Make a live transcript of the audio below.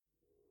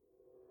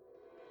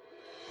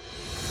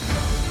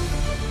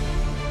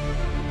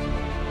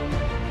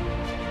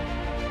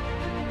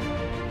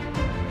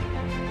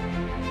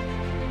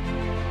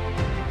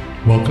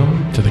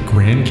Welcome to the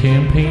Grand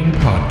Campaign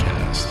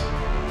Podcast.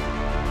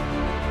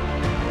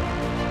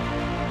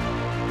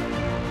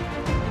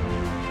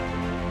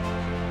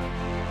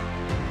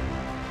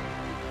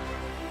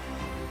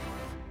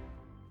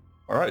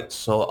 All right,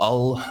 so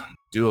I'll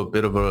do a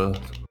bit of a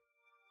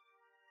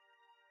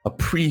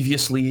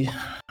previously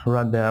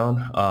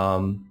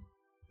rundown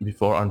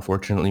before,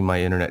 unfortunately,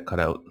 my internet cut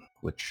out,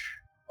 which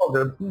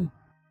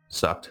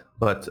sucked.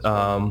 But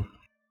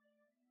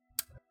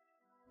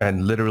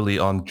and literally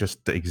on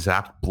just the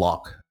exact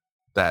block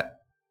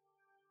that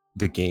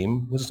the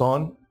game was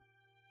on,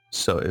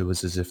 so it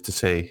was as if to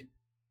say,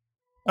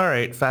 "All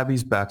right,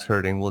 Fabi's back's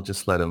hurting. We'll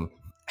just let him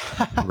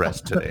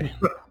rest today."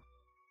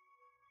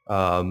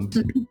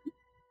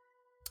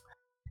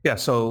 Yeah,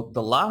 so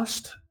the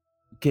last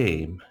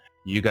game,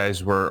 you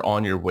guys were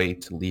on your way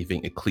to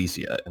leaving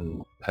Ecclesia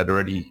and had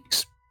already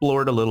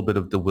explored a little bit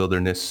of the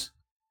wilderness,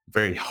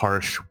 very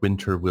harsh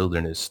winter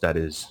wilderness that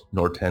is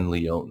Norten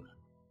Leon.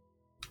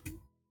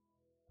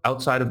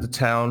 Outside of the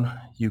town,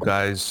 you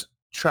guys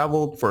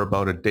traveled for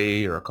about a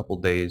day or a couple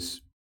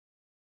days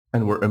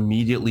and were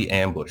immediately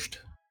ambushed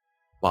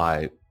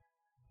by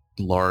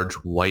large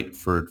white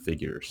furred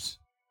figures.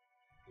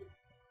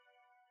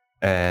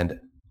 And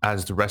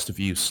as the rest of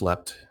you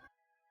slept,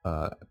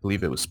 I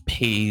believe it was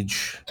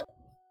Paige,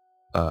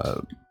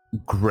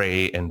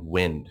 Gray, and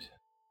Wind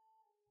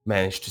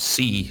managed to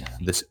see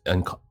this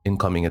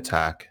incoming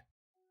attack,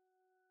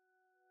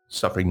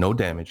 suffering no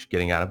damage,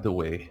 getting out of the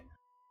way,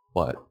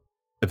 but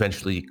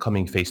eventually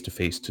coming face to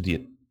face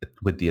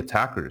with the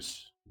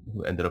attackers,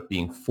 who ended up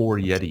being 4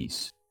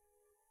 Yetis,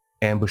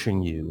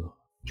 ambushing you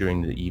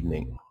during the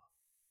evening.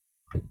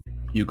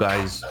 You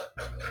guys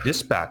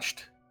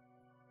dispatched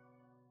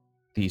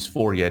these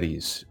 4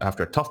 Yetis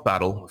after a tough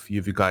battle. A few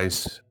of you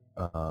guys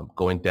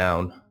going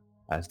down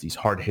as these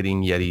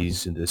hard-hitting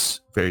Yetis in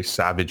this very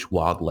savage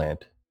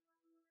wildland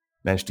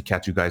managed to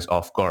catch you guys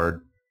off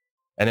guard.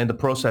 And in the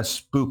process,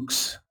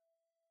 spooks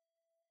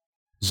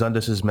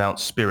Zundus's Mount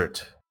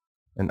Spirit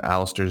and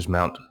Alistair's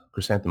Mount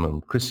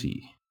Chrysanthemum,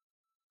 Chrissy,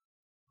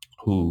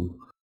 who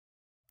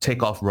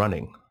take off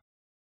running.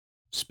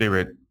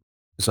 Spirit,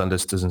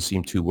 Zundus doesn't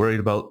seem too worried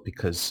about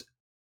because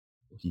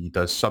he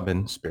does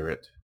summon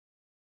Spirit.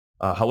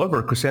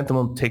 However,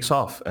 Chrysanthemum takes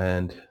off,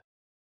 and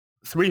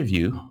 3 of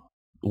you,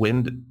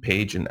 Wind,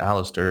 Paige, and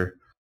Alistair,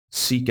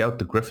 seek out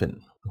the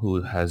Griffin,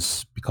 who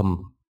has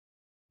become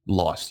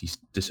lost. He's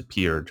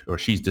disappeared, or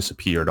she's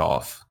disappeared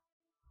off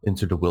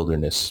into the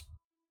wilderness.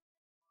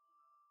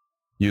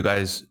 You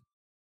guys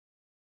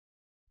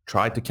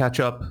tried to catch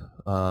up.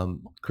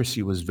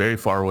 Chrissy was very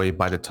far away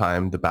by the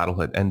time the battle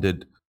had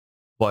ended,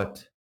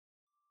 but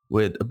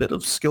with a bit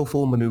of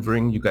skillful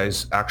maneuvering, you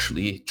guys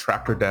actually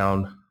tracked her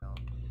down.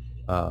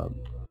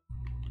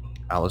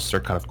 Alistair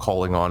kind of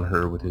calling on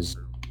her with his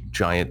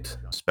giant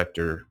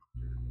specter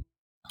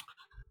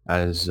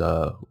as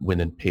Wynn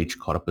and Paige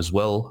caught up as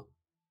well.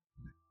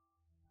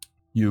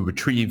 You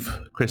retrieve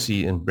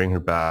Chrissy and bring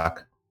her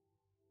back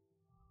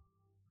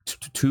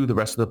to the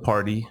rest of the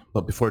party,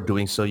 but before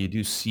doing so, you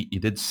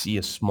did see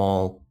a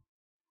small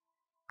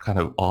kind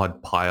of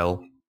odd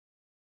pile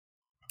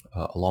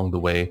along the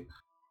way.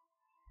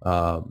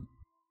 And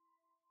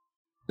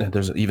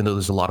even though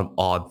there's a lot of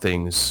odd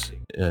things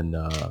in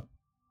the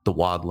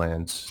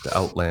wildlands, the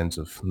outlands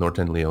of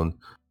Northern Leon,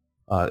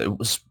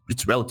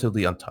 it's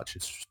relatively untouched.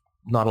 It's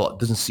not a lot,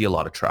 doesn't see a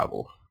lot of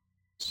travel.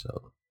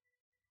 So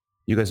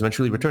you guys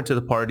eventually return to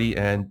the party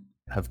and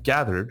have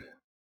gathered.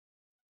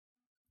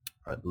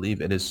 I believe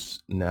it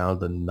is now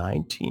the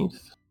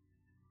 19th.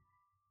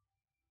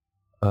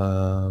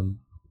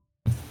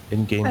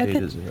 In-game date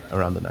is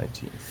around the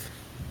 19th.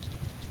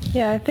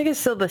 Yeah, I think it's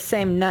still the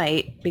same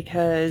night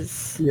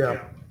because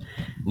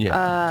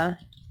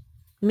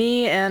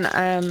me and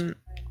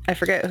I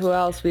forget who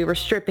else, we were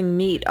stripping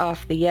meat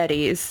off the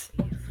Yetis.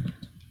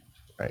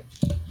 Right.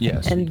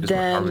 Yes. And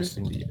then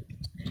harvesting the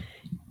Yetis.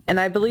 And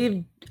I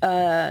believe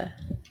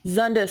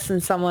Zundus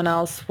and someone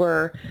else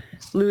were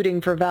looting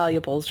for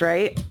valuables,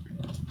 right?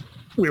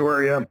 We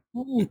were, yeah.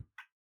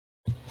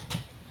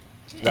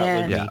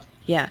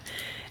 Yeah.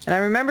 And I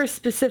remember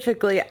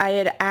specifically I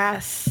had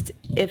asked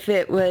if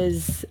it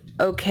was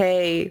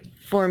okay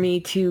for me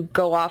to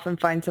go off and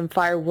find some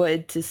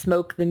firewood to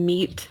smoke the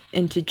meat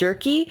into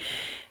jerky.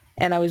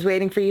 And I was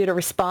waiting for you to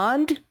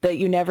respond, but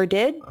you never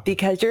did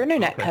because your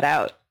internet cut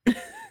out.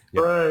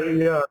 Right,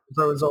 yeah.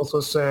 I was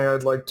also saying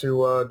I'd like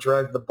to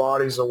drag the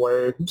bodies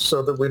away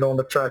so that we don't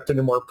attract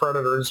any more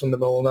predators in the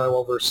middle of the night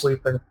while we're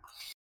sleeping.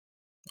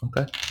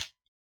 Okay.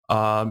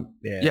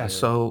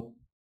 So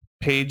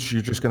Paige,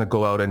 you're just going to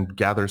go out and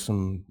gather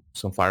some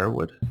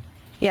firewood?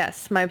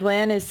 Yes, my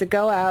plan is to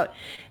go out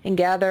and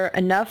gather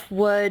enough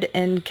wood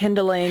and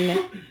kindling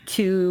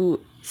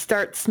to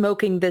start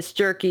smoking this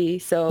jerky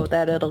so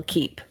that it'll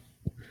keep.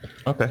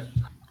 Okay.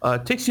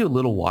 It takes you a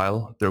little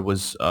while. There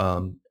was,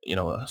 a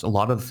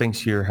lot of the things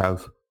here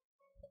have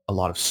a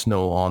lot of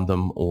snow on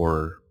them,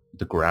 or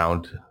the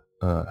ground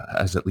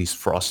has at least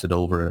frosted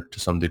over to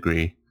some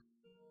degree.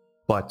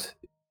 But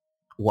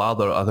while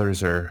the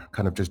others are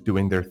kind of just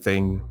doing their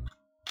thing,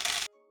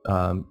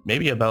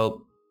 maybe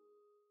about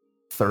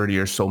 30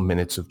 or so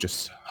minutes of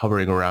just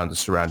hovering around the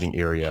surrounding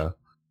area,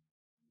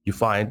 you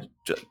find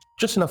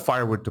just enough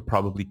firewood to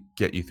probably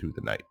get you through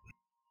the night.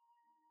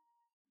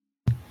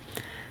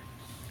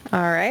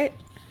 All right.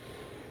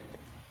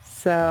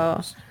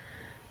 So,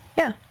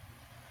 yeah.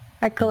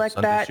 I collect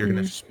Sundays, that. You're going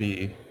to just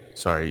be...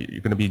 Sorry,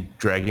 you're going to be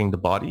dragging the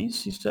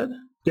bodies, you said?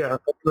 Yeah, I'm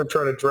going to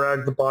try to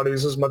drag the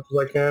bodies as much as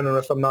I can, and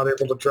if I'm not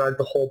able to drag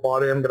the whole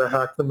body, I'm going to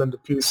hack them into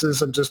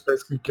pieces and just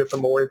basically get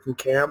them away from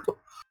camp.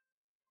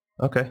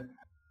 Okay.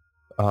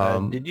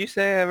 Did you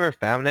say I ever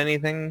found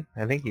anything?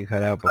 I think you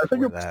cut out before I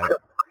think it was that. like a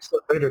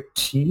bracelet made of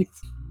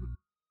teeth.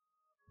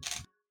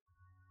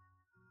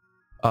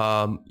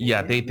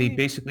 Yeah, they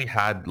basically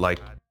had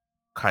like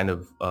kind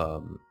of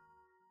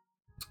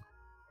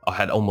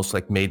had almost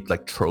like made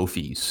like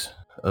trophies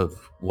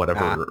of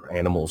whatever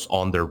animals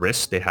on their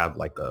wrist. They have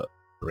like a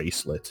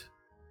bracelet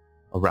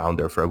around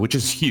their fur, which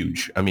is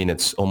huge. I mean,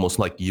 it's almost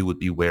like you would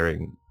be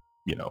wearing,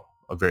 you know,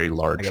 a very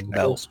large Like a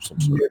belt of some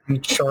sort. Yeah,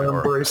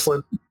 charm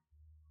bracelet.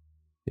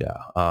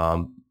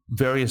 Yeah,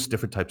 various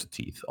different types of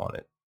teeth on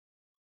it.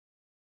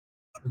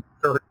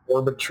 Very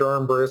morbid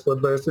charm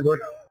bracelet, basically.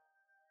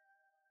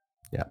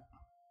 Yeah.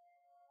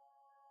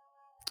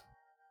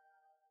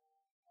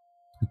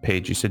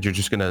 Paige, you said you're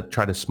just gonna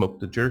try to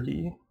smoke the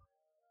jerky?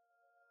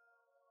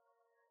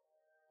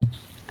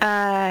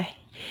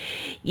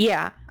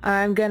 Yeah,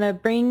 I'm gonna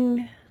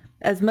bring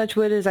as much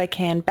wood as I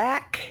can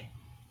back,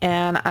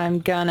 and I'm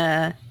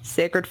gonna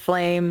sacred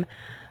flame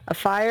a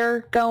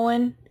fire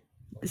going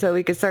so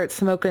we can start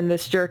smoking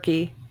this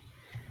jerky,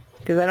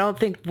 because I don't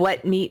think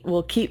wet meat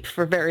will keep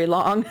for very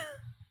long.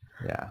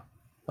 Yeah.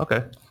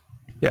 Okay.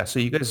 Yeah, so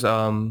you guys,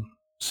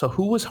 so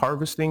who was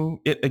harvesting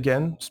it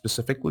again,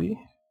 specifically?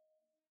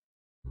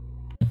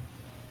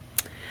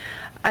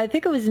 I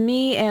think it was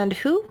me and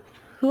who?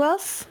 Who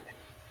else?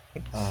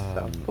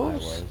 I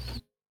was.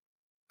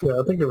 Yeah,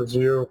 I think it was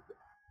you.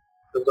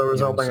 Because I was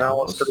You and helping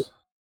Alistair.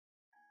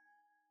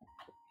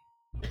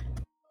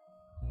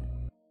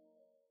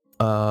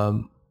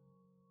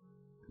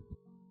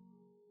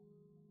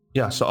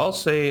 Yeah, so I'll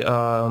say,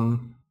 are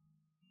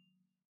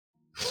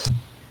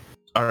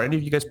any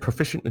of you guys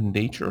proficient in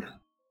nature?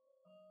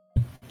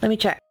 Let me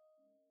check.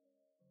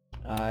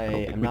 I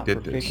think am we not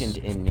did proficient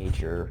this. in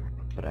nature,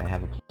 but I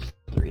have a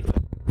 +3.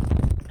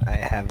 I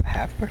have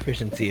half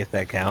proficiency if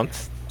that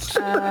counts.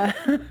 You I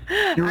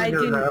and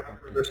your do. half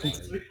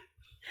proficiency.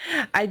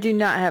 I do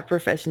not have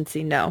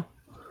proficiency. No.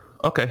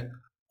 Okay.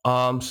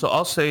 So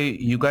I'll say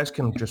you guys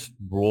can just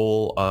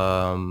roll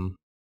a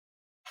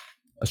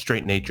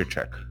straight nature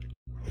check.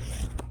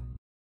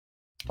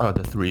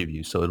 The three of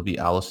you. So it'll be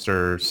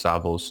Alistair,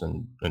 Savos,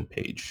 and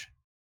Paige.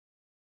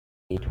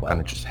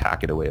 Kind of just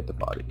hack it away at the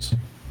bodies.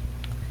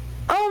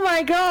 Oh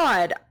my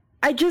god!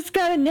 I just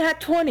got a nat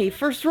 20,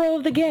 first roll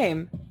of the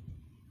game.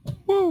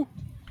 Woo!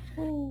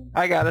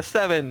 I got a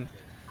 7.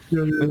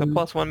 With a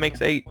 +1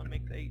 makes 8.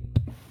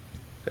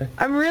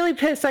 I'm really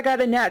pissed I got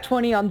a nat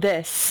 20 on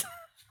this.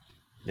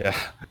 Yeah.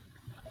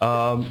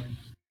 Yeah,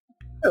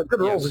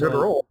 good roll, Yeah, good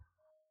so- roll.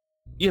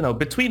 You know,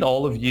 between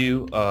all of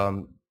you,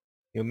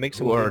 You make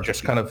some who are weird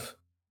just jerky. kind of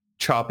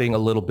chopping a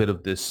little bit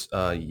of this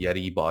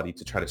Yeti body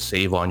to try to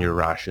save on your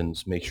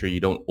rations, make sure you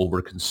don't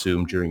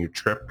overconsume during your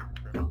trip,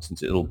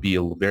 since it'll be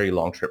a very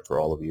long trip for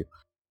all of you.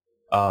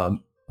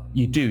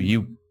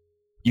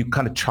 You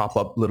kind of chop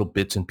up little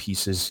bits and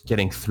pieces,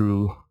 getting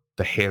through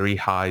the hairy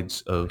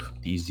hides of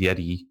these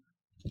Yeti.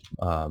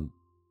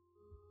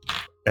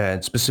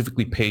 And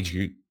specifically,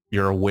 Paige,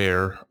 you're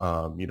aware,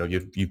 you know,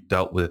 you've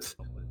dealt with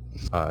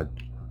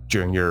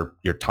during your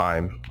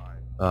time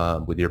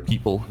with your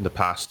people in the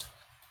past.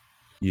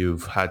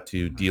 You've had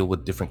to deal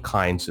with different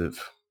kinds of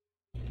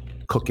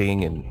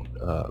cooking and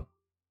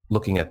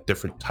looking at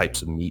different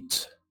types of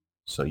meat.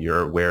 So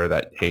you're aware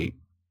that, hey,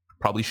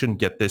 probably shouldn't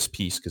get this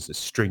piece because it's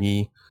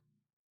stringy.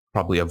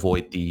 Probably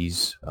avoid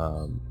these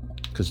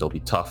because they'll be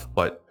tough.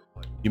 But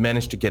you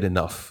managed to get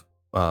enough.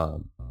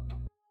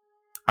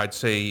 I'd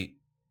say,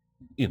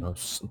 you know,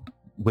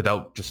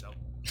 without just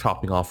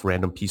chopping off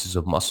random pieces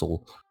of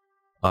muscle,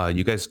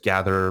 you guys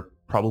gather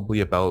probably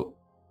about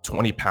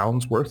 20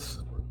 pounds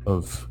worth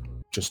of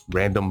just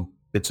random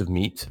bits of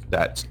meat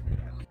that's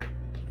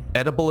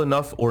edible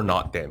enough or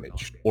not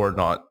damaged or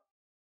not,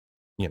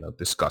 you know,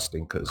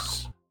 disgusting,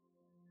 because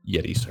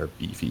Yetis are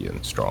beefy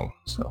and strong.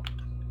 So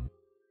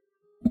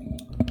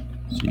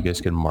you guys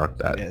can mark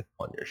that Yeah,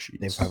 on your sheets.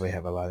 They probably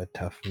have a lot of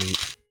tough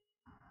meat.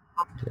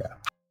 Yeah.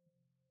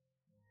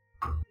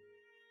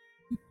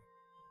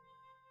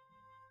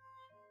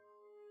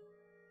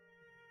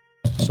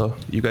 So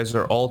you guys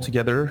are all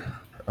together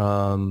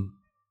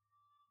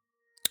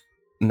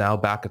now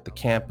back at the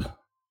camp,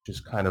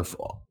 just kind of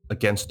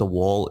against the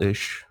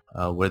wall-ish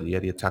where the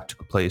Yeti attack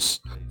took place.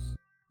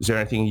 Is there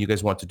anything you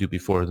guys want to do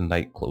before the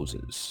night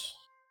closes?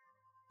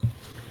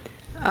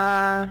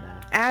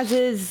 As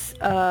is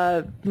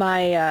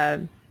my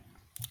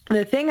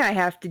the thing I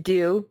have to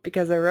do,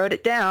 because I wrote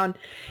it down,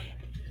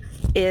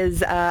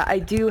 is I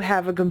do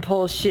have a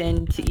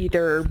compulsion to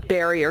either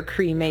bury or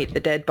cremate the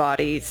dead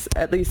bodies,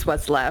 at least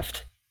what's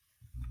left.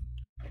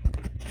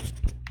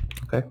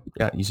 Okay,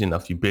 yeah, easy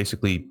enough. You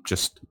basically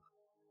just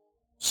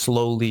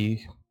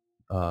slowly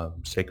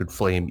sacred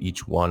flame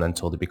each one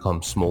until they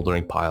become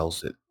smoldering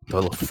piles.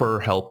 The fur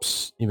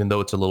helps, even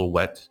though it's a little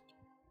wet.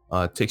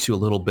 It takes you a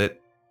little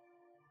bit,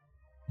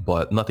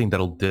 but nothing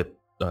that'll dip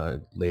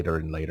later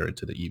and later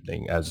into the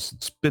evening, as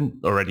it's been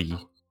already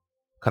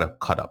kind of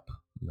cut up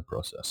in the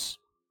process.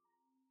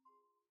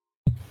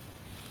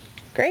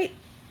 Great.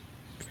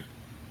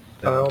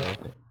 Oh,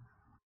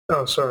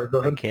 sorry. Go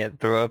I ahead. can't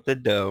throw up the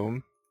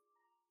dome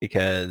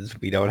because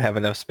we don't have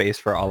enough space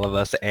for all of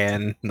us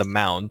and the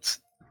mounts.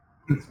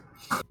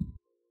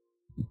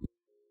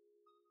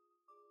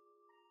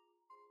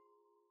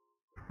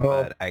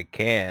 Well, But I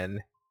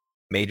can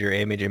major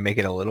image and make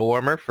it a little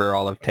warmer for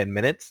all of 10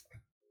 minutes.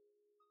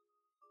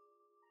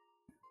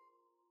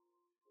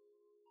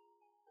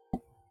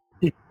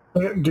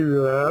 can't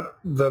do that,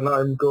 then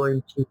I'm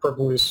going to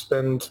probably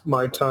spend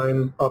my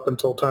time up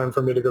until time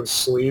for me to go to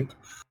sleep,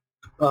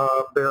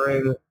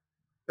 bearing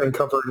and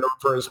covering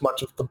over as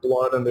much of the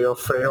blood and the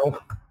fail.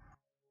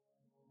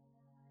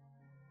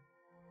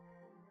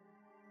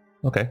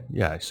 Okay,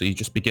 yeah, so you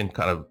just begin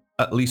kind of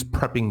at least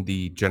prepping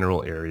the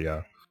general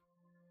area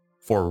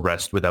for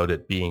rest without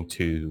it being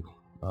too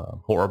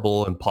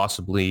horrible and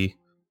possibly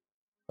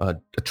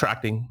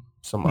attracting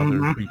some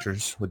other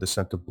creatures with the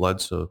scent of blood,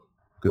 so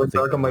good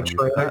We're back on my thinking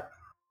on you for trainer.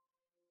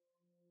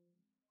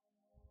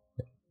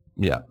 that.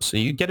 Yeah, so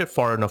you get it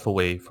far enough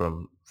away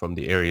from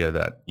the area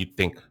that you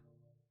think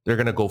they're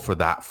going to go for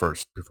that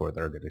first before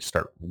they're going to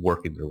start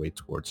working their way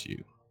towards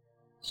you.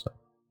 So,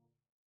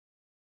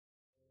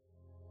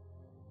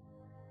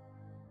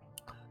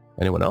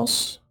 anyone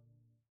else?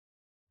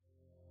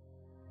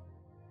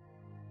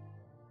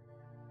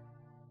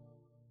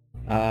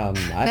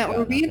 I've Now, got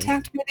were we nothing.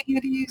 attacked by the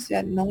Yetis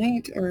at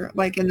night, or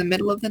like in the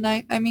middle of the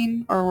night? I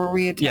mean, or were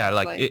we attacked Yeah,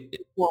 like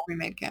before we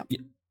made camp?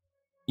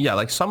 yeah,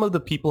 like some of the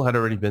people had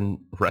already been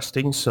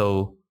resting,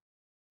 so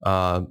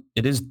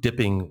it is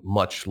dipping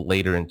much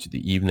later into the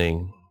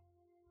evening.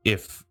 I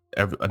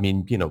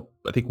mean, you know,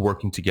 I think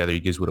working together, you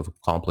guys would have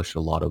accomplished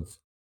a lot of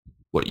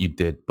what you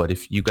did. But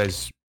if you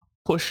guys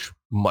push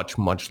much,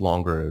 much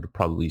longer, it would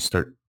probably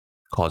start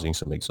causing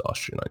some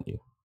exhaustion on you.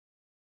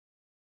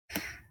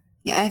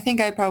 Yeah, I think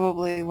I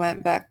probably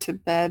went back to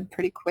bed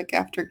pretty quick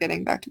after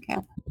getting back to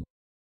camp.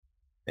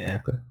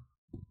 Yeah. Okay.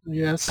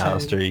 Yes.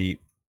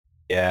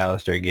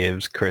 Alistair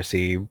gives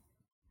Chrissy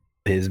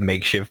his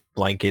makeshift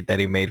blanket that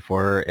he made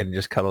for her and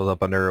just cuddles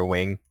up under her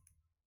wing.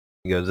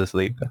 He goes to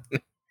sleep.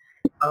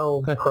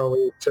 I'll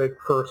probably take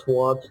first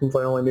watch since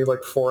I only need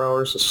like 4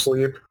 hours of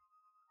sleep.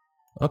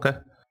 Okay.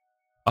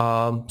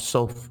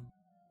 So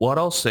what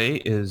I'll say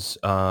is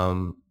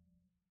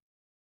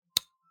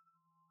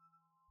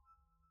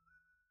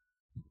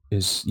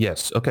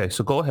yes. Okay,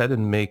 so go ahead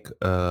and make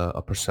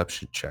a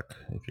perception check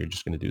if you're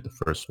just going to do the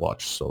first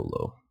watch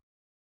solo.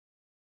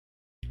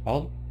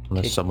 I'll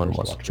Unless take someone first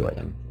wants to watch join. with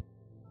them.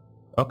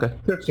 Okay.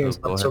 15 So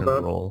go not ahead so and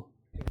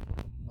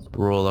bad.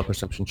 roll a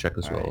perception check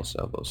as well, Alright.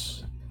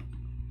 Salvos.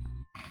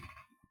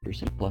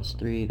 Percent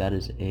 +3, that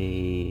is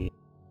a...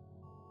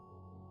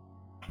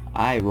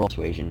 I roll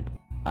persuasion.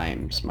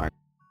 I'm smart.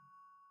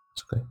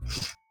 It's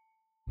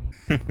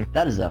okay.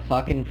 That is a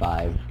fucking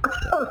 5.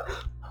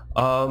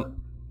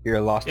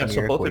 You're lost Yeah, in so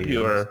your both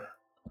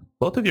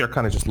of you are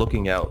kind of just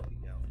looking out.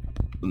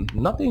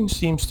 Nothing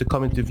seems to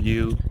come into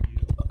view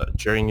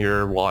during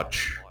your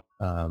watch.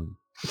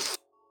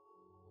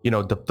 You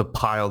know, the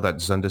pile that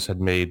Zundus had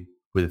made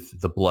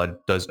with the blood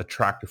does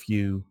attract a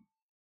few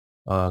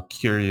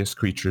curious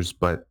creatures,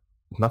 but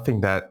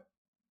nothing that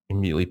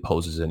immediately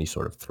poses any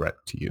sort of threat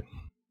to you.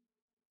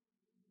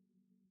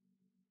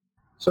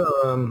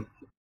 So,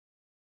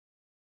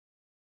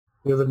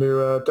 you're the new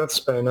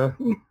Deathsbane,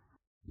 eh?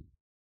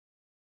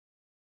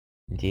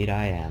 Indeed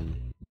I am.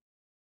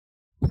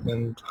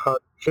 And how do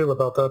you feel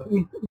about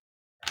that?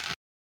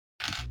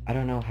 I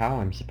don't know how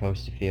I'm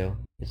supposed to feel.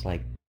 It's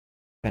like,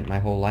 spent my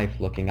whole life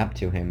looking up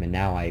to him, and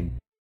now I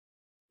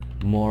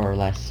more or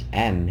less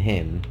am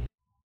him.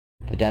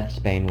 The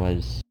Deathsbane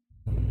was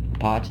a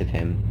part of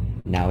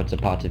him. Now it's a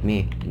part of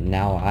me.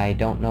 Now I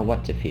don't know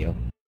what to feel.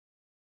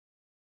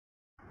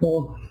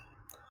 Well,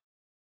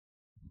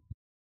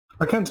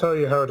 I can't tell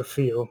you how to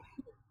feel,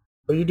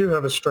 but you do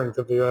have a strength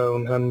of your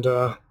own, and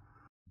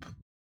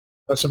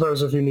I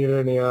suppose if you need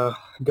any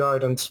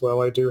guidance,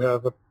 well, I do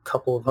have a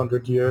couple of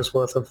 100 years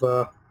worth of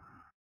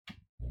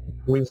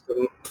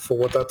wisdom for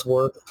what that's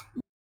worth.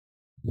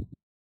 I'm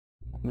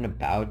gonna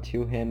bow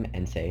to him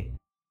and say,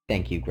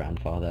 "Thank you,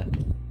 grandfather."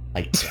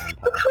 Like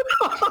grandpa.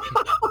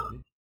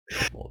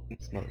 Well,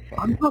 it's not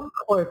I'm father. not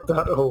quite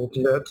that old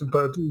yet,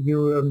 but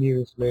you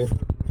amuse me.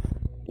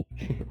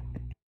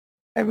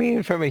 I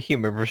mean, from a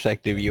human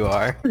perspective, you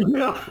are.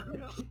 Yeah.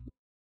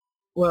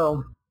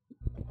 Well,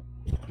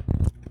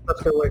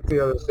 let's go like the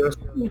others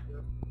do.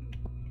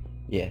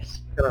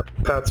 Yes. Kind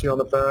of pats you on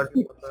the back.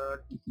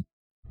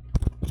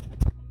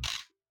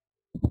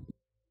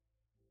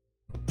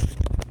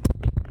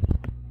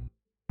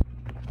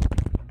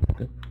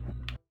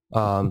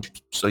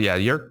 So yeah,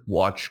 your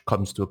watch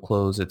comes to a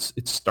close. It's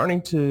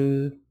starting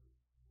to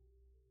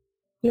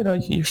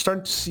you're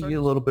starting to see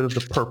a little bit of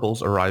the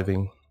purples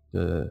arriving.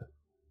 The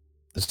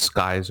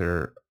skies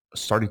are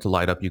starting to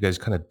light up. You guys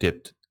kind of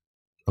dipped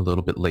a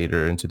little bit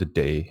later into the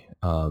day,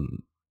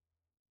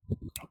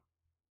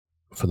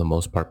 for the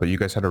most part, but you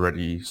guys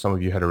some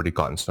of you had already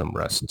gotten some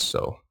rest.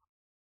 So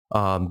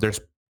there's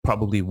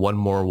probably one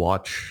more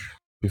watch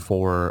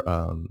before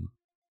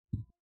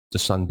the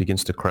sun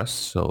begins to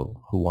crest.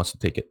 So who wants to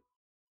take it?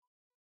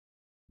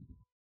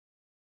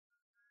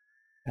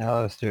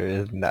 Alistair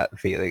is not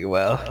feeling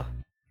well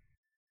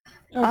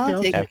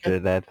I'll take after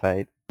it. that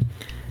fight.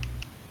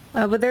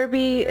 Would there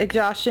be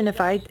exhaustion if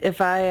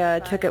I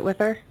took it with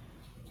her?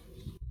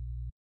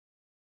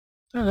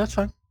 Oh, that's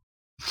fine.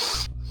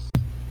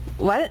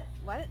 What?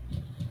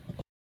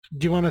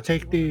 Do you want to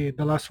take the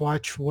last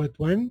watch with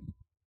Win?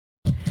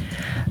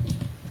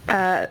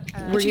 Were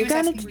She you was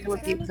gonna? asking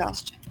with the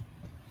exhaustion.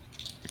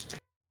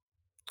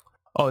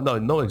 Oh,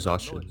 no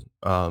exhaustion.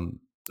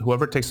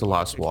 Whoever takes the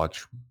last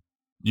watch,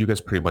 you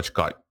guys pretty much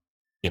got,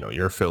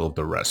 your fill of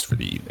the rest for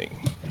the evening.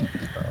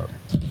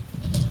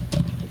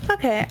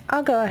 Okay,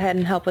 I'll go ahead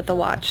and help with the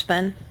watch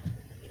then.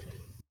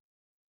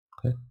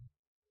 Okay.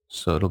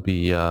 So it'll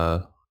be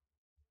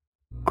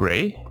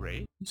Gray.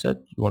 You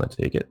said you want to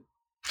take it.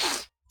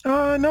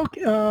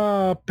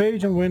 No.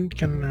 Paige and Win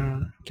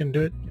can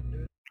do it.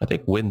 I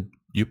think Win,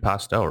 you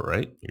passed out,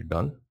 right? You're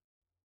done.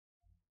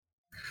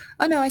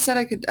 Oh no, I said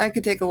I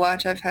could take a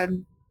watch. I've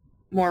had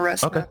more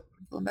rest. Okay. Now.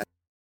 I'm feeling better.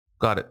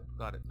 Got it.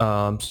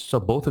 So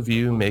both of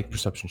you make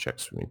perception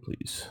checks for me,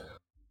 please.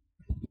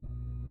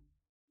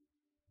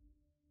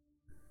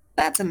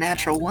 That's a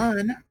natural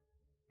one.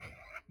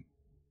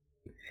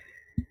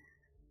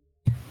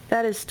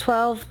 That is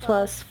 12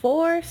 plus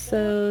 4,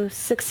 so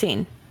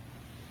 16.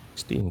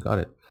 16, got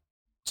it.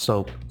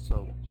 So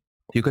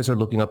you guys are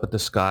looking up at the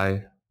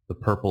sky. The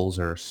purples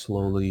are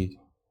slowly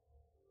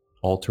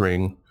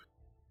altering,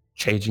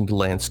 changing the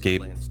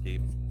landscape.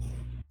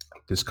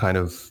 This kind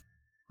of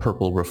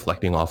purple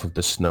reflecting off of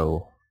the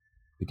snow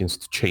begins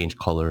to change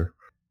color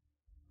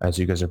as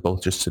you guys are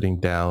both just sitting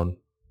down,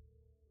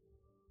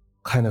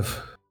 kind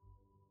of,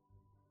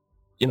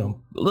 a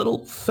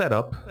little fed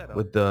up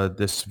with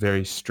this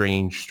very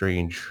strange,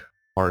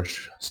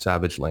 harsh,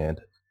 savage land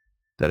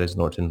that is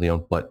Northern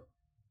Leon, but,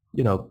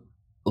 a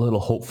little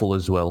hopeful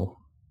as well.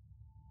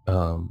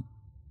 And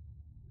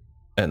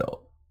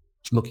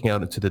looking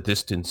out into the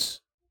distance,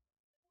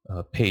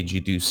 Paige,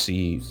 you do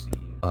see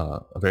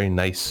a very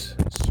nice,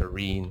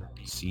 serene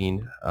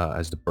scene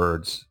as the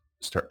birds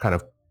start kind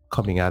of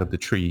coming out of the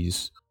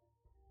trees.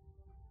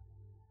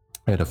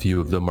 And a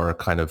few of them are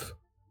kind of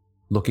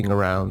looking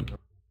around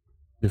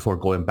before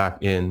going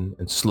back in,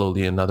 and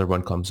slowly another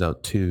one comes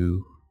out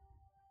too.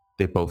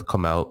 They both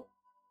come out,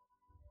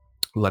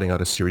 letting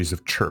out a series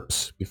of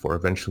chirps before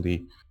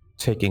eventually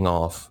taking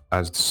off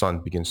as the sun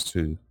begins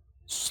to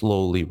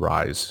slowly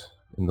rise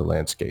in the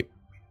landscape.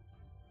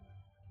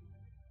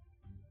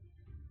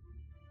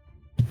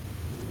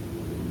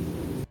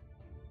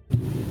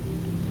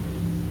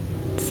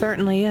 It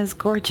certainly is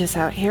gorgeous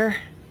out here.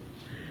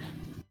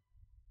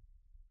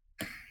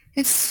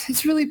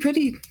 It's really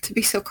pretty to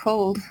be so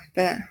cold,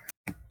 but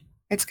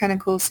it's kind of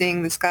cool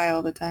seeing the sky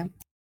all the time.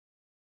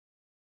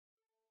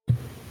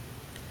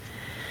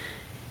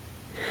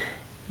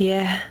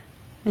 Yeah,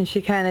 and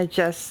she kind of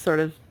just sort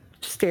of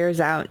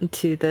stares out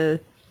into the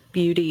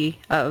beauty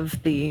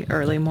of the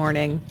early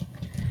morning.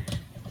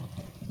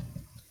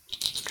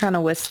 Kind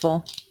of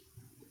wistful.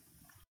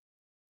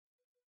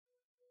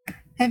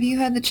 Have you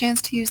had the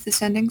chance to use the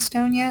sending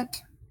stone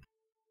yet?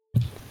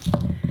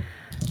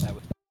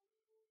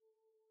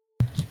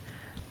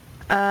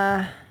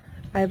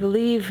 I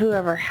believe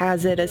whoever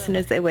has it, as soon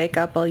as they wake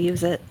up, I'll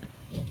use it.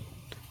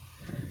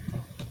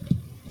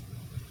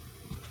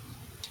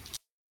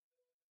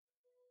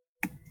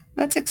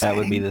 That's exciting.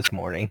 That would be this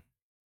morning.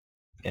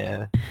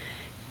 Yeah.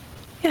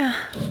 Yeah.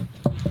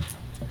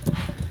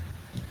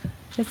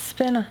 It's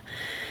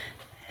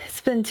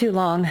been too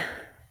long.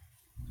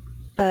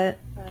 But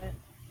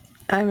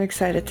I'm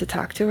excited to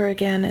talk to her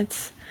again.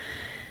 It's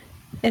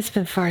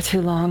been far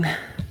too long.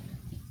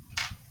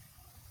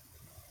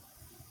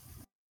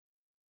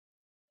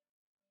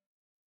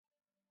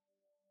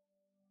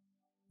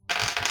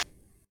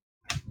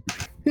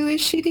 Who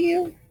is she to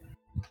you?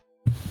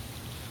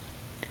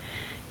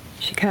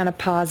 She kind of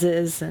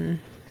pauses and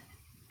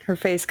her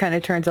face kind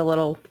of turns a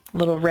little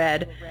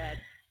red.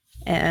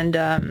 And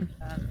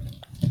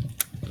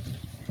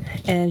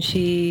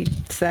she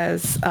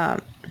says,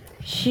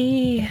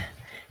 she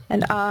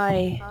and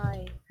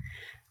I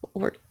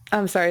were,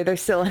 I'm sorry,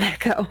 there's still an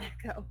echo.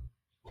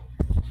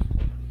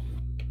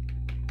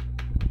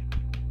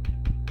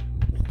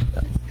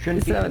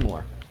 Shouldn't be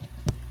anymore.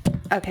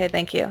 Okay,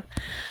 thank you.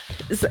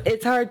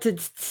 It's hard to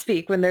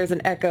speak when there's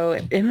an echo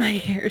in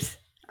my ears.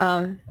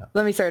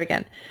 Let me start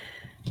again.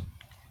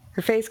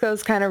 Her face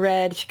goes kind of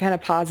red. She kind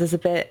of pauses a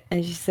bit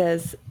and she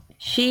says,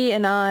 she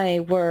and I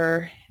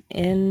were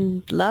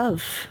in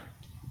love.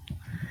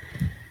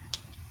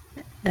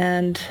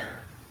 And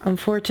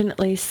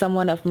unfortunately,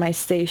 someone of my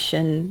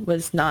station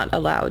was not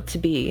allowed to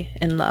be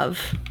in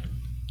love.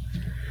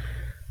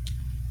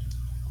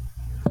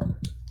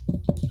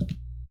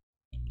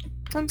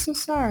 I'm so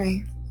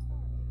sorry.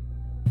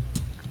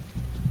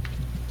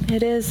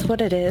 It is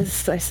what it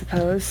is, I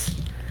suppose.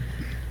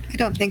 I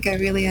don't think I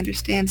really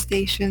understand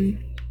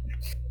station.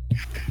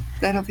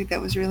 I don't think that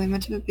was really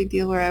much of a big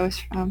deal where I was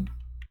from,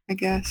 I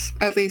guess.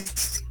 At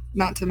least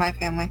not to my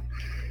family.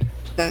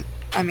 But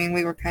I mean,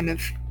 we were kind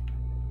of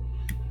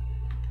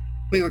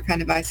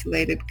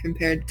isolated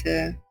compared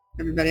to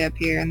everybody up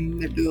here in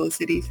their big old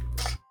cities.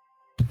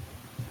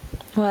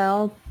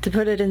 Well, to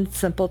put it in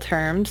simple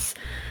terms,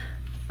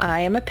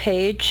 I am a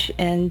page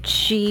and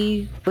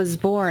she was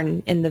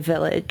born in the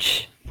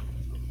village.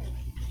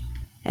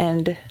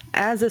 And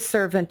as a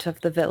servant of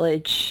the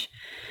village,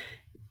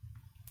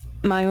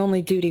 my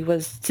only duty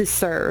was to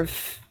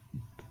serve.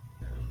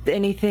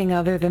 Anything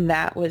other than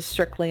that was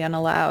strictly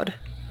unallowed.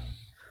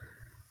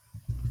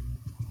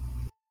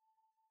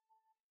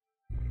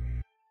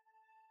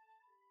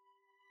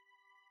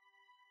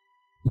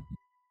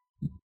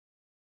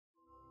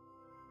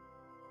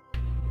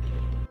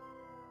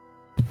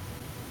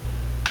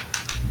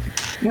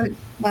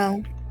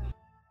 Well,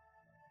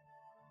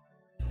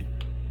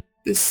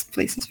 this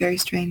place is very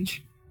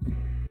strange.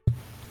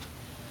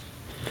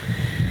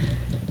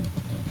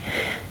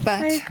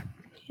 But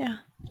Yeah.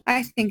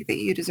 I think that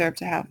you deserve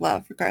to have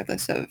love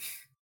regardless of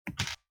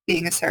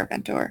being a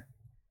servant or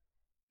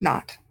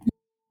not.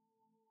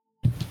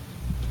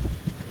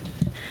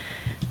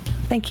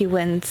 Thank you,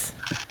 Winds.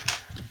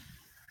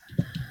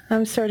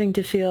 I'm starting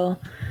to feel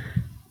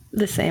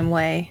the same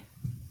way.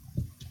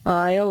 Well,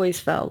 I always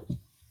felt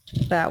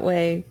that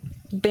way.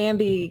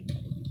 Bambi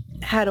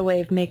had a way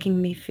of making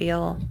me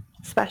feel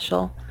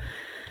special.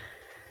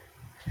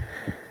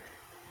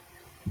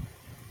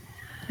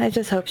 I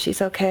just hope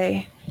she's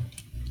okay.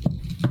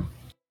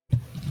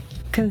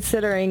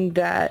 Considering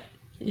that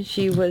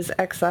she was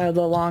exiled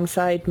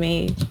alongside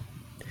me,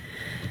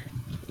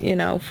 you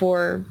know,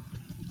 for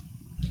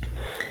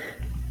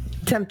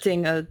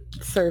tempting a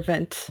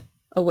servant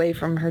away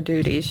from her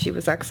duties. She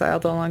was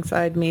exiled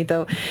alongside me,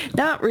 though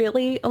not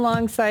really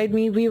alongside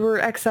me. We were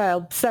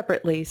exiled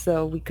separately,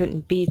 so we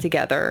couldn't be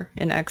together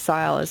in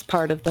exile as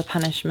part of the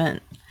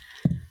punishment.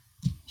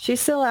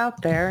 She's still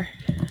out there.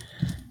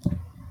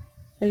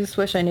 I just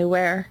wish I knew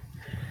where.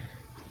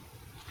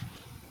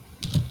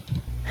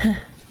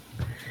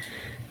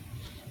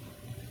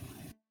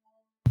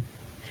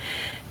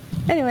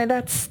 Anyway,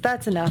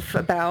 that's enough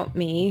about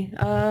me.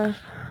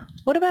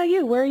 What about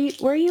you? Where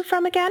are you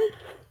from again?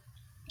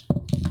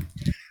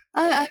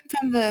 I'm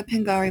from the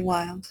Pingari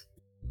Wild.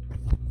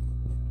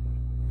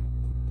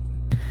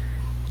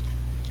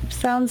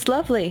 Sounds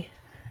lovely.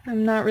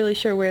 I'm not really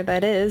sure where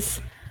that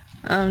is.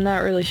 I'm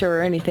not really sure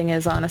where anything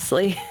is,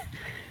 honestly.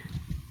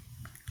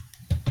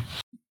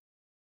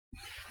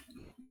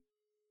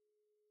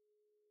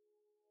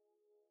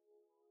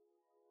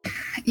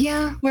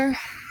 Yeah, we're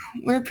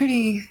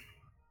pretty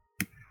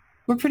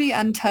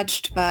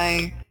untouched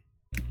by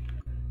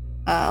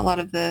a lot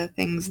of the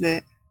things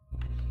that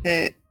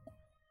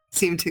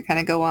seem to kind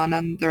of go on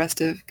the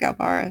rest of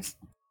Galbaras.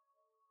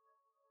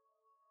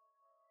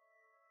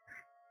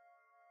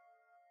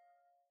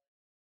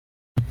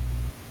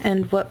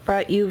 And what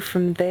brought you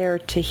from there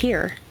to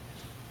here?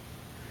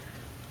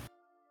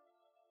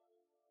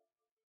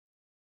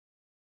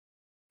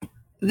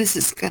 This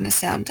is gonna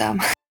sound dumb.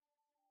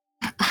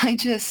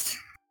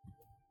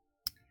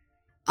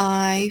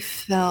 I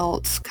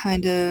felt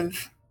kind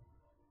of...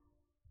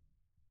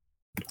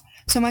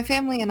 So my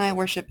family and I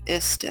worship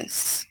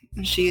Istis.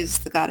 She is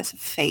the goddess of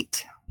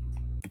fate.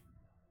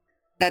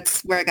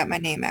 That's where I got my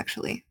name,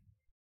 actually.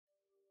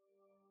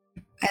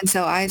 And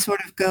so I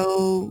sort of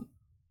go...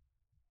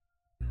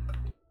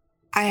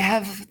 I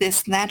have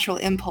this natural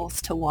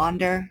impulse to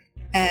wander.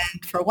 And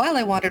for a while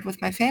I wandered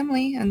with my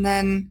family, and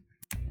then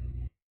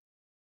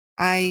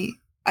I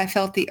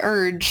felt the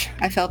urge,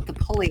 I felt the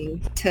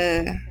pulling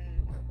to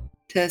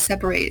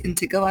separate and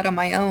to go out on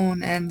my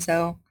own. And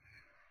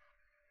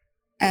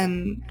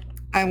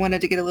I wanted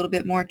to get a little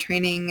bit more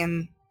training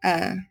in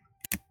the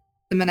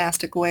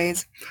monastic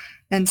ways.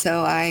 And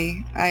so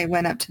I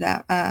went up to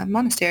that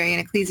monastery in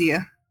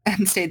Ecclesia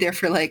and stayed there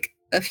for like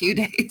a few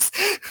days.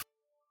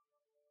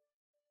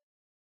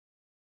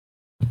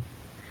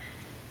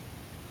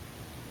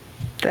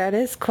 That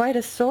is quite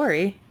a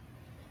story.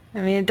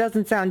 I mean, it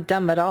doesn't sound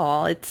dumb at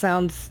all. It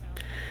sounds,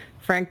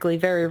 frankly,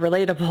 very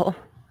relatable.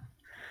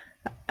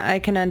 I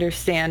can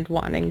understand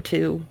wanting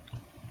to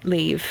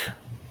leave.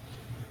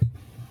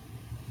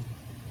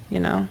 You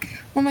know?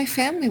 Well, my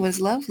family was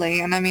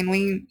lovely, and I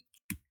mean,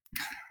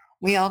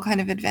 we all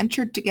kind of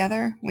adventured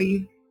together.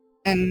 We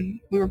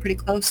were pretty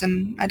close,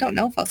 and I don't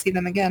know if I'll see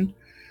them again.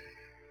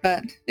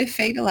 But if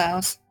fate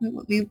allows,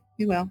 we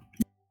will.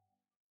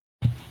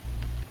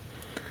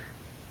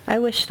 I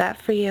wish that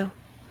for you.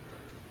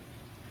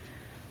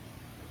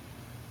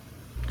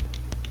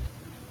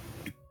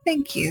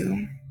 Thank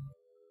you.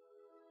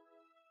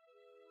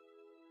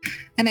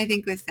 And I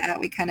think with that,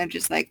 we kind of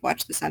just like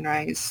watch the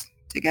sunrise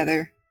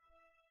together.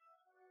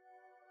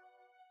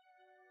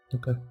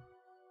 Okay.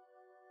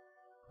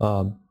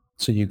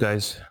 So you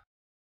guys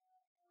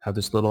have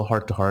this little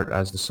heart-to-heart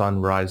as the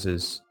sun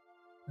rises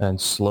And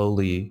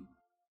slowly,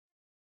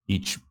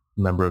 each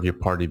member of your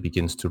party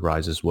begins to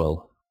rise as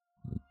well.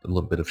 A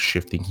little bit of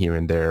shifting here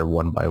and there,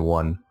 one by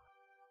one.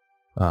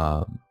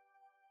 The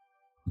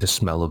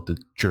smell of the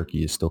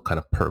jerky is still kind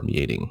of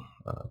permeating,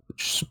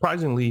 which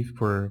surprisingly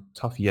for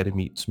tough Yeti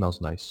meat smells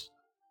nice.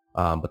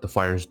 But the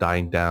fire is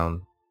dying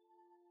down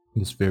in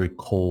this very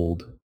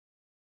cold,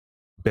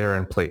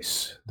 barren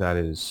place that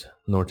is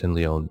Norton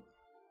Leon.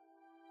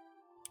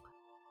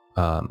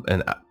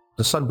 And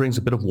the sun brings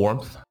a bit of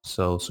warmth,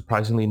 so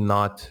surprisingly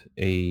not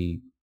a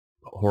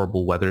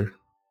horrible weather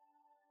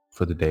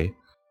for the day.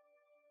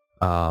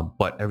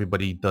 But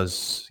everybody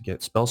does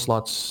get spell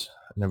slots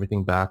and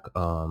everything back.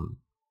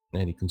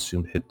 Any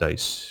consumed hit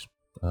dice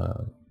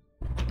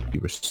be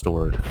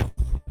restored.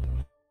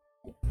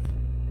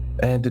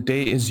 And the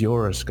day is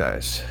yours,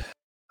 guys.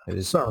 It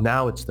is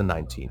now. It's the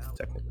 19th,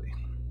 technically.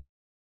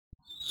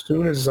 As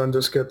soon as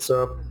Zundus gets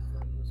up,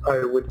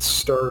 I would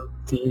start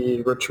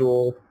the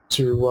ritual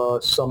to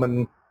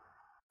summon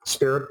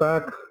Spirit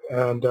back.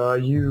 And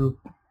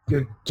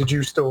did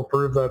you still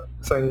approve that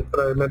thing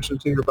that I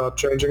mentioned to you about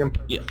changing him?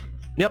 Yeah.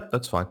 Yep,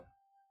 that's fine.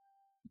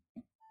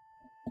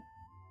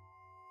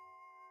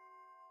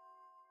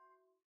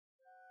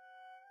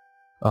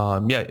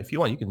 Yeah, if you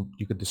want,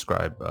 you could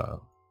describe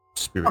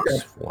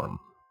Spirit's form.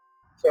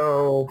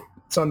 So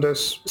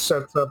Zundus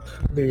sets up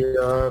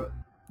the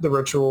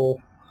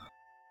ritual,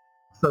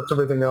 sets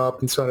everything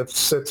up, and sort of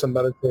sits and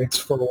meditates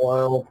for a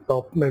while,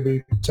 about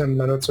maybe 10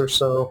 minutes or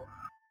so.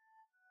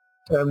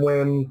 And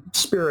when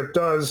Spirit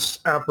does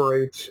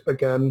apparate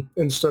again,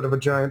 instead of a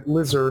giant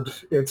lizard,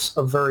 it's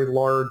a very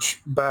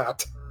large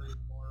bat.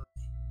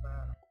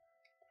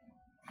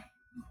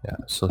 Yeah,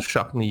 so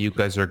shockingly, you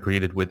guys are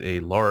greeted with a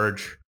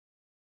large,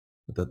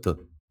 the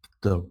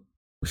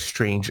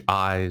strange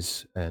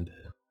eyes and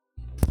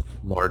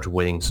large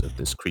wings of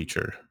this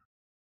creature.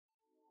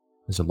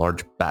 As a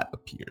large bat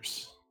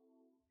appears.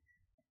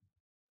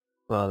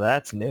 Well,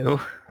 that's new.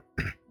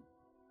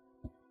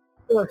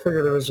 I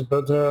figured it was a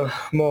bit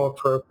more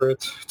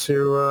appropriate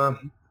to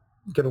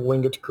get a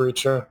winged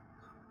creature.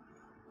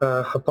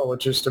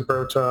 Apologies to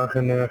Brotar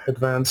in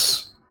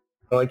advance.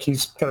 Like,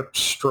 he's kind of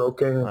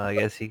stroking I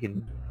guess he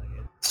can...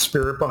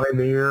 Spirit behind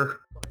the ear.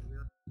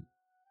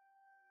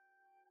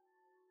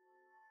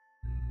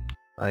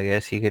 I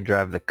guess he could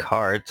drive the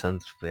cart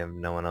since we have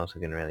no one else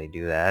who can really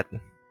do that.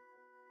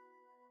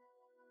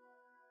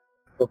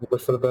 Probably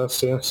for the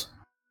best, yes.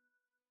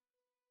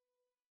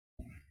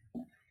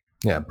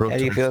 Yeah, Brotar. How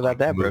do you feel about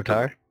that,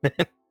 Brotar?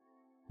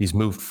 He's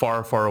moved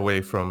far, far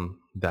away from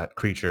that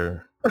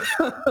creature.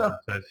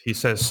 He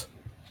says,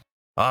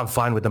 I'm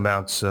fine with the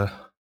mounts. I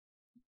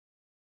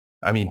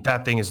mean,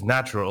 that thing is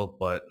natural,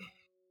 but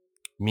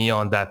me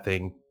on that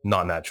thing,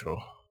 not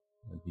natural.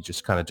 And he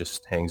just kind of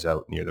just hangs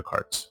out near the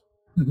carts.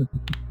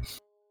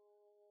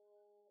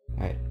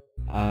 Alright.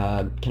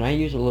 Can I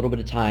use a little bit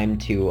of time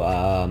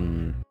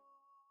to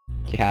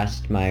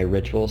cast my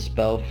ritual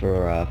spell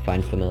for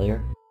Find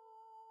Familiar?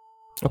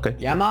 Okay.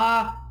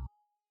 Yama!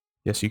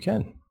 Yes, you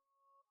can.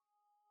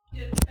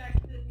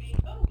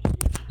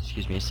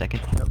 Excuse me a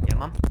second. Oh, yeah,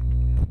 Mom?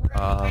 We're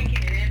going to be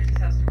hiking your aunt's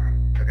house tomorrow.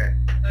 Okay.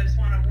 I just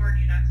want to warn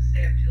you not to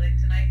stay up too late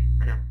tonight.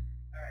 I know.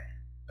 Alright.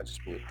 I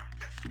just moved.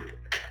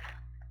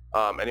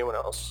 Anyone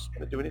else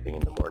gonna do anything in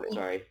the morning?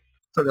 Sorry.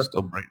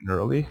 Still bright and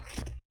early.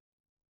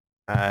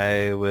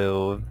 I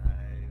will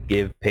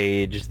give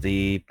Paige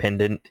the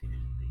pendant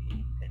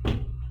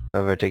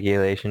of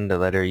articulation to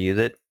let her use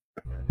it.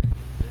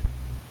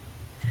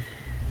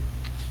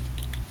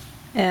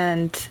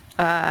 And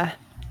I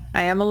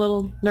am a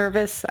little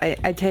nervous.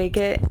 I take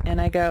it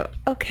and I go,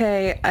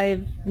 okay,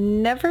 I've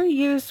never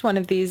used one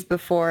of these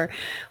before.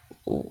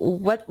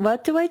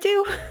 What do I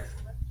do?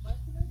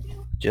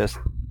 Just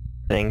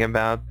think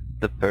about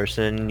the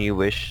person you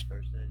wish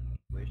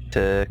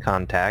to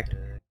contact.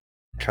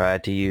 Try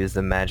to use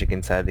the magic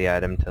inside the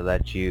item to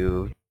let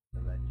you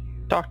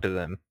talk to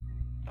them.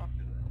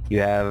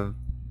 You have...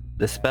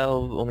 The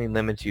spell only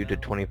limits you to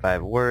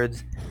 25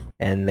 words,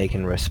 and they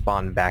can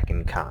respond back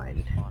in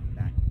kind.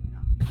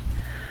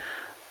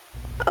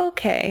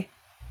 Okay.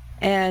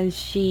 And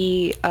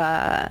she,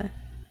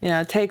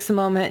 takes a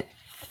moment,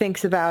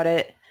 thinks about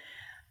it,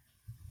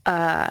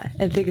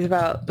 and thinks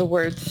about the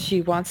words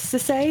she wants to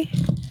say.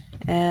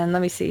 And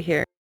let me see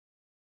here.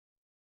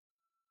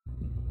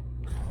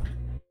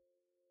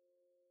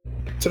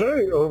 Did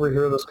I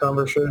overhear this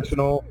conversation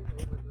all?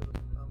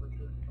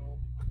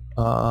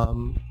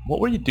 What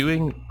were you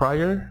doing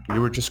prior?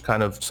 You were just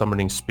kind of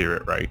summoning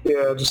Spirit, right?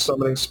 Yeah, just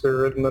summoning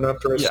Spirit, and then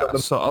after I summon...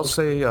 So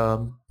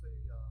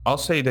I'll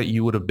say that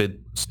you would have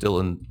been still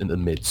in the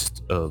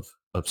midst of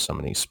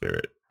summoning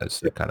Spirit, as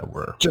they kind of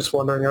were. Just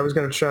wondering, I was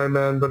going to chime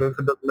in, but if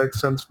it doesn't make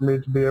sense for me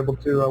to be able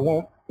to, I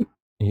won't.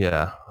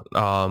 Yeah,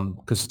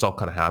 because it's all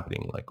kind of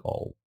happening, like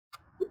all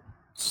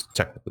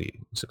technically.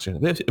 I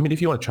mean,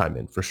 if you want to chime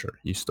in, for sure,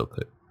 you still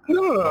could.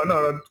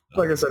 No.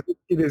 Like I said,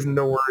 it is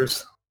no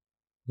worries.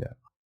 Yeah.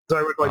 So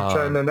I would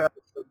chime in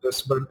after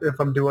this, but if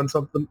I'm doing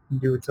something,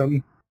 do it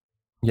something.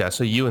 Yeah,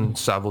 so you and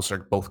Savos are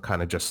both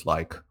kind of just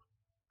like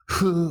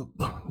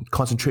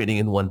concentrating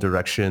in one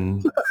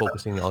direction,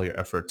 focusing all your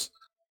efforts.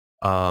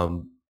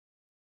 And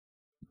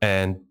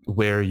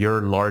where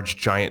your large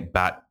giant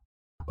bat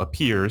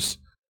appears,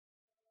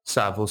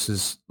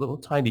 Savos's little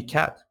tiny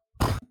cat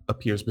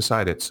appears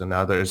beside it. So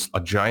now there's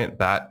a giant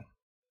bat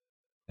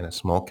and a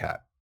small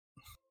cat.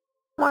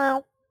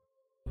 Wow.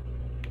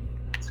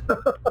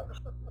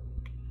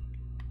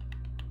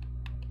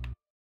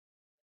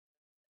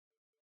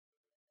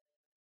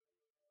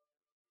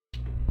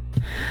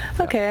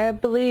 Okay, I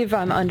believe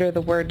I'm under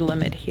the word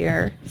limit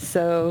here.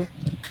 So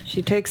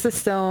she takes the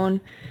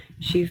stone,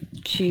 she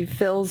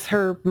fills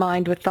her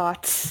mind with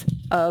thoughts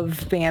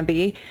of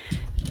Bambi,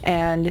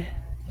 and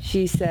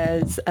she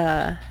says,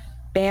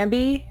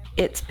 Bambi,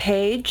 it's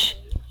Paige.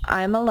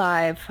 I'm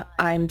alive.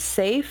 I'm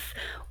safe.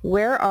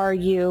 Where are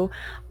you?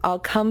 I'll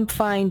come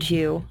find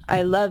you.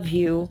 I love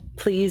you.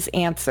 Please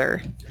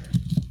answer.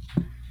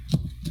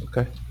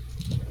 Okay.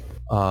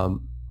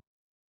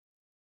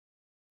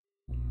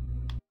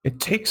 It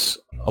takes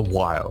a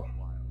while.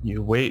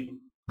 You wait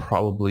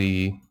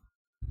probably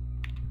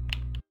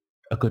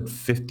a good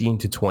 15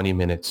 to 20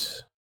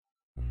 minutes.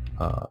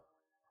 And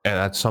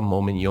at some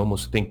moment, you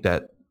almost think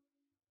that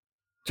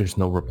there's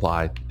no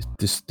reply.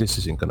 This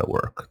isn't going to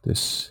work.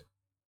 This,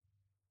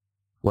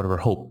 whatever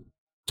hope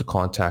to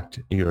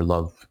contact your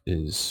love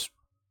is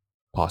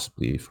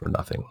possibly for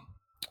nothing.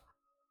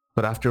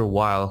 But after a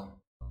while,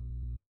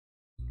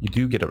 you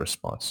do get a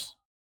response.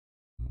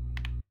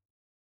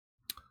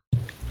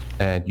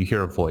 And you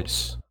hear a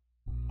voice.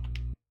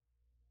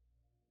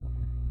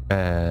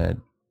 And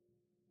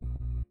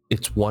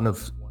it's one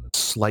of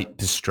slight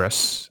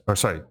distress,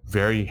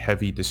 very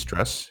heavy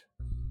distress,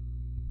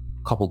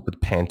 coupled with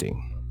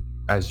panting,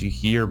 as you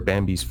hear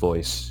Bambi's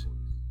voice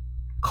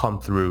come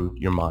through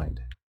your mind.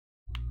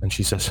 And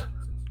she says,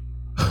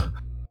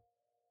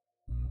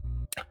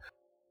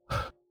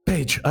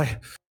 Paige,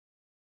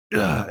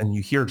 and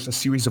you hear a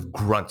series of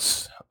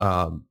grunts,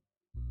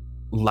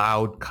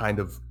 loud kind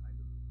of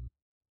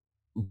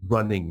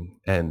running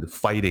and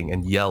fighting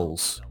and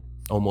yells,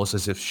 almost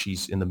as if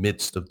she's in the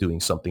midst of doing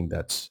something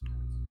that's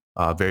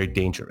very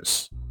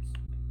dangerous.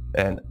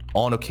 And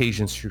on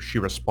occasions, she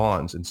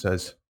responds and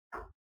says,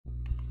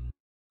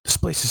 this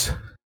place is...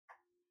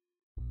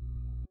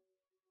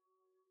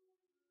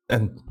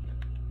 And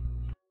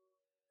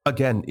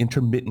again,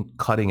 intermittent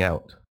cutting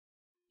out.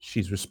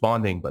 She's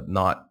responding, but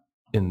not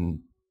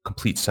in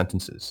complete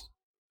sentences.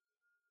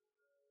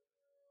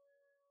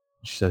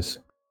 She says,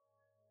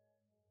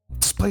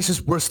 this place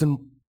is worse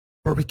than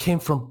where we came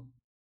from.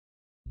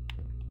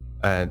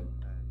 And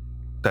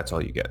that's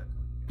all you get.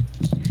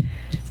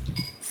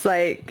 It's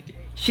like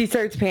she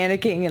starts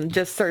panicking and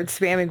just starts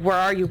spamming, where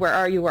are you, where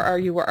are you, where are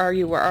you, where are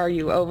you, where are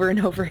you, over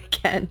and over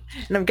again.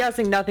 And I'm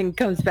guessing nothing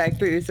comes back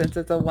through since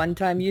it's a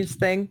one-time use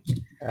thing.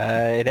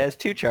 It has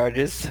 2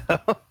 charges, so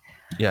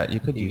yeah,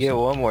 you could get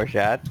one more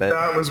shot. But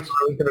that was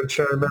probably going to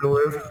chime in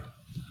with.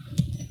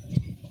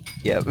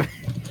 Yep.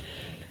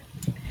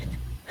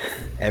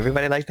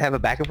 Everybody likes to have a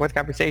back and forth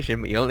conversation,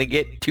 but you only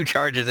get 2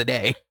 charges a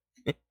day.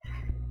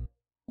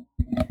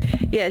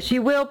 Yeah, she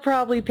will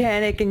probably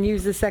panic and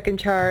use the second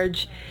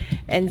charge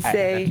and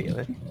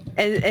say,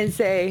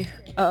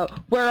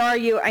 where are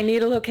you? I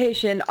need a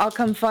location. I'll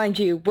come find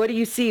you. What do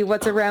you see?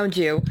 What's around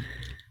you?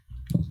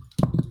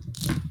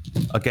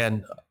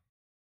 Again,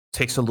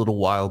 takes a little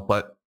while,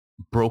 but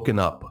broken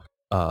up.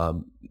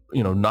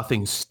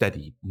 Nothing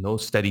steady. No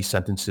steady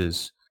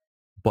sentences,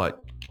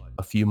 but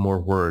a few more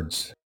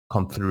words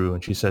come through,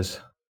 and she says,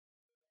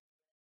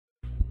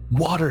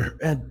 water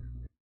and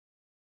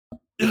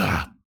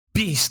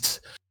beasts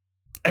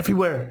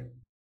everywhere.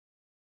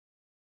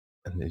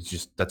 And it's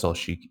just, that's all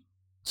she can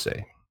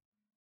say.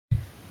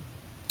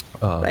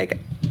 And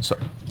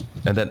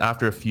then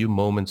after a few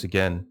moments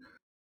again,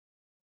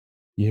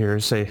 you hear her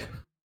say,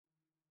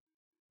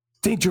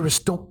 dangerous,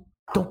 don't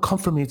come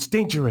for me, it's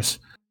dangerous.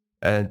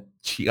 And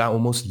she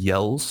almost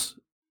yells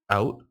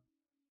out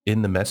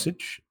in the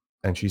message,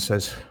 and she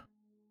says,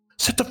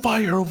 set the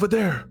fire over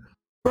there,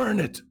 burn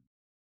it.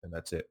 And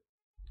that's it.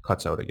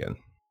 Cuts out again.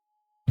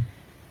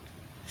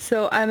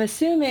 So I'm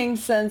assuming,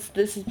 since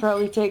this has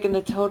probably taken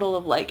a total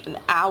of like an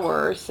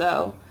hour or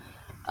so,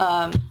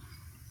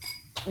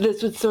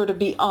 this would sort of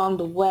be on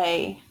the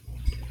way.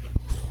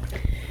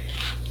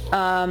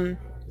 And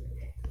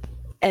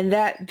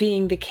that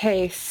being the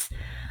case,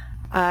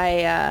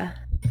 I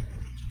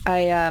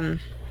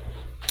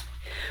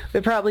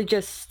would probably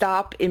just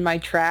stop in my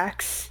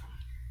tracks,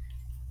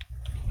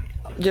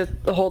 just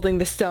holding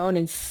the stone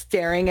and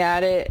staring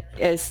at it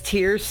as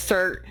tears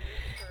start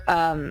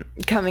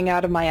coming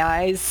out of my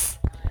eyes,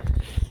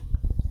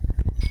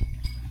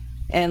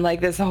 and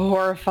like this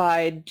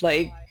horrified,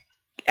 like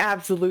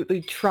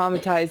absolutely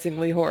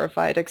traumatizingly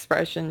horrified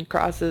expression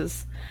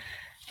crosses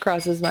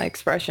my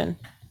expression.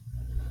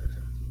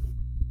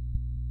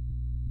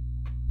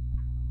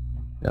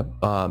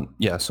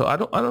 Yep. So I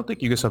don't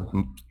think you guys have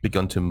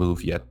begun to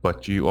move yet,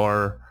 but you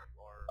are.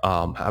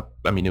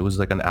 It was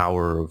like an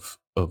hour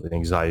of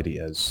anxiety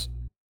as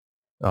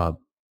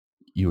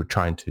you were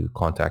trying to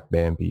contact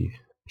Bambi.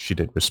 she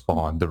did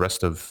respond. The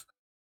rest of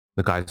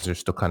the guys are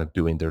still kind of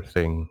doing their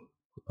thing.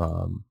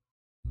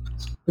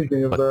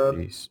 Speaking of But that,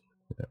 these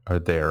are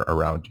there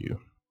around you.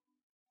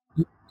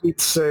 you'd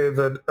say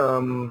that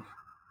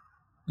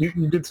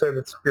you did say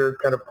that Spirit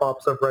kind of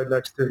pops up right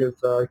next to his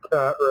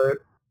cat, right?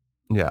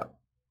 Yeah.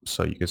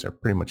 So you guys are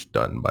pretty much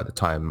done by the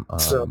time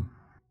So-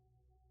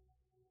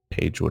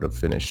 Paige would have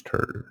finished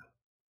her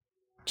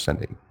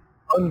sending.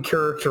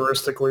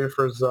 Uncharacteristically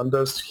for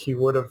Zundus, he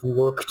would have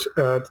looked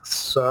at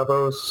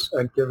Savos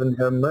and given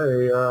him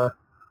a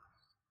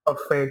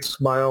faint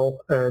smile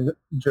and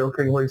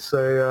jokingly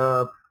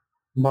say,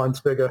 mine's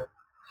bigger.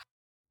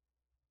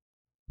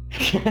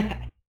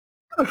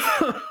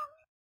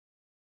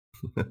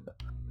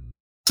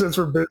 Since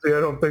we're busy, I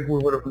don't think we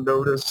would have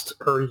noticed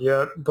her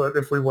yet, but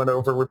if we went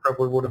over, we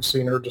probably would have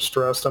seen her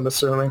distressed, I'm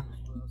assuming.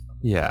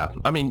 Yeah.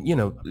 I mean,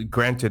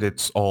 granted,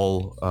 it's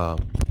all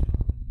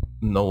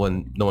no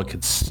one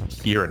could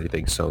hear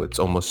anything, so it's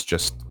almost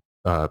just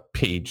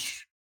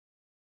Paige,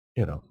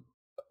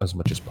 as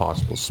much as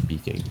possible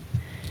speaking.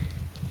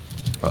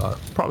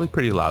 Probably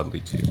pretty loudly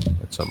too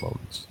at some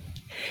moments.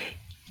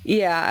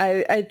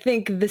 Yeah, I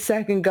think the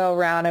second go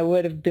around I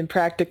would have been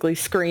practically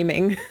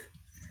screaming.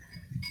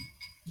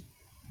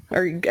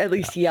 Or at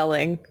least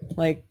yelling,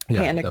 like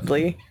panically.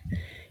 Definitely.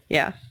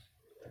 Yeah.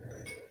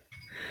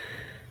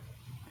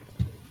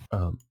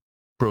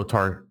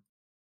 Brotar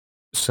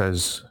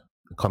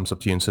comes up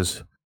to you and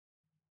says,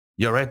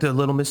 "You all right there,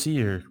 little missy?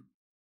 You're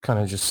kind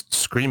of just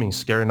screaming,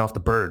 scaring off the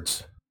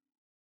birds."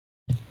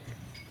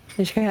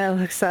 And she kind of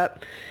looks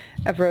up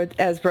as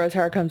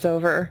Brotar comes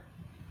over,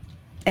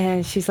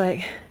 and she's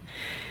like,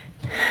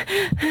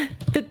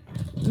 the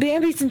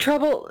Ambi's in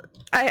trouble.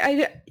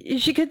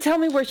 She could tell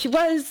me where she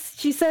was.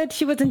 She said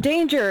she was in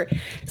danger.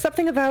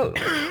 Something about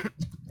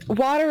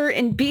water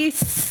and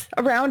beasts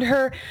around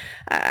her.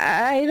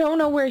 I don't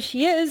know where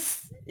she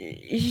is.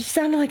 She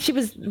sounded like she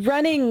was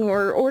running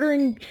or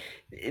ordering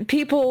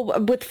people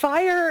with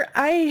fire.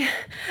 I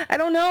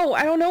don't know.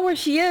 I don't know where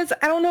she is.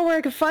 I don't know where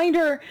I could find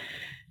her.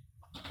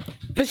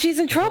 But she's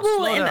in trouble.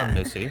 Slow down,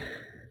 Missy.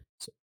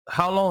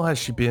 How long has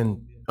she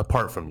been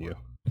apart from you?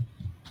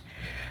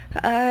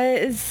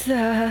 It's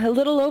a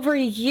little over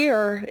a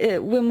year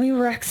when we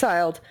were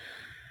exiled.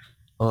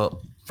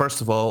 Well, first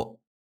of all,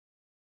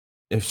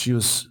 if she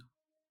was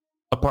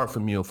apart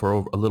from you for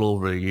a little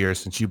over a year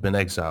since you've been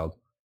exiled,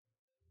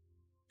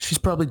 she's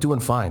probably doing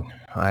fine.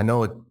 I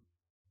know it.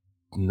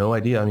 No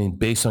idea. I mean,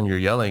 based on your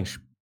yelling, she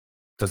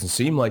doesn't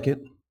seem like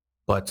it.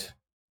 But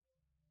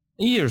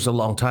a year's a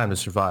long time to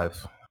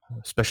survive,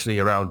 especially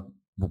around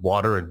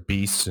water and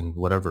beasts and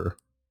whatever.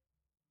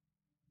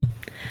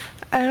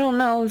 I don't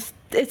know.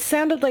 It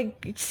sounded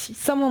like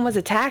someone was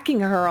attacking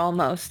her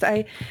almost.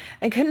 I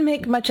couldn't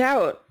make much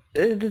out.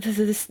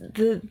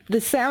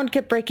 The sound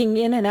kept breaking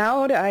in and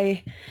out.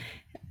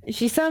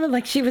 She sounded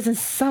like she was in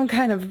some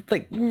kind of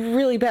like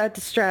really bad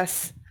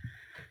distress.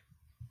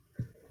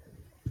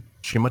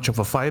 She much of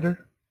a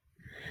fighter?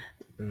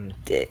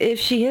 If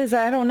she is,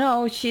 I don't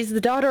know. She's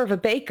the daughter of a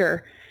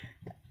baker.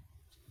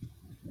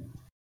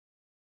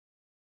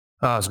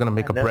 I was going to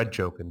make a bread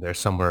joke in there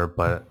somewhere,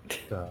 but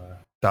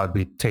that would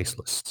be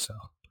tasteless. So,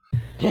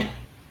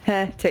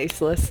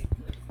 tasteless.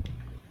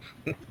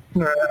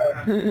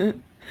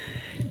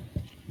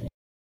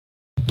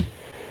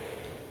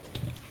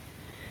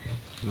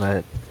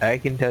 But I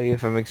can tell you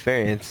from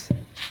experience,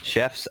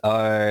 chefs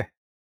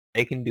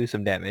they can do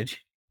some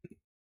damage.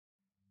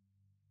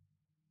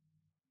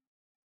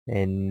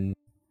 And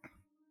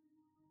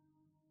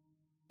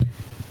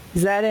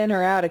Is that in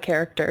or out of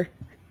character?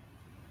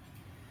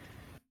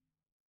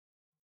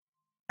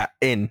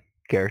 in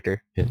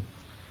character.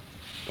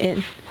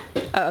 In.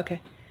 Oh, okay.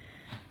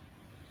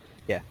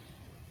 Yeah.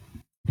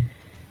 I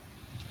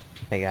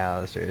think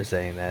Alistair is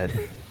saying that.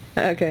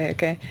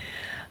 Okay.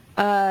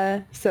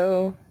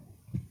 So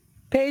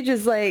Paige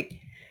is like,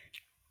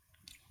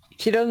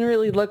 she doesn't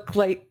really look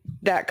like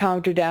that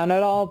calmed her down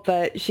at all,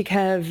 but she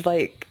kind of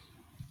like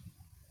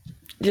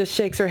just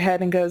shakes her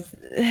head and goes,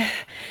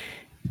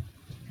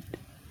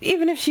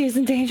 even if she is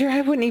in danger,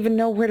 I wouldn't even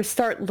know where to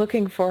start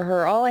looking for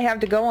her. All I have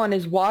to go on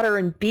is water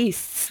and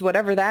beasts,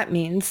 whatever that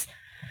means.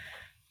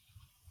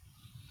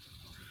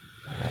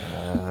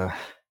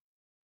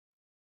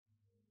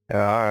 There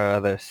are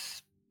other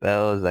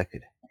spells that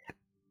could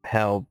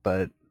help,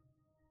 but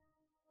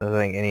I don't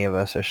think any of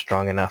us are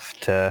strong enough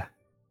to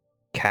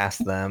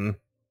cast them.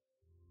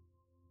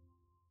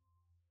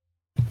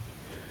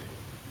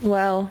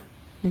 Well,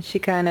 and she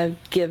kind of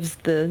gives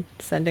the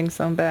sending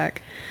stone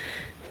back.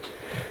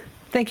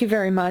 Thank you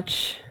very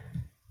much.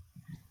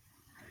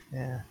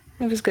 Yeah.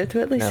 It was good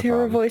to at least No hear her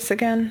problem. voice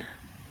again.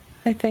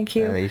 I thank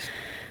you. At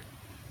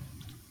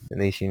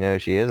least you know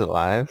she is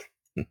alive.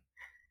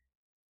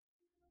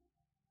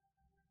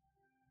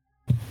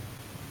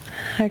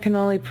 I can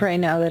only pray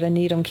now that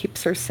Anedum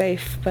keeps her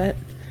safe, but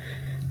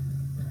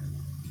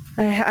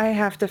I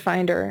have to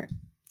find her.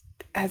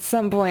 At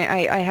some point,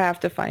 I have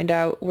to find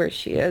out where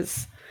she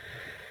is.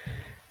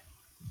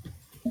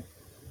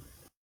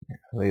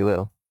 We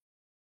will.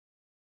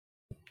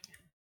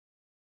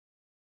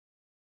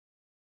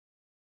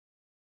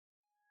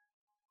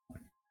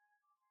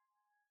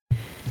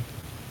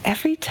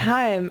 Every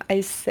time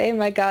I say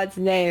my god's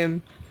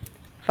name,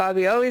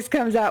 Fabi always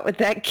comes out with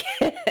that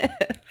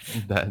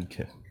gift. That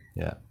gift,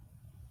 yeah.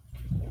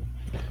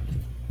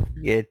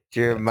 Get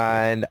your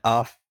mind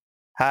off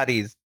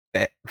Hades,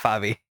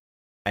 Fabi.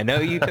 I know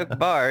you took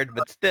Bard,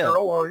 but still.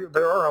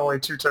 There are only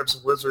two types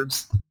of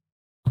wizards.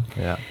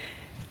 Yeah.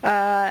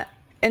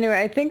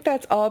 Anyway, I think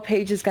that's all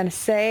Paige is going to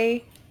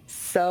say.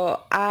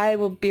 So I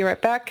will be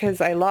right back because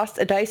I lost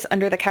a dice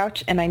under the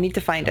couch and I need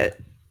to find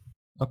it.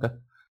 Okay.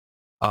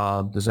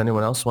 Does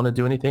anyone else want to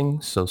do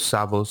anything? So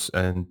Savos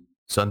and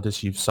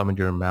Sundus, you've summoned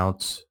your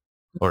mounts,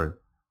 or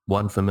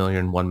one familiar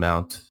and one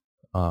mount.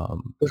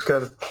 Just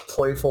kind of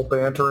playful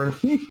bantering.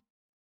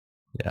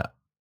 Yeah.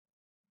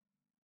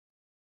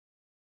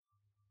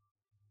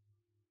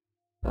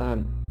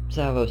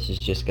 Savos is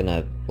just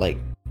gonna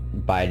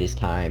bide his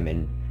time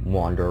and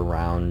wander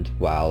around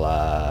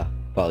while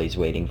he's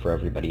waiting for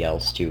everybody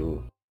else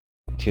to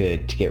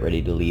get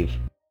ready to leave.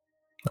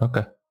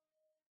 Okay.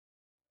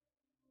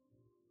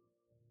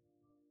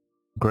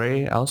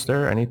 Gray,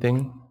 Alistair,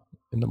 anything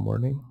in the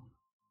morning?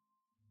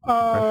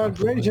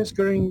 Gray just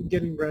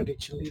getting ready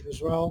to leave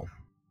as well.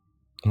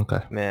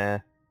 Okay. Yeah.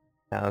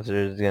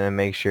 Alistair's gonna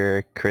make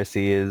sure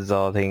Chrissy is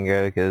all taken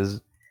care of,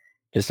 because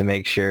just to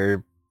make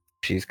sure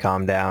she's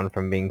calmed down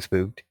from being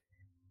spooked.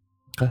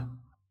 Okay.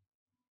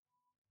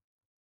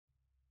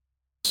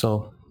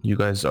 So you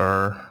guys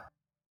are.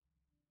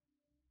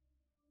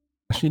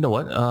 Actually, you know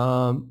what?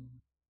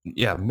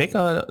 Yeah, make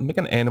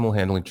an animal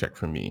handling check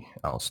for me,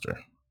 Alistair.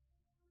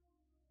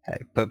 I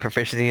put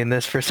proficiency in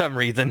this for some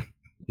reason.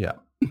 Yeah.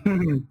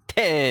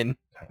 10.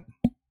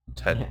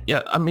 10.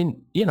 Yeah, I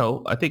mean,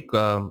 I think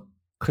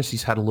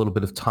Chrissy's had a little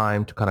bit of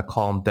time to kind of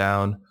calm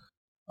down.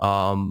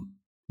 The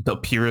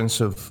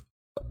appearance of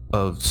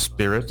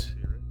spirit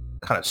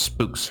kind of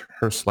spooks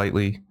her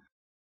slightly.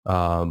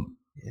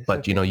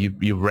 But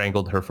you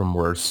wrangled her from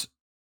worse.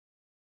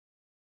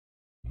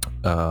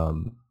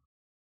 And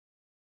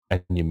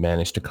you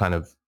managed to kind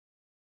of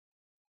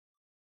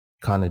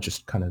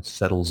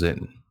settles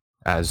in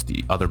as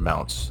the other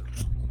mounts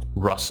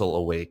rustle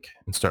awake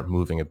and start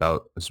moving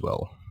about as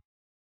well.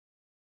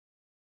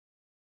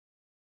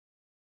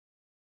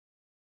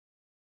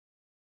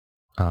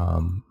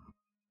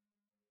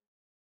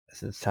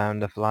 This is time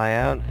to fly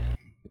out.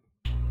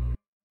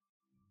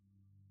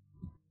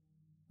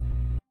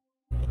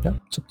 Yeah,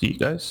 it's up to you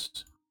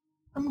guys.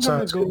 I'm gonna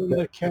Sounds go good. in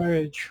the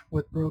carriage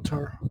with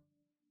Brotar.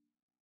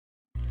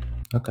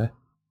 Okay.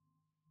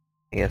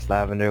 I guess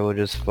Lavender will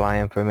just fly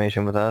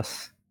information with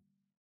us.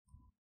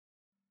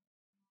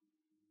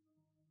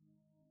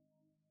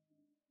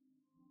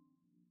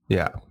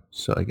 Yeah,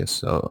 so I guess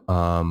so.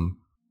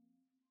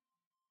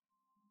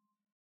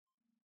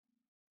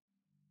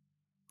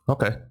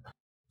 Okay.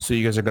 So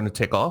you guys are going to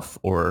take off,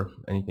 or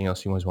anything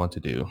else you guys want to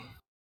do?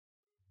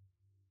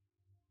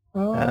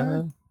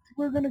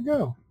 We're gonna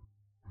go.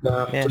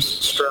 Yeah.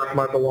 Just strap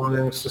my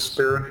belongings to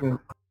Spirit and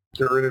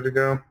get ready to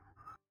go.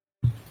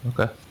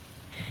 Okay.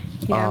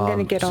 Yeah, I'm going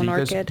to get so on you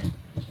guys- Orchid.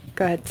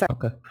 Go ahead, sorry.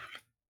 Okay.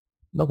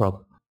 No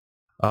problem.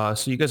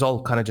 So you guys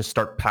all kind of just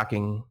start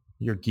packing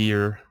your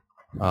gear.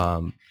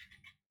 Kind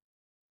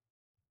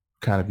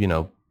of,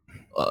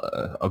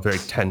 a very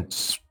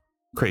tense,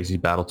 crazy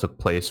battle took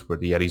place where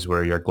the Yetis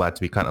were. You're glad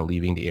to be kind of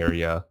leaving the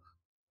area,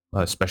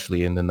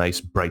 especially in the nice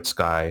bright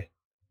sky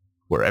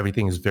where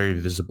everything is very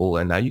visible.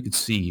 And now you can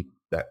see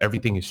that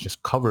everything is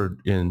just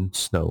covered in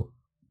snow.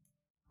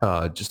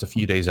 Just a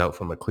few days out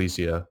from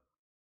Ecclesia.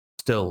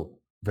 Still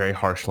very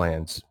harsh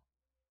lands.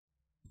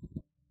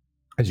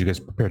 As you guys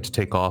prepare to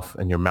take off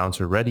and your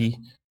mounts are ready,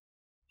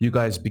 you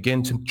guys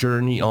begin to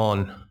journey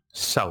on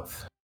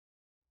south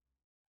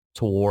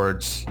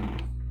towards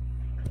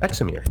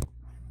Eximir,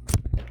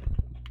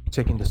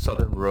 taking the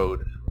southern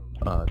road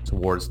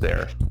towards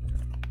there.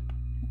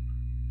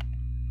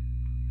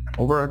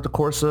 Over the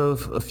course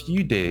of a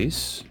few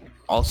days,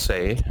 I'll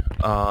say,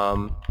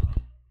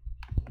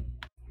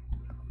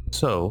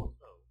 so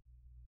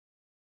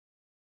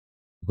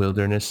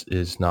wilderness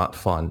is not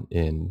fun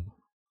in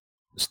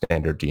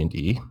standard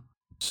D&D,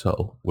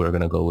 so we're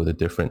going to go with a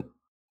different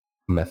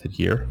method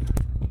here.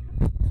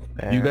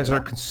 You guys are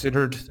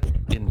considered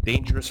in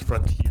dangerous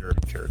frontier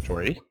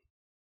territory.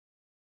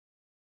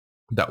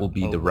 That will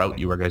be the route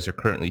you guys are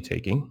currently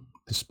taking,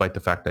 despite the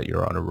fact that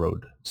you're on a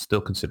road.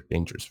 Still considered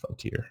dangerous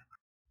frontier.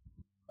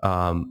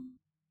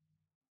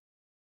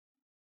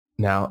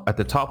 Now, at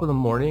the top of the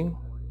morning,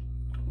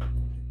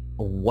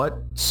 what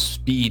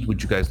speed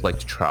would you guys like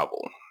to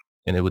travel?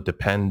 And it would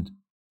depend,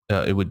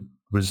 it would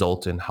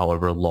result in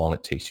however long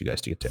it takes you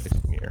guys to get to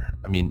Eximir.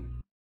 I mean,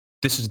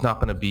 this is not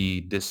going to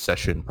be this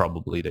session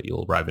probably that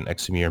you'll arrive in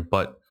Eximir,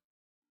 but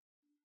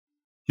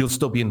you'll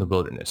still be in the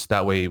wilderness.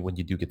 That way, when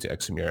you do get to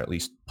Eximir, at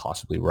least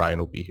possibly Ryan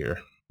will be here.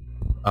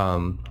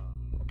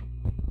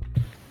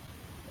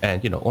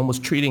 And,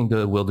 almost treating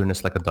the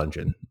wilderness like a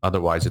dungeon.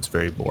 Otherwise, it's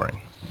very boring.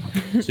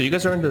 So you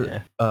guys are in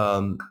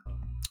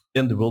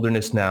the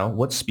wilderness now.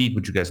 What speed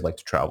would you guys like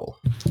to travel?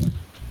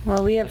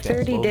 Well, we have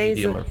 30 Slow, days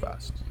medium, of, or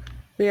fast?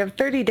 we have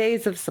 30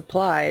 days of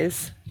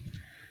supplies.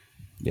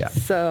 Yeah.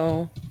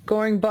 So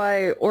going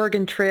by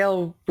Oregon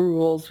Trail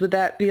rules, would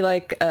that be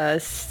like a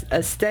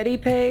steady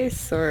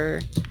pace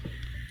or?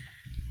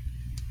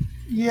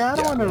 Yeah, I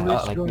don't want to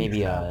risk like going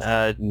maybe fast.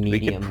 a We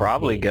medium could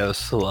probably pace. go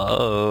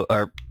slow.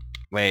 Or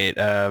wait,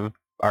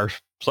 our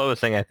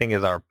slowest thing I think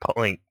is our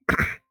pulling,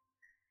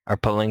 our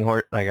pulling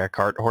horse, like our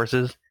cart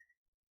horses.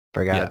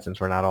 Forgot Yeah. since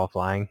we're not all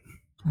flying.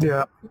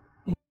 Yeah.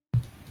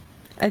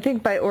 I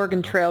think by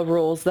Oregon Trail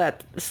rules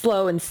that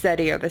slow and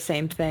steady are the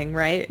same thing,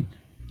 right?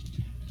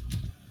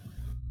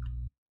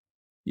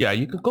 Yeah,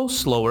 you could go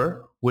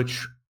slower,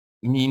 which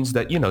means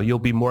that, you'll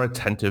be more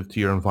attentive to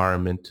your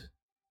environment.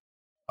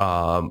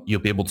 You'll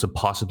be able to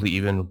possibly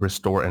even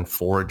restore and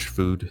forage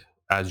food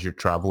as you're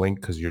traveling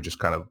because you're just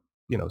kind of,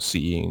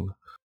 seeing,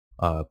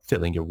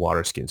 filling your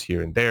water skins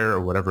here and there or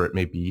whatever it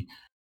may be.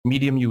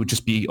 Medium, you would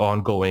just be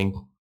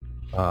ongoing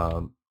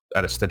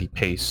at a steady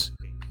pace.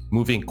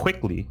 Moving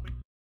quickly,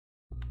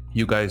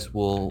 you guys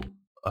will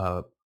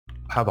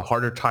have a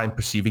harder time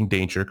perceiving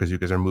danger because you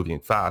guys are moving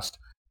fast.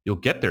 You'll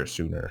get there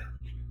sooner,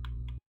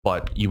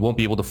 but you won't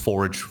be able to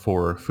forage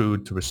for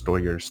food to restore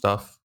your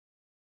stuff.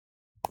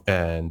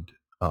 And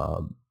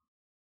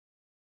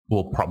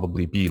will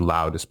probably be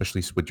loud,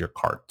 especially with your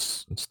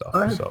carts and stuff.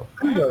 I So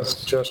have a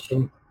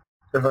suggestion,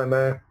 if I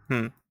may.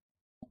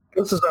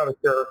 This is out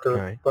of character,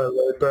 Right. by the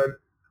way, but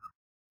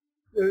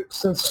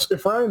since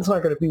if Ryan's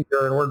not going to be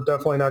here and we're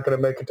definitely not going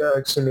to make it to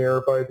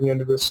Eximir by the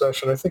end of this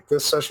session, I think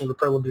this session would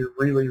probably be a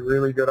really,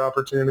 really good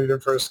opportunity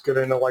for us to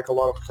get into like a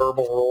lot of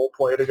verbal role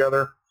play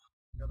together.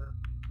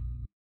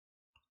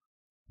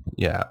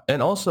 yeah,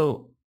 and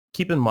also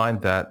keep in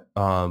mind that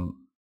I want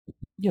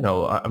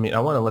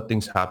to let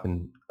things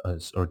happen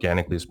as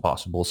organically as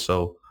possible.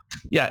 So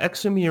yeah,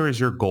 Eximir is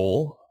your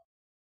goal,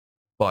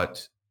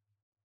 but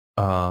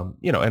and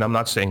I'm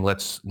not saying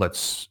let's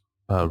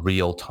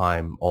real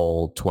time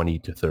all 20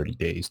 to 30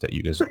 days that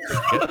you guys get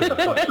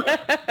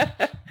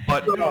there,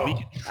 but we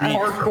can treat,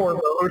 Hardcore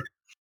mode.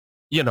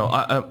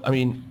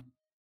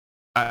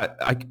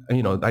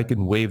 I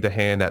can wave the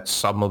hand at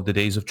some of the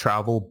days of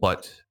travel,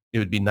 but it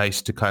would be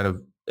nice to kind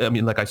of,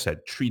 like I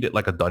said, treat it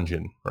like a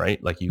dungeon,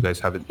 right? Like you guys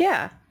haven't,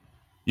 Yeah.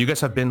 you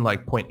guys have been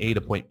like point A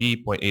to point B,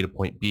 point A to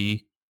point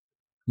B.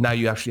 Now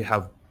you actually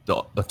have the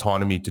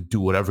autonomy to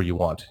do whatever you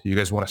want. You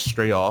guys want to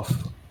stray off,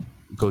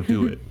 go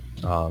do it.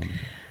 Ryan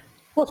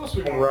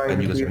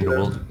And you to guys be are in the there.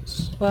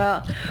 wilderness.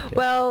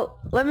 Well,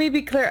 let me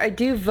be clear. I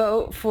do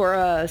vote for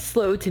a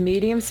slow to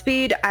medium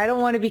speed. I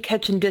don't want to be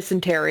catching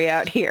dysentery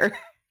out here.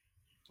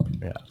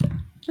 Yeah.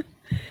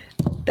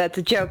 That's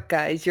a joke,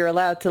 guys. You're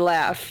allowed to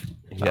laugh.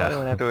 I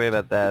don't have to worry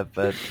about that,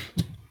 but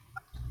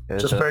it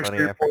was Just so make funny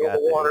sure I you boil forgot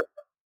the water.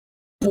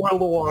 Boil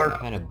the water. What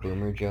kind of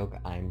boomer joke?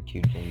 I'm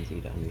too Gen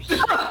Z to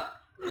understand.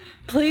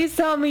 Please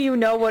tell me you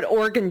know what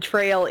Oregon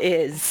Trail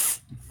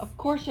is. Of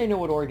course I know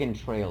what Oregon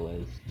Trail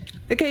is.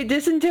 Okay,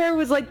 dysentery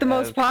was like the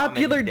most common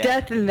popular death.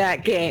 death in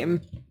that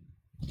game.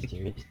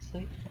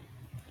 Seriously?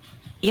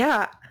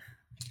 Yeah.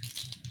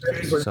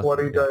 Basically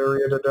bloody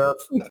diarrhea to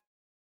death.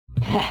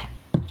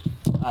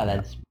 Oh,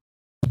 that's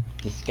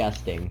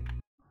disgusting.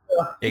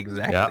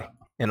 Exactly. Yeah.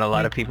 And a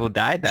lot of people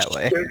died that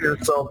way. Get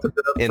yourself to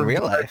death In from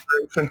real life.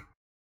 dehydration.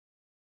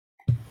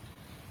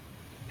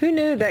 Who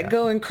knew that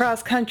going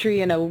cross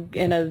country in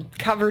a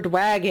covered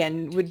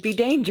wagon would be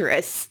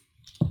dangerous?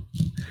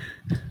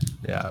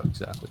 Yeah,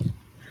 exactly.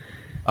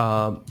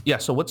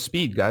 So what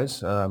speed,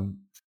 guys?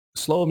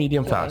 Slow,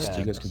 medium, fast.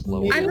 You guys can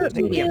slow. I'm I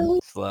think medium.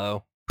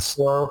 slow.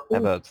 Slow. I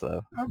vote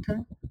slow. Okay.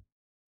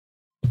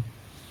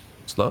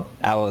 slow.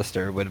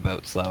 Alistair would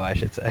vote slow, I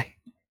should say.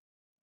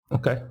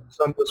 Okay.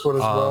 Some this one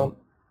as well.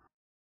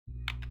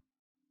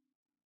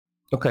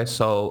 Okay,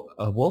 so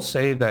we'll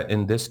say that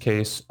in this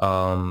case,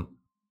 you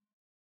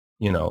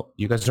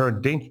guys are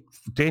in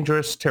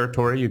dangerous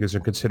territory. You guys are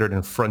considered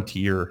in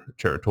frontier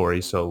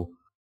territory. So,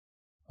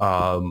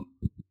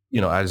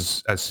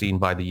 as seen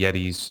by the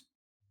Yetis,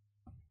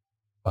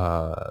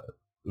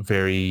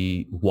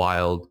 very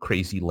wild,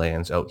 crazy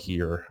lands out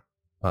here,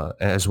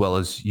 as well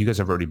as you guys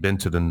have already been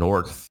to the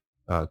north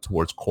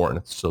towards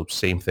Corinth. So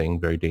same thing,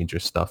 very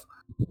dangerous stuff.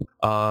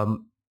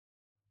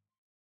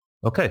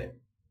 Okay,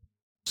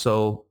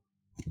 so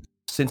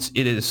since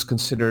it is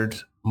considered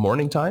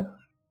morning time,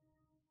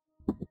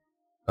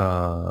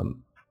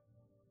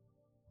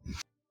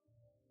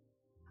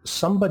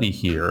 somebody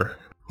here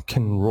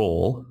can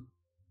roll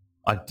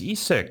a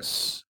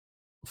d6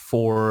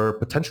 for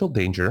potential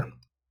danger.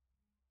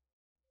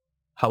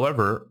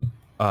 However,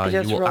 you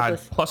just will rolled add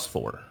this.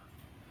 +4.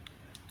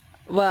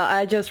 Well,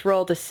 I just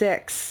rolled a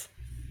 6.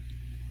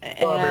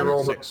 Bobby And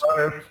rolled a 6.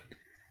 5.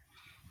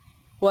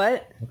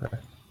 what?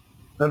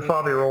 And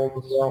Bobby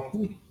rolled as well.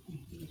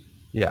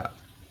 Yeah.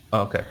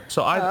 Okay.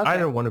 So Oh, okay.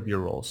 either one of your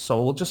rolls.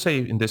 So we'll just say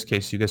in this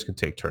case, you guys can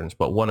take turns,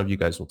 but one of you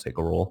guys will take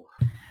a roll.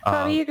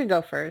 Bobby, you can go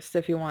first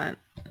if you want.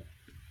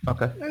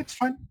 Okay. It's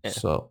fine. Yeah.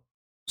 So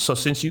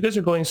since you guys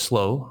are going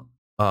slow,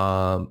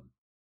 the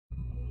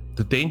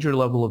danger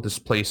level of this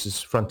place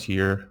is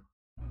frontier.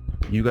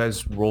 You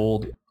guys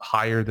rolled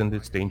higher than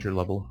this danger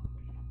level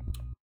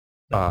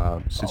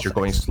since you're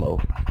going slow.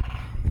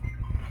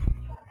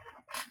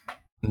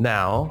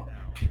 Now,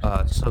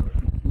 so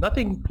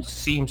nothing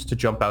seems to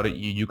jump out at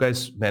you. You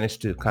guys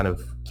managed to kind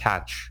of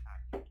catch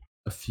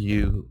a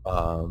few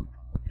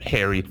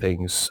hairy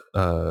things.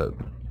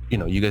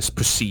 You guys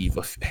perceive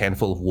a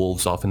handful of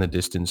wolves off in the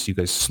distance. You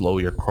guys slow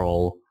your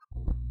crawl,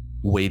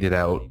 wait it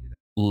out,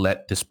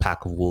 let this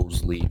pack of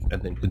wolves leave,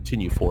 and then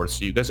continue forward.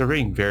 So you guys are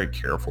being very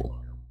careful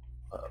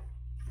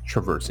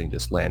traversing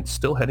this land,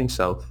 still heading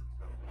south.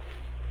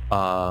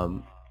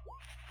 Now,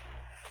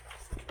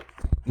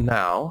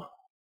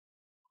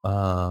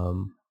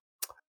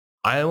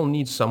 I'll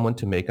need someone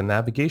to make a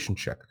navigation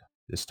check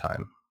this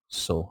time.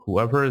 So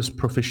whoever is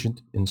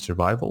proficient in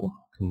survival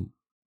can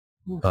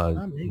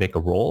make a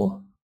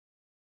roll.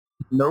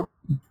 Nope.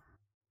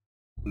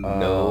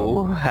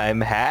 No,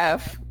 I'm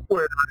half.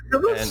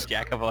 And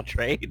Jack of all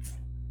trades.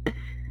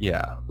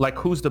 yeah, like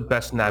who's the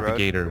best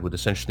navigator would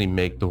essentially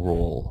make the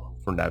roll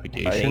for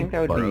navigation. I think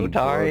that would be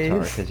Rotar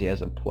because he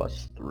has a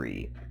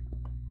 +3.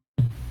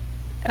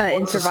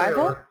 In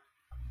survival?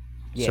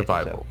 Yeah,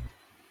 survival.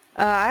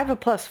 I have a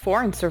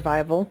 +4 in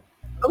survival.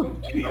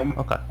 Okay.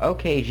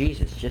 Okay,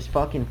 Jesus, just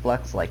fucking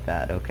flex like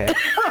that, okay?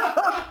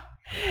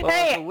 Well,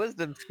 Hey! it's a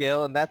wisdom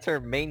skill, and that's her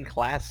main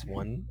class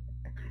one.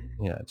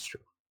 Yeah, it's true.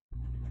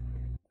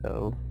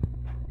 So,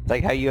 it's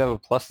like how you have a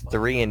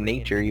 +3 in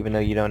nature, even though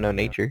you don't know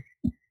nature.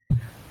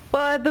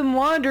 Well, I've been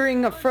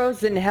wandering a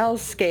frozen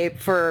hellscape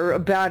for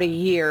about a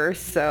year,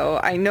 so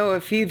I know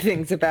a few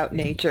things about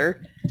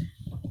nature.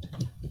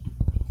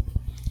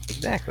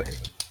 Exactly.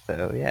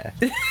 So, yeah.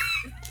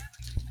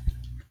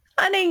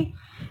 Honey,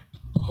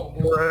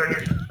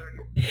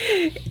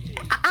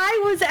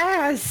 I was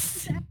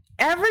asked.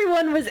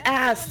 Everyone was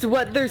asked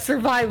what their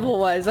survival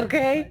was,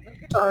 okay?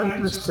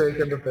 I'm just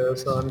taking the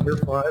piss on. You're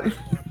fine.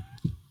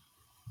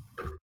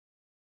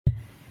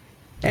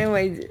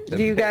 Anyway,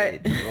 do you guys...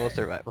 Roll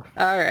survival.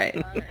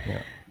 Alright.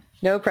 Yeah.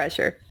 No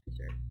pressure.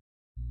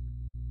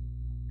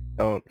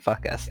 Don't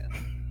fuck us.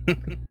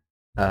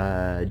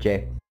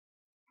 Jay.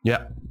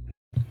 Yeah.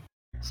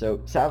 So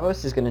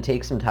Savos is going to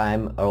take some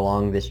time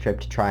along this trip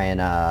to try and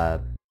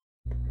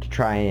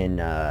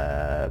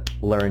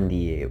learn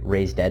the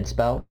Raise Dead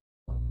spell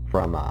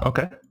from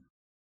Okay.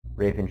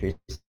 Raven Tree.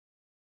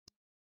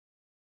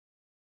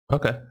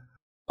 Okay.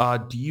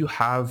 Do you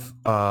have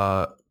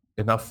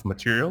enough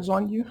materials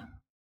on you?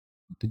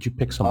 Did you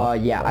pick some up?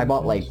 Yeah, I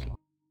bought like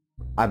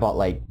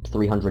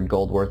 300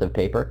 gold worth of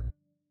paper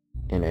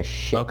and a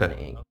shit ton of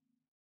ink.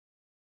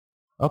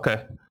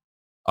 Okay.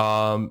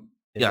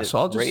 Yeah, so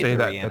I'll just say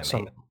that at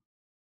some...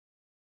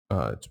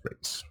 it's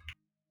race.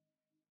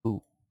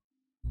 Ooh.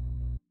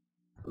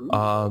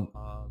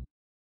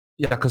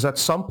 Yeah, because at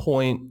some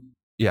point,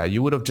 yeah,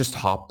 you would have just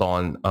hopped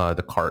on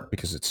the cart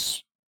because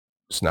it's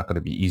not going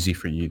to be easy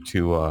for you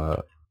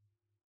to...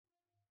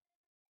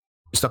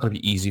 it's not going to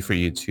be easy for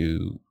you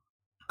to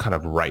kind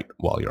of write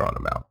while you're on a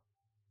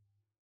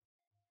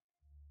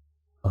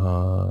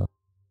mount.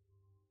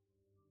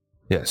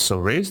 Yeah, so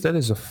Raise Dead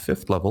is a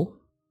 5th level.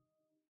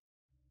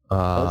 It's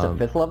a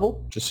 5th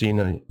level? Just so you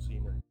know.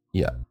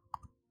 Yeah.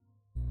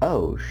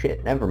 Oh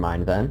shit, never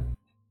mind then.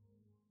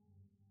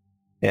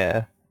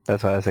 Yeah,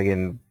 that's why I was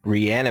thinking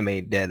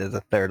Reanimate Dead is a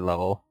 3rd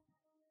level.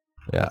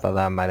 Yeah. I thought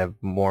that might have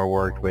more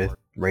worked with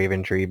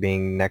Raven Tree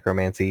being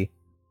necromancy.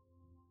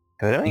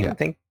 'Cause I don't even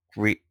think...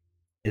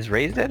 Is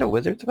Raise Dead a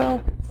wizard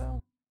spell?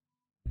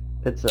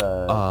 It's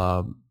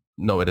a...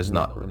 no, it is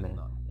not.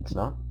 It's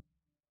not?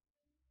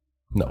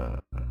 No.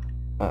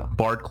 Oh,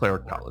 Bard,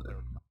 Cleric, Paladin.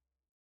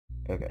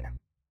 okay.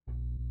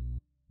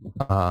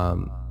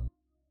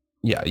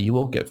 Yeah, you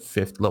will get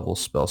 5th level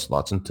spell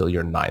slots until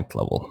your 9th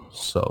level,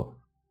 so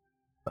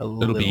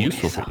it'll be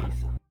useful for you.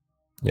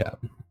 Yeah.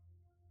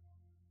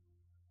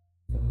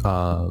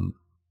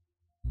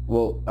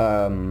 Well,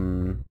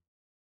 I'm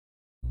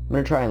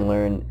gonna try and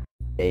learn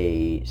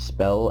a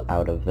spell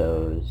out of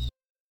those.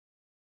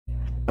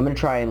 I'm gonna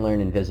try and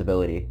learn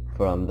invisibility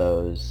from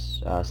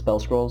those spell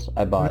scrolls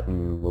I bought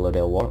in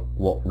Willowdale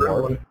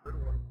Ward.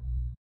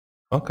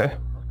 Okay.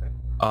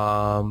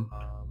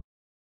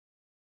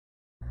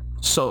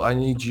 So I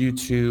need you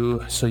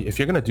to... So if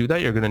you're going to do that,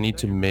 you're going to need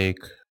to make...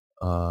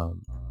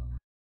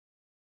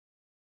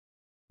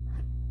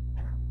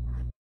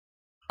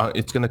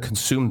 it's going to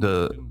consume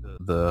the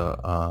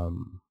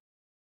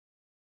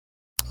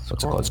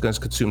what's it called? It's going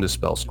to consume the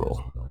spell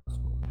scroll.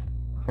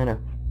 I know.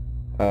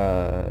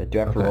 Do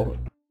I have to roll?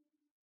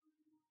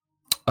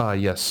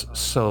 Yes.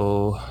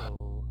 So...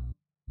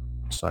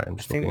 Sorry, I'm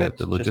just looking at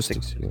the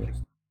logistics here.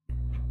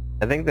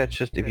 I think that's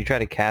just if you try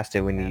to cast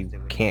it when you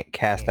can't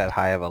cast that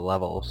high of a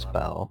level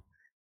spell.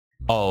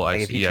 Oh, I Like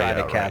see. if you try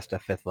to cast a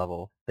 5th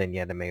level, then you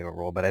had to make a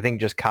roll. But I think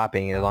just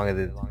copying, as long as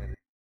it's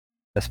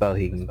a spell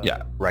he can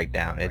write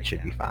down, it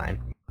should be fine.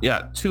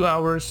 Yeah, 2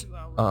 hours,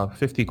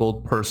 50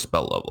 gold per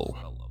spell level.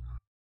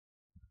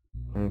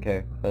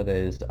 Okay, that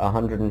is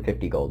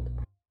 150 gold.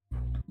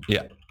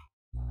 Yeah.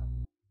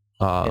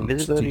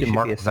 Invisibility so you can should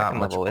mark be a that second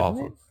much level, off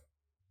isn't of. it?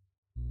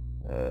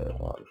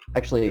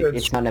 Actually,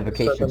 it's not an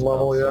evocation second spell,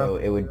 level, yeah. so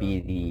it would be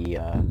the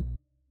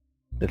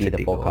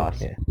 50 full gold,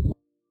 cost.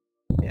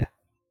 Yeah.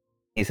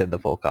 He said the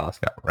full cost.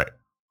 Yeah, right.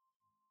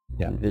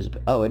 Yeah.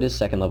 Oh, it is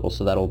second level,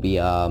 so that'll be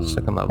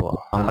Second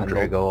level.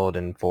 100 gold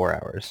in 4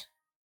 hours.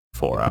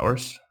 4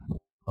 hours.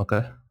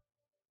 Okay.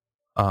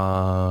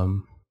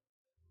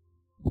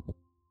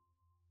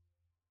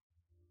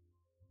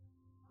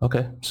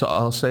 Okay, so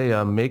I'll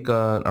say make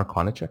an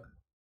Arcana check.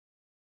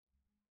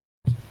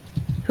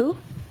 Who?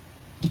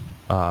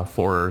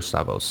 For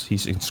Savos.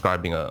 He's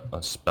inscribing a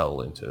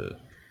spell into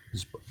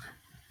his book.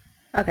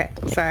 Okay,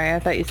 sorry, I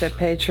thought you said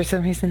Paige for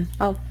some reason.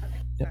 Oh.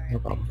 Yeah, no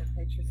problem.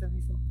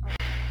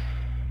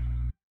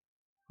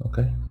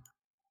 Okay.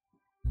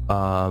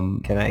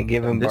 Can I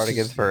give him Bardic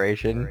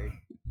Inspiration?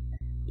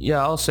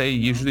 Yeah, I'll say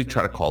usually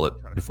try to call it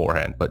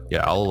beforehand, but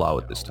yeah, I'll allow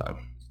it this time.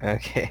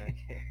 Okay.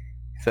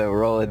 So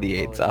roll a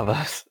d8,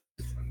 Savos.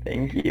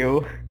 Thank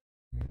you.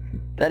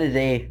 That is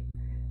a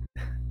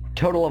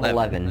total of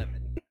 11.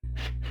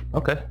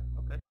 Okay.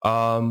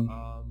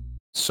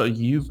 So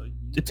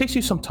it takes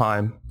you some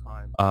time,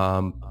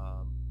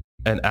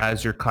 and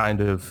as you're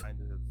kind of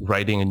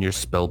writing in your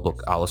spell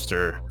book,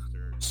 Alistair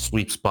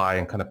sweeps by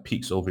and kind of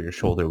peeks over your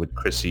shoulder with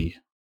Chrissy,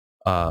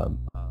 and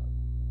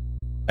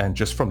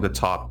just from the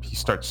top, he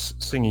starts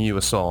singing you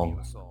a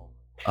song.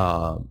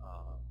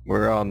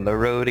 We're on the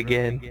road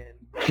again.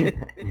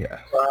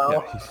 Yeah.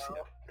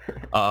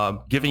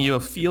 Giving you a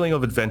feeling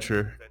of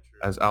adventure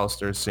as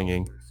Alistair is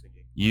singing.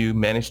 You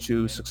manage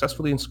to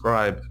successfully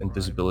inscribe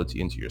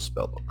invisibility into your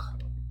spellbook.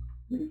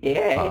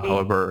 Yay!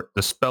 However,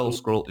 the spell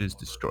scroll is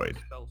destroyed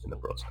in the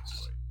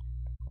process.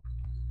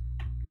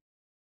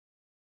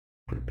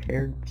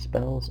 Prepared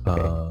spells?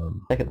 Okay.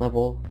 Second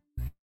level.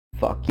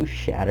 Fuck you,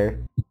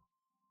 Shatter.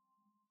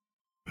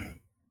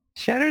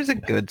 Shatter's a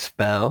good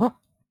spell.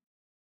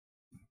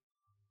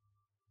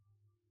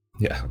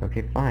 Yeah.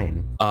 Okay,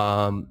 fine.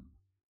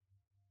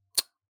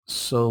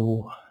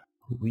 So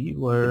we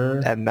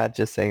were... I'm not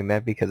just saying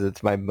that because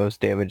it's my most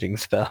damaging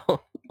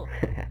spell.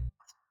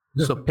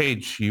 So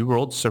Paige, you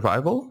rolled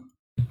survival?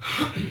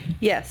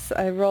 Yes,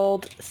 I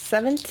rolled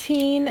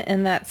 17,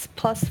 and that's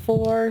plus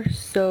 4,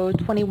 so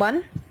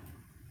 21.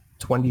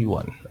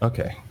 21.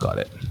 Okay, got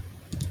it.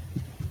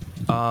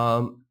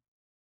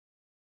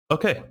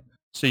 Okay,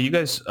 so you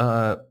guys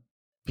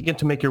begin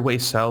to make your way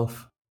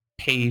south.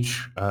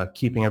 Paige,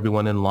 keeping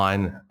everyone in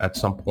line at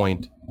some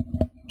point,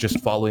 just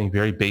following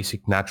very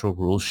basic natural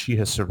rules. She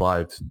has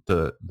survived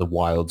the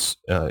wilds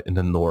in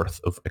the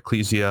north of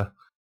Ecclesia.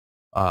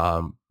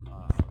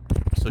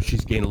 So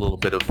she's gained a little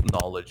bit of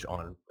knowledge on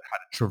how to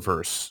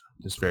traverse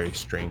this very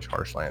strange,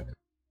 harsh land.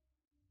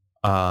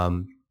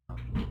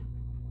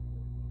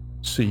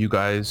 So you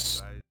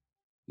guys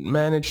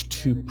managed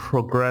to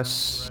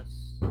progress,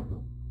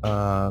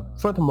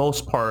 for the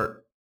most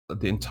part,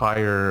 the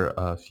entire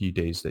few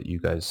days that you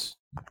guys...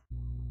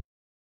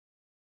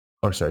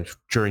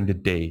 during the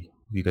day,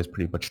 you guys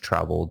pretty much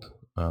traveled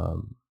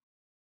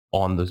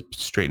on the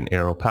straight and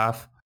arrow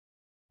path.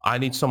 I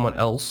need someone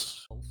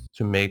else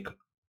to make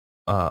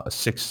a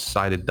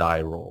 6-sided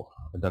die roll,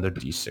 another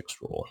d6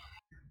 roll.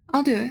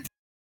 I'll do it.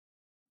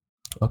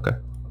 Okay.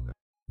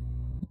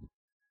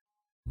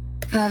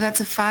 That's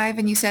a 5,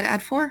 and you said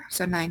add 4,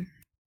 so 9.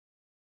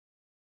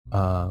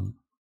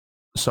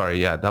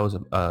 Sorry, yeah, that was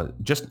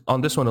just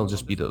on this one. It'll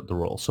just be the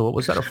roll. So what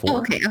was that? A 4? Oh,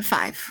 okay, a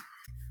 5.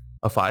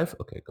 A 5?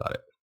 Okay, got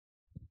it.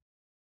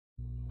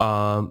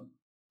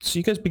 So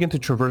you guys begin to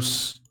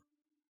traverse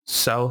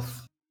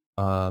south,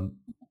 and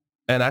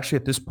actually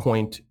at this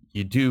point,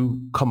 you do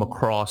come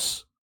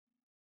across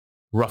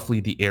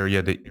roughly the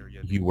area that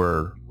you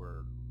were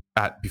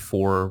at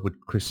before with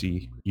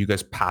Chrissy. You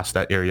guys pass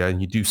that area, and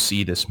you do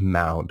see this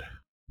mound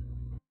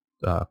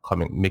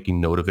making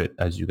note of it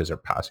as you guys are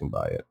passing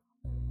by it.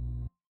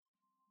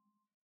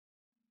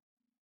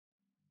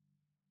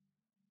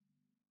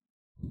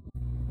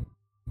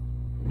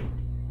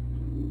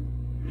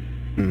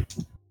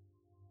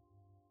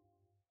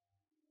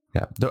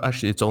 Yeah,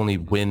 actually, it's only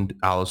Wind,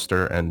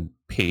 Alistair, and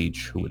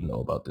Paige who would know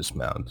about this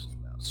mound.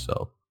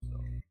 So,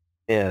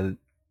 yeah,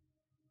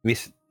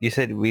 you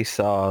said we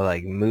saw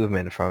like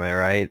movement from it,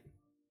 right?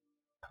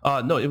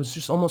 No, it was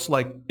just almost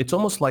like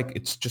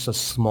it's just a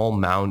small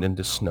mound in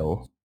the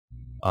snow.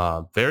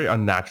 Very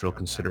unnatural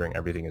considering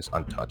everything is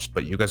untouched.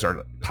 But you guys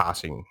are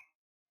passing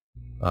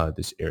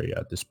this area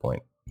at this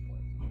point.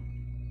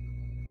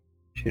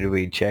 Should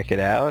we check it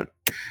out?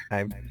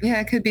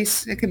 Yeah, it could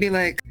be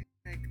like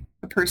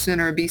a person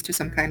or a beast of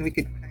some kind. We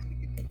could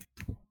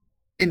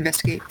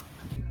investigate.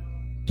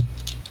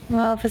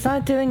 Well, if it's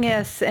not doing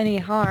us any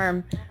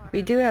harm,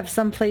 we do have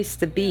some place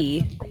to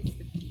be.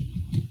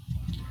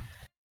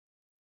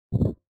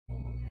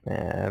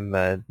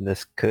 But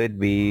this could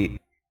be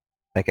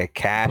like a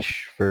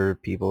cache for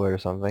people or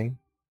something.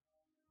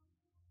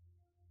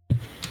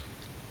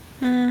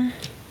 Or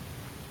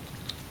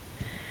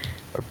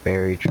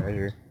buried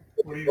treasure.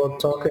 What are you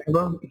talking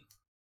about?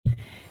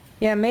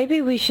 Yeah,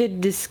 maybe we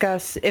should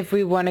discuss if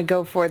we want to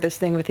go for this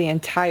thing with the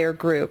entire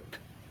group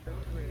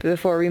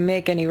before we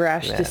make any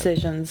rash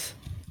decisions.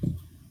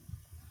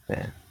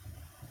 Yeah.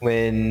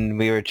 When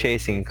we were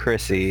chasing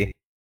Chrissy,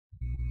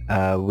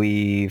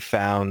 we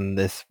found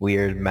this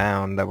weird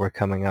mound that we're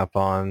coming up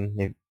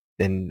on.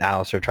 And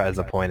Alistair tries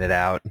to point it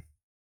out.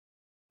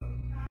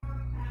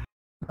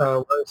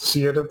 Let's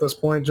see it at this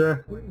point, Jay.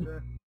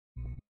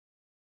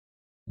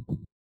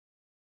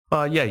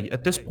 Yeah,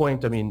 at this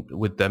point, I mean,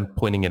 with them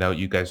pointing it out,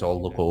 you guys all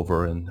look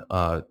over and,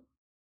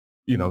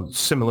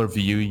 similar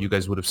view, you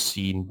guys would have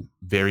seen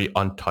very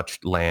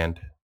untouched land,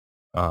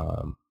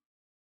 but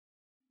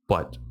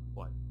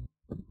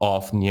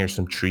off near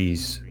some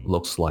trees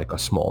looks like a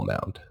small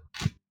mound.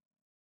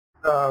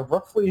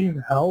 Roughly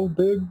how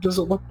big does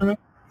it look to me?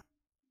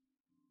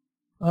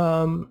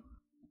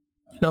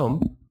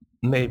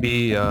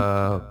 Maybe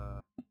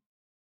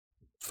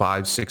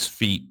 5-6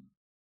 feet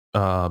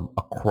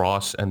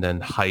across, and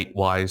then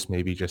height-wise,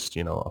 maybe just,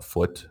 a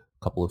foot, a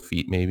couple of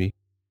feet maybe.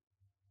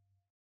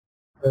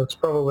 It's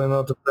probably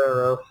not the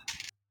barrow.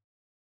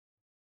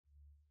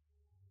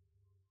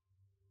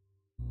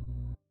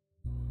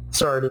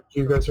 Sorry, did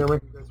you guys hear me?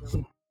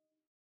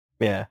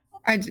 Yeah.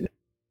 I did.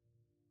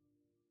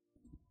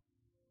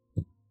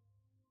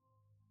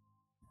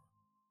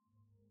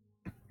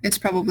 It's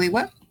probably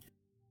what?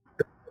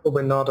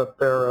 Probably not a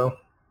barrow.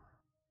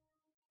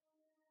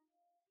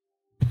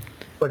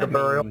 Like a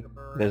burial.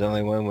 There's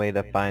only one way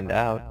to find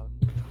out.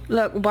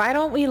 Look, why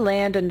don't we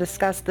land and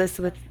discuss this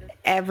with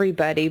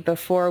everybody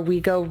before we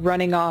go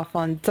running off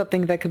on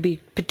something that could be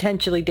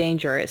potentially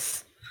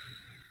dangerous?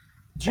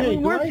 Jay,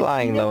 We're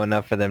flying low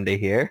enough for them to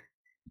hear.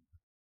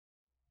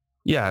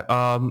 Yeah,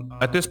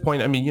 at this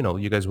point, I mean,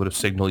 you guys would have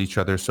signaled each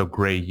other, so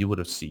Gray, you would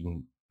have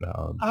seen...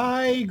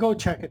 I go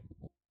check it.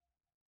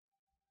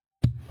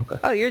 Okay.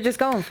 Oh, you're just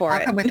going for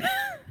I'll it. come with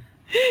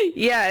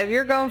Yeah, if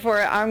you're going for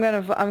it, I'm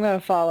gonna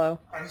follow.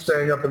 I'm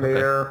staying up in the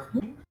air.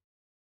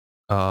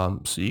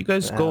 So you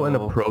guys go and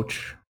I'll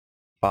approach.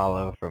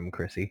 Follow from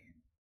Chrissy.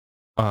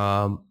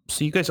 So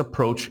you guys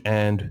approach,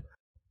 and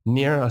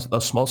near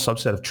a small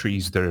subset of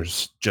trees,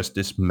 there's just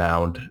this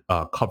mound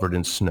covered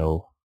in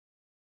snow.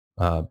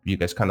 You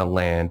guys kind of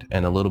land,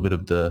 and a little bit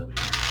of the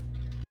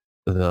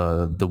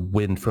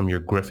wind from your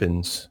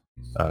griffins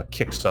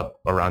kicks up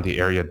around the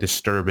area,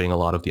 disturbing a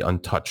lot of the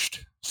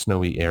untouched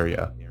snowy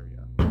area.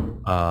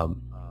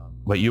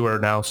 But you are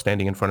now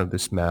standing in front of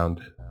this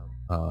mound.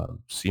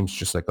 Seems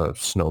just like a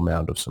snow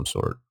mound of some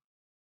sort.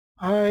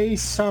 I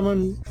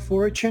summon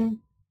Fortune,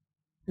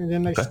 and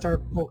then I Okay.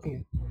 start poking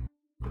it.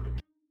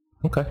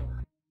 Okay.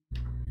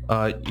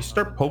 You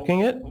start poking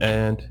it,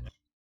 and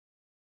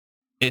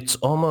it's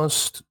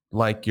almost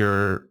like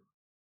you're,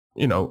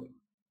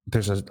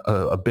 there's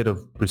a bit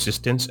of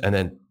resistance, and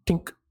then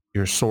tink,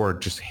 your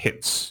sword just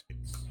hits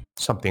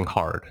something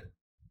hard.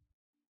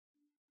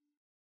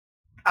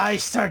 I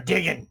start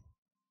digging.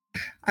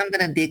 I'm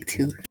gonna dig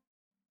too.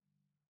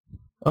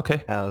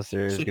 Okay.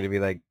 Alistair is going to be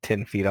like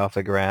 10 feet off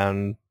the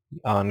ground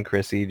on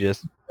Chrissy,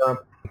 just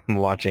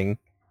watching.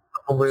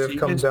 Probably So have you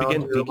come guys down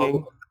begin to your digging.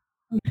 level.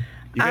 You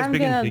guys I'm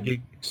begin gonna-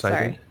 digging.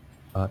 Excited.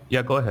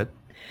 Yeah, go ahead.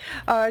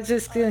 I was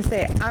just gonna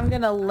say, I'm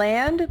gonna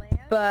land,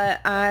 but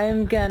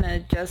I'm gonna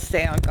just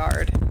stay on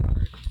guard.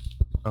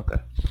 Okay.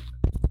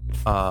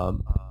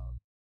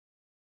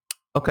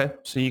 Okay,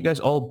 so you guys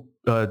all,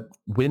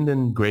 Wind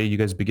and Gray, you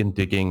guys begin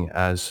digging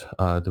as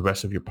the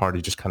rest of your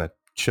party just kind of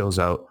chills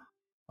out.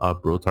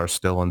 Brotar's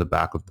still on the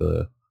back of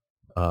the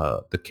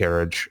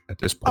carriage at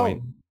this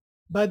point. Oh,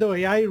 by the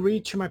way, I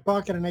reach in my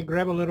pocket and I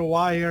grab a little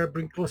wire,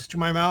 bring close to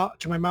my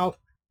mouth.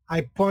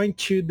 I point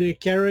to the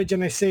carriage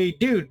and I say,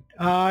 "Dude,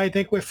 I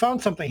think we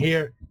found something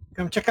here.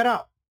 Come check it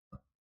out."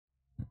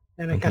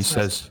 And I And he cast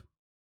message. says,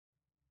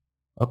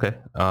 okay.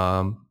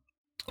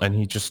 And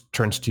he just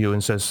turns to you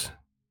and says,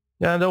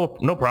 yeah, no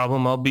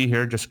problem. I'll be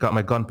here. Just got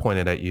my gun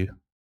pointed at you.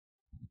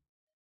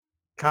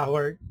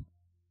 "Coward."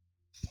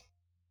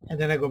 And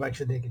then I go back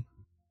to digging.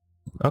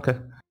 Okay.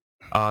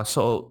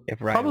 So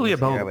If Ryan probably was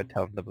here, about I would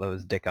tell him to blow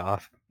his dick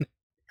off.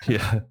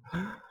 yeah,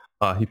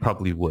 he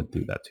probably would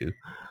do that too.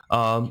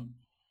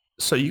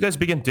 So you guys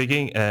begin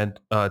digging, and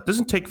it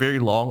doesn't take very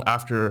long.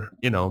 After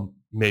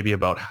maybe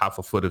about half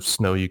a foot of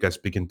snow, you guys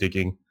begin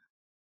digging,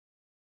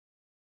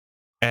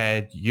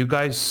 and you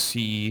guys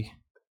see.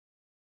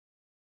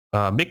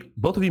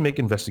 Both of you make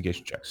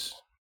investigation checks.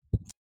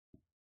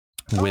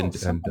 Wind and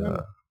something I'm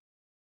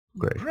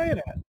Gray. great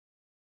at.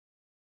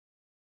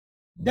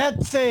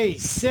 That's a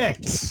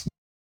 6.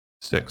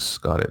 6,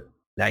 got it.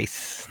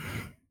 Nice.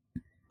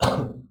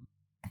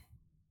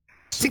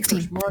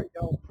 16. Smart,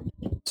 yo.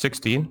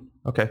 16.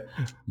 Okay.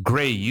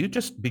 Gray, you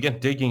just begin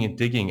digging and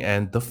digging,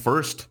 and the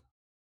first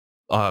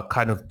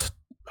kind of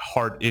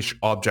hard-ish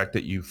object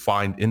that you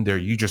find in there,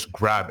 you just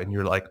grab, and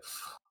you're like,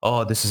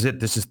 oh, this is it.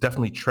 This is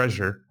definitely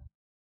treasure.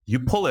 You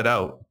pull it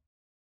out,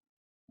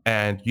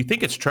 and you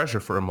think it's treasure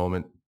for a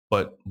moment,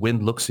 but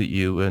Wind looks at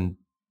you and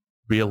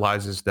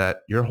realizes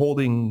that you're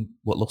holding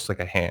what looks like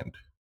a hand,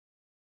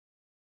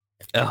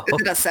 Oh,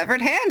 Is it a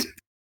severed hand?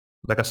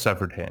 like a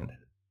severed hand.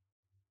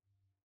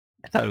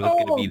 I thought it was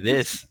going to be Oh,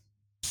 this.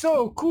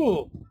 So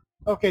cool.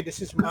 Okay,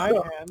 this is my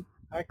hand.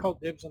 I call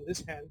dibs on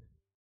this hand.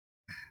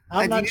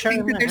 I'm Do not you sharing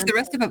think that my there's hand. the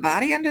rest of a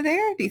body under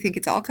there? Do you think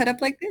it's all cut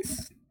up like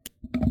this?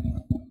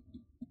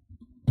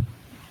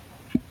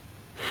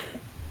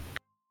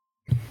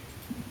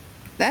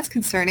 that's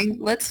concerning.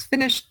 Let's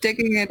finish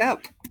digging it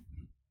up.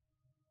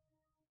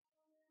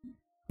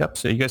 Yep,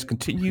 so you guys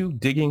continue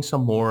digging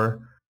some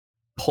more,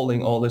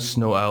 pulling all this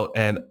snow out,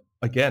 and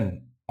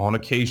again, on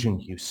occasion,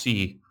 you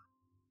see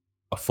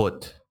a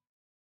foot,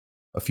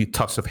 a few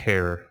tufts of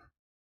hair,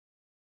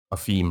 a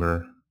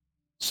femur.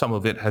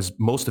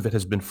 Most of it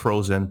has been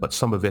frozen, but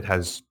some of it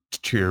has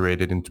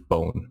deteriorated into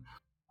bone.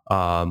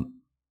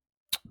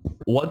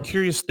 One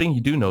curious thing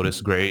you do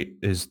notice, Gray,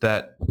 is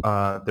that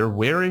they're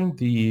wearing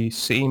the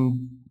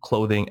same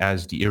clothing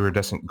as the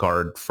iridescent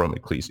guard from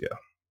Ecclesia.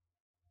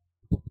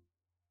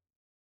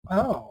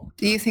 Oh.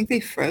 Do you think they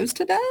froze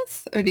to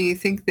death? Or do you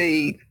think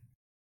they...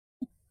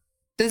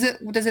 Does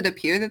it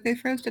appear that they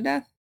froze to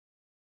death?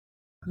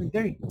 I mean,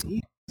 they're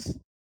deep.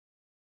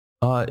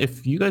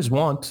 If you guys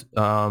want,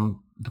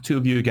 the two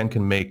of you again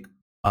can make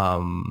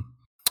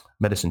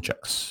medicine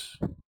checks.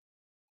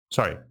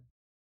 Sorry.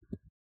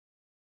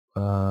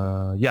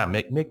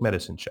 Make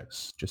medicine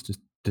checks just to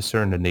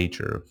discern the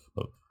nature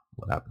of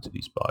what happened to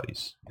these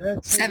bodies.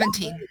 That's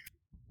 17.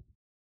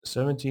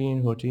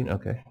 17, 14,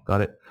 okay,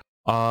 got it.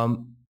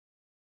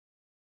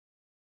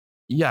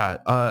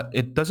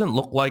 It doesn't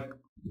look like,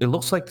 it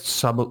looks like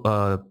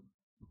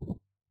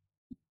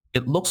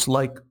it looks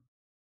like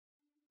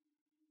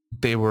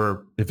they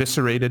were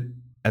eviscerated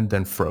and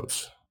then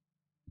froze.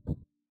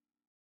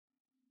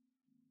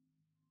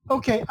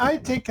 Okay, I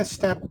take a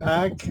step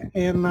back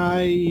and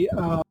I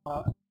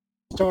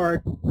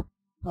start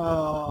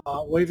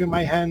waving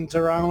my hands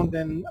around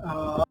and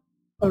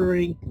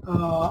uttering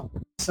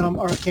some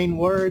arcane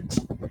words.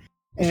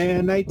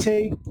 And I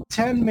take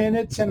 10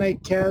 minutes and I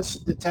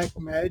cast Detect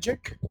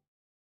Magic.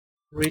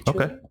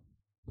 Ritually.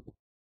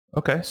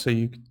 Okay, so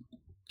you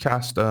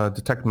cast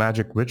Detect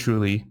Magic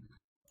ritually.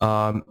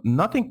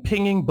 Nothing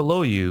pinging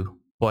below you,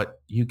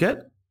 but you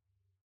get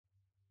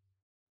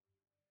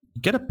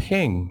a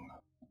ping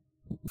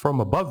from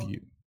above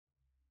you.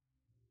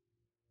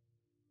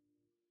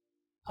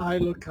 I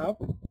look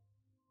up.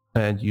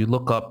 And you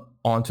look up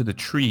onto the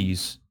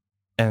trees,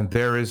 and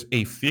there is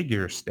a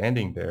figure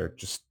standing there,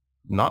 just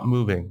not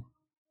moving.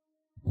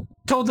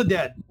 Told the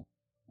dead.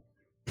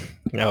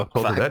 No,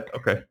 Told the dead?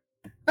 Okay.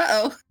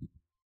 Uh-oh.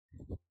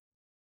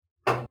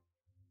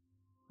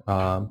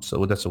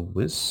 So that's a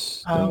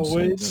wisdom.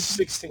 With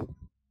 16.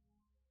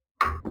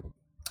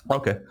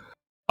 Okay.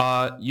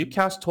 You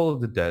cast Toll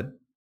of the Dead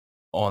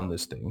on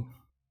this thing.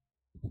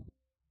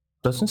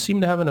 Doesn't seem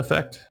to have an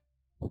effect.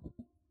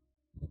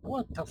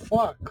 What the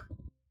fuck?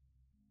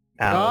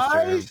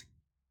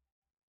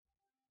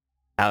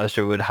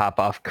 Alistair would hop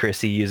off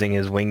Chrissy using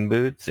his wing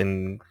boots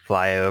and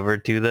fly over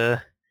to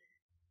the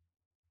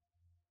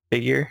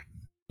figure.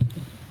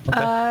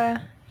 Okay.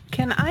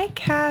 Can I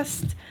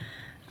cast,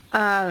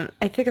 I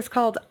think it's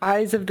called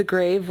Eyes of the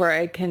Grave, where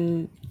I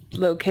can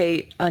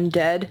locate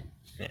undead?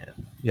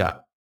 Yeah.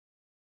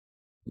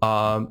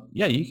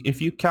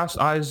 If you cast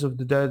Eyes of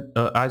the Dead,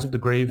 Eyes of the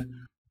Grave,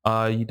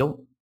 you don't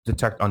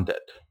detect undead.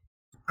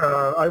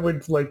 I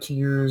would like to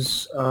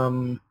use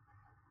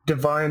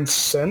Divine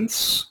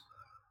Sense,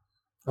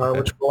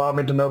 which will allow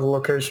me to know the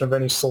location of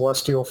any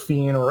celestial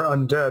fiend or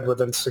undead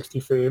within 60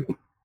 feet.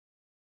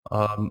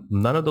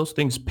 None of those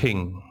things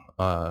ping,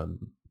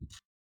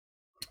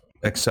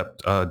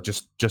 except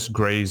just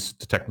Gray's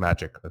Detect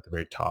Magic at the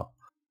very top.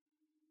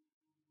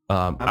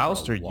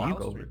 Alistair,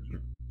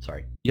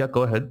 Sorry. Yeah,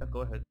 go ahead.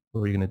 What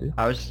were you going to do?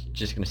 I was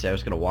just going to say I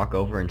was going to walk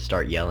over and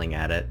start yelling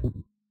at it.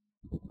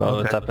 Oh,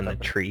 it's up in the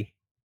tree.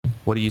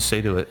 What do you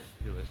say to it?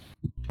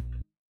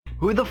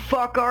 Who the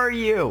fuck are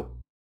you?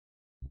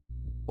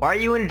 Why are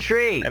you in a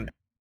tree?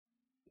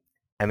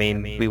 I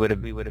mean, we would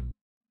have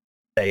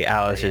say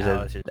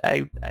Alistair said,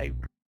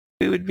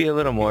 we would be a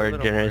little more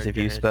generous if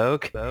you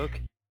spoke.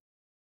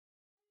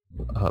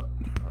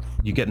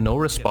 You get no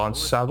response,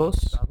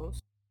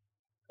 Savos.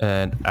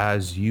 And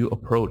as you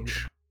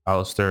approach,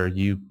 Alistair,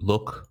 you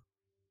look,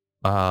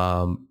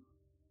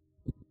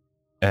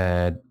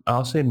 and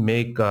I'll say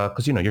make,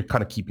 because you're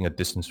kind of keeping a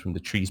distance from the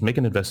trees, make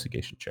an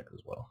investigation check as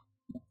well.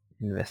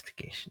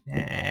 Investigation.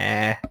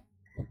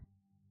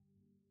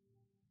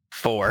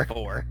 4.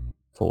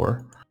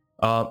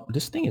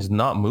 This thing is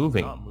not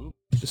moving.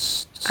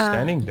 Just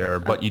standing there,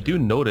 but you do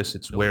notice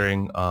it's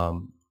wearing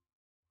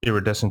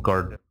iridescent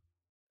garbs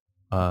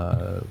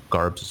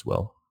as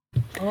well.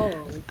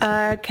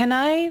 Can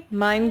I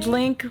mind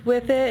link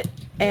with it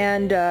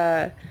and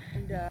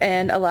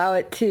allow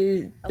it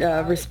to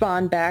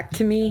respond back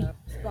to me?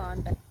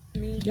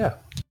 Yeah.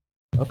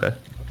 Okay.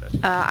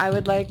 I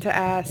would like to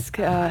ask,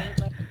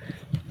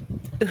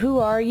 who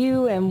are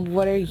you and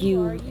what are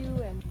you?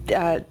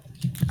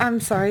 I'm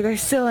sorry,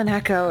 there's still an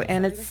echo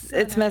and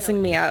it's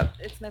messing me up.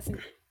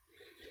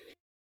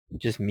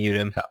 Just mute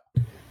him.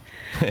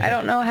 I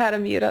don't know how to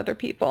mute other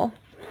people.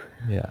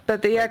 Yeah.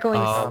 But the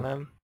echoing.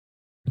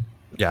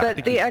 Yeah.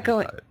 But the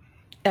echoing.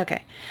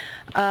 Okay.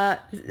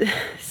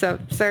 So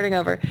starting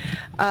over.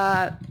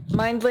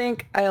 Mind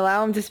link. I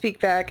allow him to speak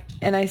back,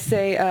 and I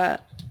say,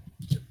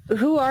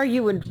 "Who are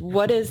you, and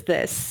what is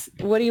this?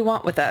 What do you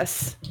want with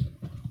us?"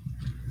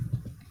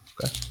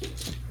 Okay.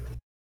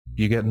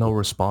 You get no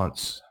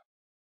response.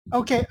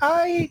 Okay,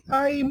 I'm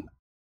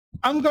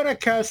gonna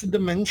cast a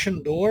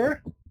dimension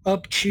door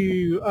up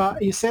to.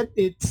 You said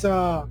it's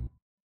on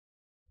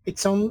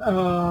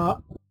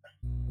the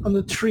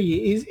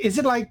tree. Is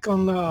it like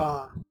on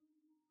the?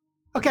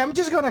 Okay, I'm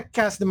just gonna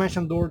cast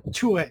dimension door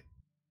to it.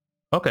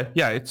 Okay,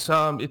 yeah, it's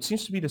it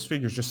seems to be this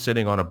figure's just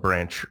sitting on a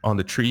branch on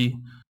the tree.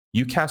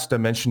 You cast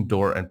dimension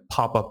door and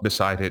pop up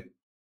beside it.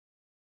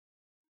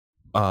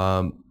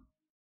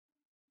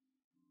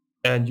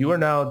 And you are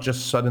now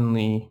just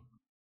suddenly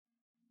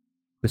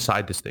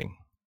beside this thing.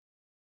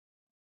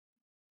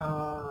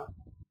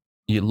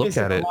 You look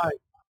at it. Alive?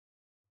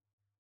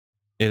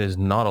 It is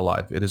not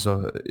alive. It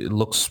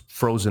looks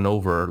frozen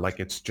over, like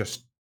it's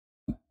just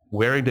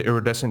wearing the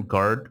iridescent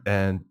guard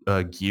and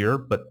gear,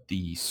 but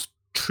the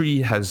tree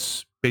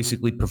has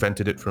basically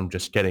prevented it from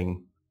just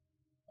getting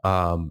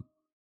a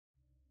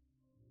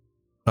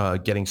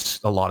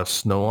lot of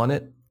snow on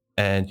it.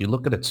 And you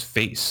look at its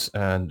face,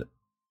 and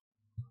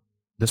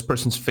this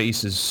person's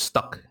face is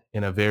stuck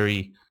in a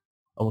very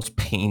almost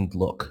pained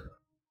look.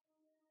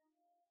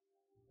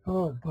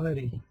 Oh,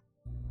 buddy.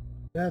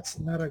 That's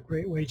not a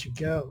great way to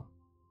go.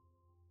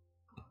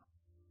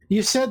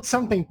 You said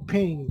something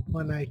ping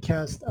when I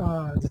cast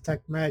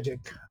Detect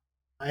Magic.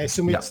 I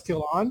assume it's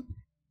still on?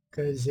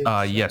 Cause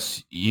it's,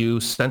 yes, you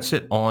sense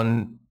it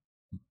on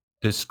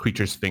this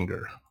creature's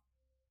finger.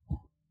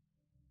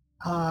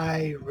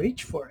 I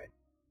reach for it.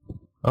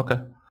 Okay.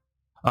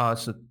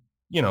 So,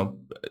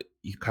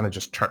 you kind of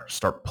just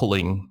start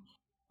pulling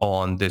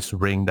on this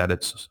ring that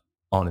it's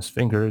on his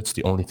finger. It's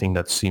the only thing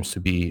that seems to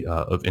be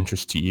of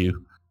interest to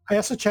you. I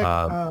also check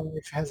if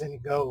it has any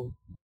gold.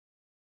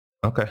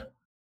 Okay.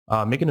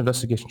 Make an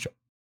investigation check.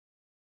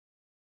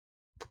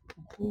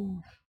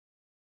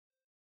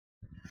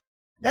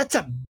 That's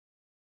a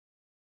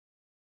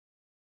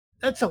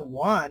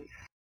 1.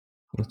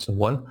 It's a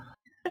 1.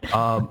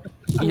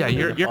 Yeah,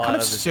 you're kind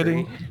of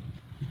sitting.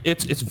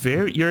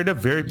 You're in a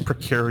very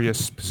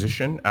precarious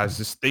position as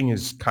this thing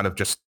is kind of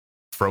just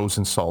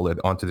frozen solid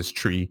onto this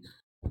tree,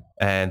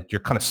 and you're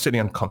kind of sitting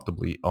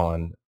uncomfortably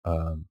on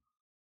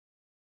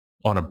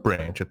a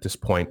branch at this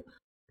point,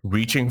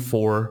 reaching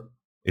for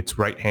its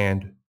right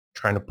hand,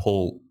 trying to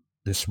pull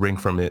this ring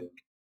from it.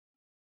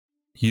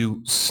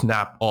 You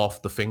snap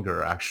off the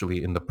finger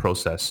actually in the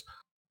process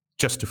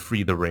just to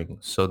free the ring.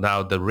 So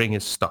now the ring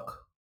is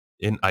stuck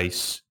in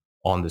ice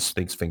on this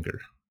thing's finger.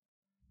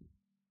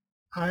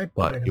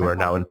 But you are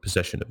now in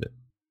possession of it.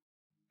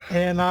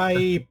 And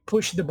I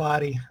push the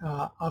body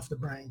off the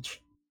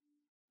branch.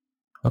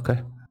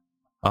 Okay.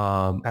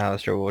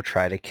 Alistair will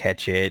try to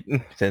catch it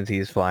since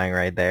he's flying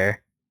right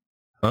there.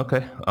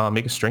 Okay.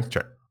 Make a strength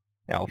check.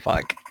 Oh,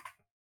 fuck.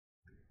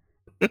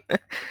 I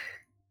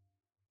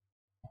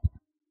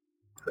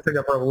think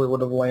I probably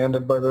would have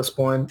landed by this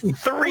point.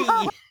 3!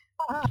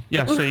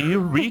 Yeah, so you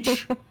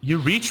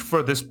reach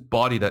for this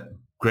body that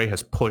Gray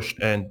has pushed,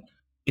 and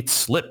it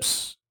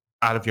slips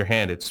out of your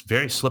hand. It's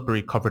very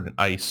slippery, covered in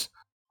ice.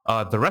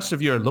 The rest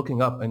of you are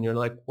looking up, and you're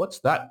like, what's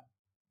that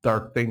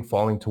dark thing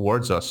falling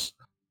towards us?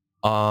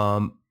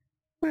 So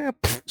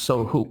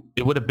who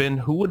would have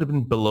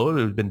been below? It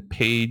would have been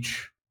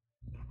Paige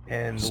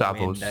and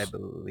Savos, Wind, I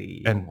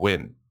believe. And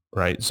Wind,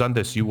 right?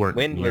 Zundis, you weren't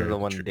Wind was near the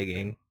one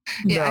digging.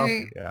 Yeah,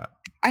 Yeah.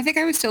 I think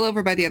I was still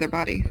over by the other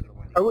body.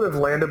 I would have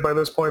landed by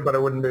this point, but I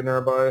wouldn't be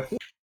nearby.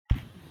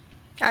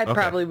 I Okay.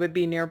 probably would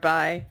be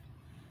nearby.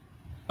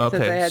 Since I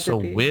Okay, had to so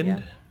be-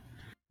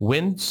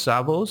 Wind,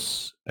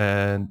 Savos,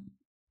 and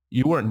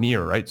you weren't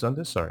near, right,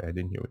 Zundis? Sorry, I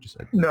didn't hear what you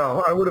said.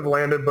 No, I would have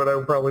landed, but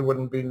I probably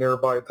wouldn't be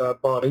nearby that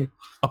body.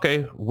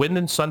 Okay, Wind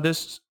and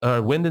Savos,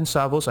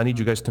 I need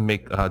you guys to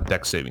make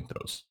dex saving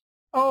throws.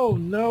 Oh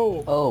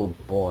no. Oh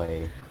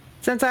boy.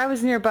 Since I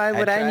was nearby,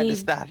 would I tried to need...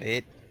 stop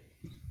it.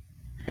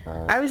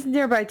 I was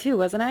nearby too,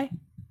 wasn't I?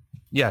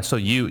 Yeah, so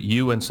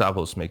you and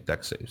Savos make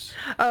dex saves.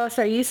 Oh,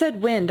 sorry. You said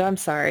wind. I'm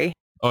sorry.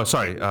 Oh,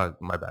 sorry,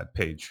 my bad,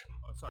 Paige.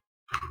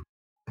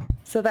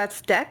 So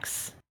that's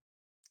Dex?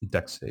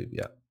 Dex save,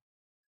 yeah.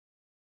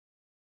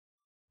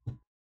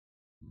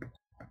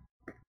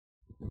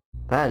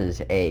 That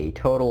is a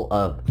total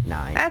of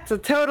 9. That's a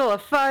total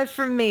of 5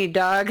 from me,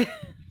 dog.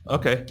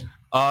 Okay.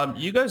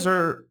 You guys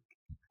are,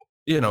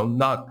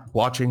 not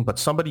watching, but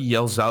somebody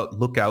yells out,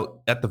 look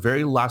out, at the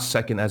very last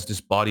second as this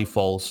body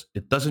falls.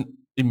 It doesn't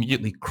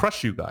immediately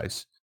crush you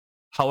guys.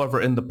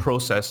 However, in the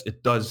process,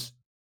 it does,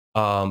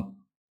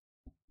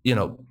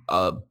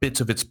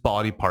 bits of its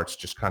body parts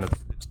just kind of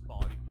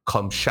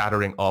come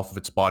shattering off of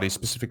its body,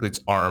 specifically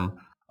its arm,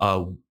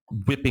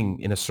 whipping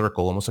in a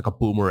circle, almost like a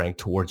boomerang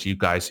towards you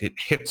guys. It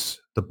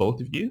hits the both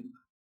of you,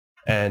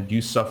 and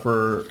you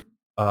suffer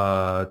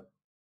 2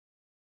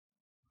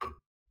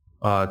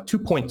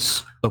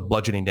 points of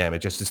bludgeoning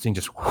damage as this thing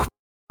just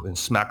and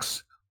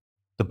smacks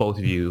the both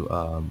of you.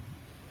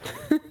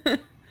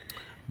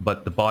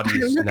 But the body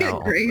is Look now...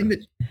 at Gray in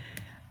the...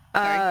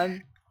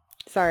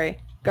 Sorry.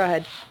 Go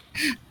ahead.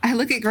 I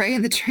look at Gray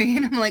in the tree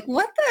and I'm like,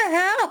 what the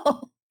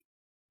hell?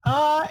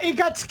 It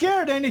got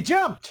scared and it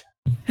jumped.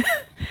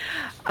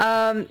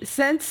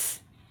 Since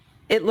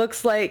it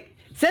looks like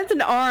since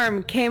an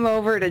arm came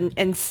over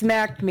and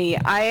smacked me,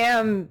 I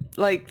am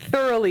like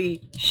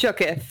thoroughly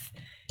shooketh,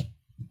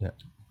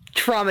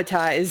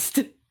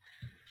 traumatized,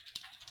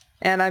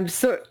 and I'm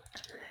sort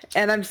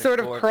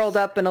of curled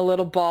up in a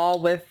little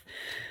ball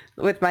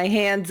with my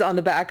hands on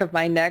the back of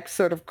my neck,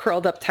 sort of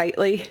curled up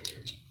tightly.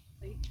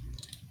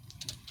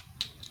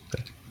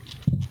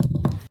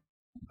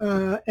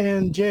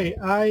 And Jay,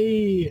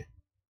 I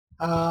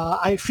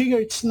figure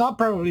it's not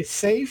probably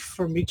safe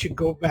for me to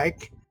go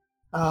back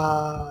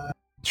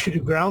to the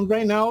ground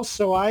right now,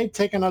 so I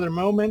take another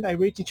moment. I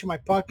reach into my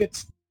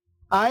pockets.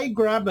 I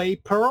grab a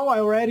pearl. I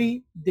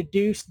already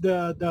deduced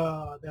the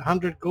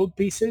 100 gold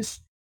pieces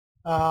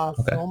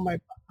from my,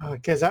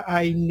 because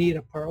I need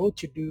a pearl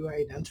to do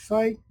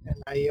identify,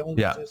 and I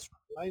only just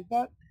realized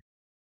that.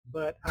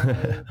 But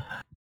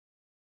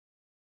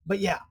but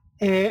yeah,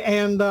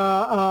 and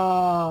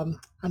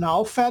an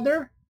owl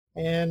feather,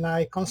 and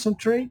I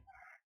concentrate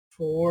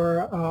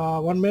for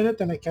 1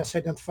 minute, and I cast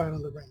identify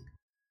on the ring.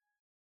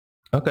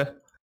 Okay.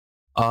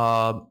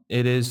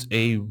 It is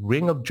a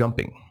ring of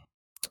jumping,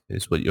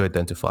 is what you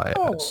identify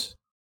as.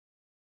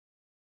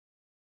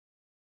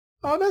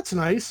 Oh, that's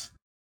nice.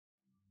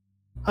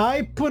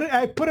 I put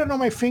it on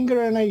my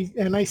finger, and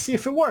I see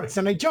if it works,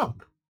 and I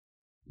jump.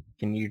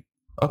 Can you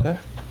Okay.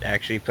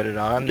 actually put it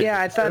on?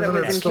 Yeah, I thought it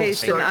was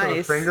encased in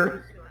ice.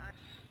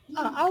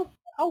 I'll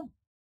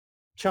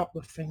chop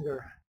the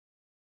finger.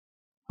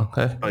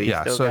 Okay. Oh, you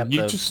still got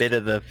you the bit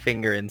of the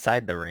finger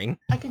inside the ring.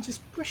 I can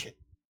just push it.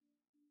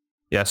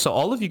 Yeah, so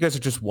all of you guys are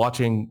just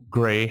watching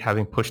Gray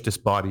having pushed his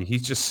body.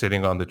 He's just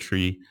sitting on the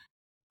tree,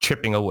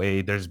 chipping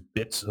away. There's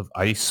bits of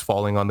ice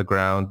falling on the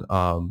ground.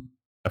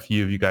 A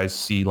few of you guys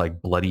see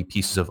like bloody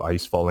pieces of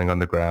ice falling on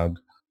the ground.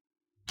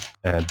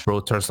 And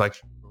Brotar's like,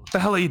 what the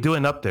hell are you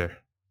doing up there?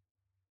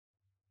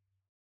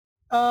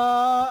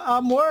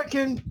 I'm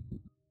working.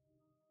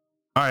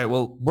 All right,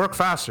 well, work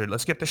faster.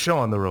 Let's get the show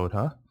on the road,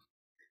 huh?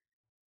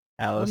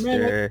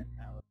 Alistair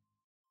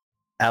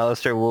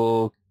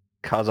will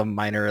cause a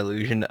minor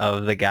illusion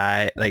of the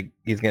guy. Like,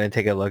 he's going to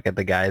take a look at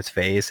the guy's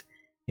face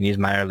and use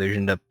minor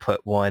illusion to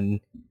put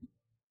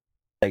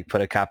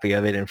a copy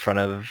of it in front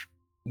of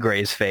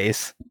Gray's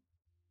face.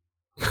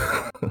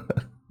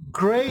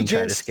 Gray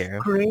just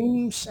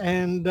screams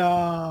and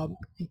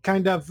he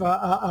kind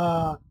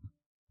of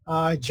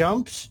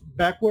jumps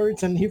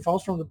backwards, and he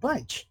falls from the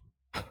branch.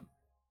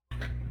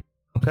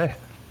 Okay.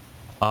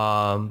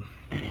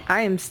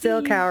 I am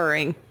still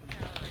cowering.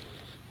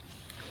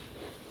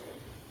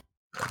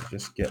 Let me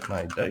just get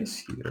my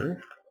dice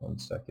here. 1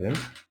 second.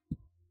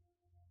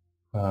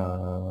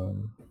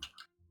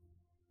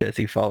 Does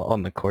he fall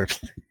on the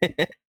corpse?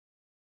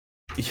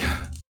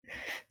 Yeah.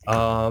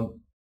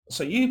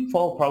 So you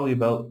fall probably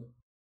about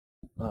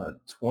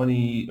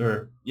 20,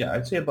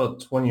 I'd say about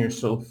 20 or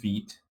so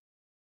feet.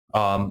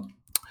 So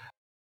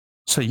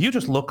you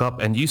just look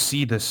up and you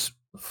see this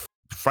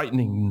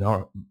frightening,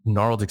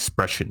 gnarled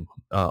expression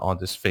on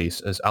this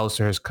face as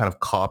Alistair has kind of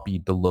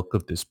copied the look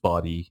of this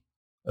body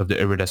of the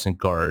iridescent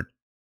guard.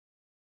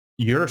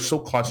 You're so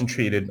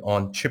concentrated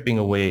on chipping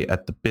away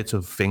at the bits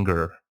of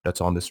finger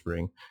that's on this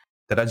ring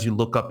that as you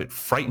look up, it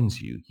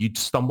frightens you. You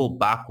stumble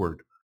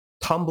backward,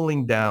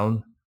 tumbling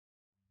down.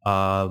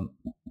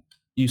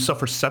 You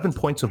suffer 7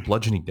 points of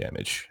bludgeoning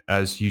damage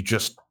as you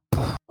just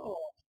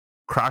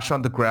crash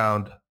on the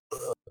ground,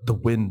 the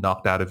wind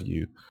knocked out of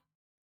you.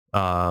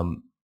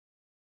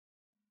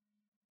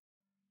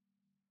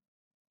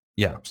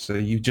 Yeah, so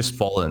you've just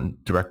fallen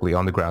directly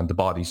on the ground. The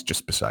body's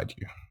just beside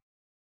you.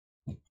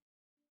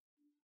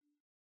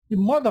 You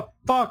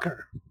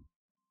motherfucker.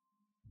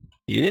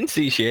 You didn't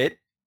see shit.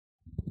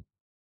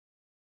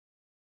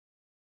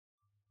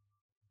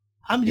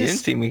 You didn't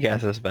see me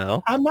cast a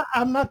spell. I'm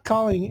not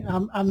calling.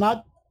 I'm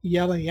not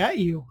yelling at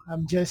you.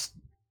 I'm just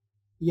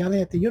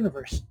yelling at the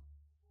universe.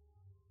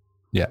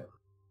 Yeah.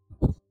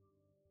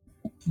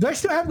 Do I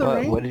still have the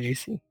ring? What did you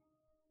see?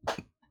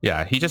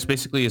 Yeah, he just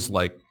basically is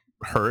like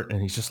hurt,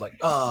 and he's just like,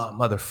 oh,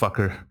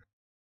 motherfucker.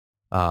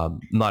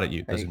 Not at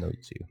you. Doesn't know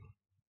it's you.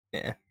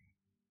 Yeah.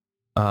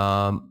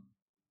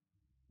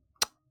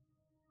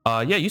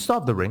 Yeah, you still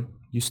have the ring.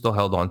 You still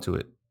held on to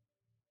it.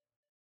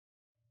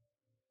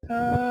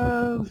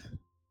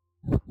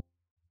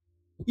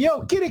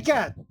 Yo, kitty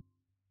cat.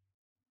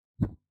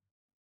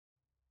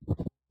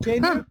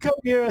 Can you come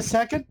here a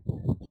second?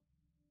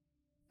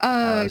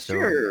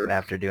 Sure.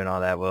 After doing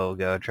all that, we'll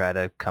go try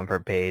to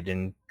comfort Paige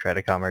and try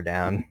to calm her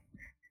down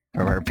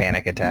from her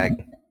panic attack.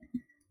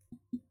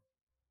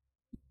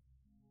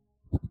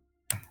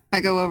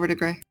 I go over to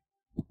Gray.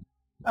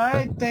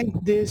 I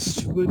think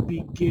this would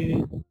be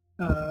good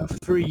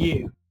for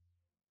you.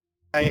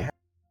 Yep.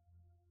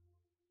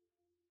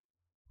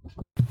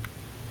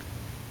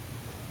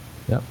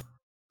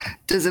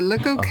 Does it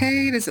look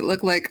okay? Does it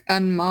look like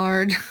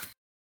unmarred?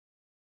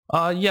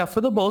 Yeah, for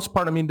the most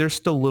part, I mean, there's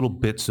still little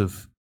bits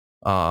of,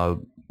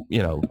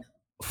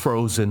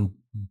 frozen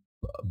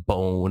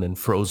bone and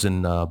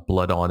frozen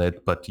blood on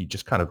it, but you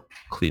just kind of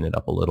clean it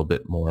up a little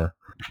bit more,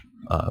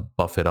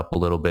 buff it up a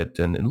little bit,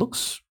 and it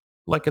looks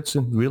like it's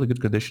in really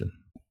good condition.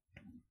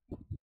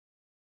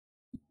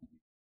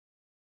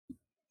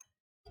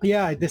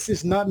 Yeah, this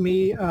is not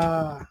me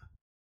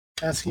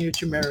asking you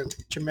to marry me.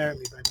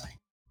 Bye-bye.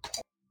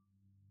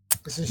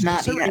 This is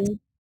Not just a yet. ring.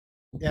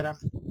 Yeah.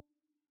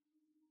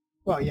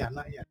 Well, yeah,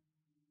 not yet.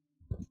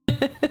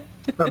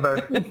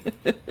 Bye-bye.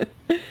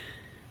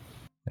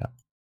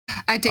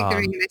 I take the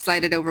ring and I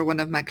slide it over one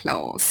of my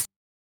claws.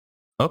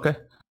 Okay.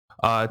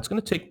 It's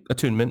going to take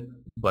attunement,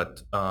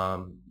 but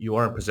you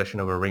are in possession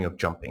of a ring of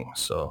jumping,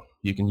 so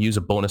you can use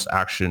a bonus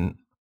action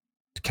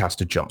to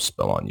cast a jump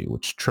spell on you,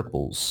 which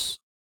triples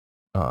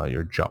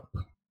your jump.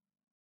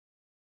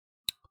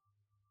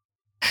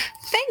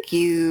 Thank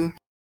you.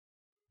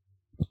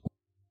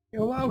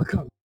 You're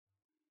welcome.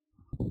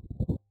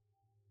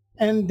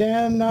 And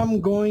then I'm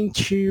going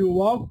to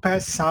walk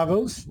past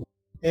Savos,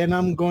 and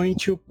I'm going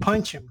to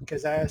punch him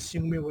because I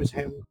assume it was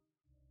him.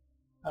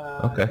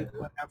 Okay. Did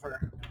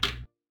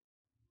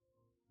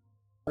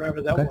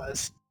whatever that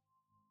was.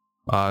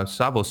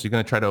 Savos, you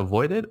going to try to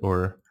avoid it,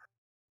 or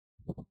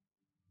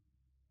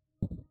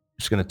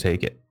just going to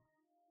take it?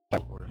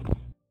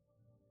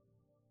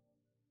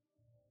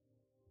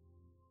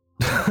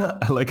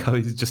 I like how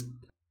he just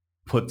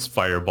puts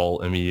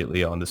Fireball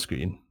immediately on the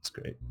screen. It's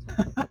great.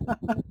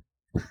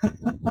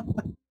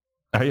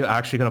 Are you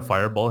actually going to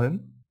Fireball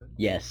him?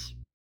 Yes.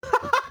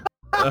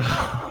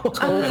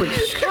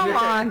 Come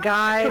on,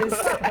 guys.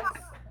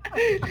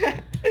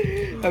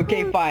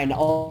 Okay, fine.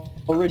 I'll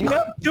No,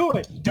 do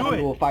it.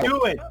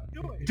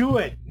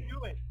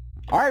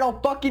 All right,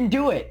 I'll fucking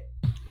do it.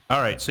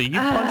 All right, so you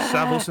punch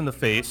Savos in the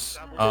face,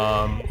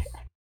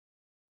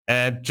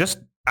 and just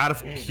out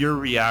of pure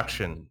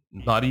reaction,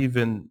 not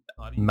even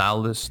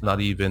malice,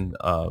 not even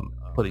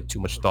putting too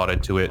much thought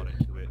into it,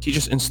 he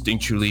just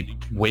instinctually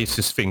waves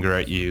his finger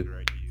at you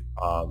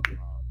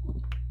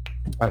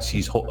as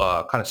he's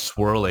kind of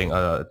swirling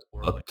a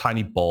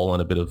tiny ball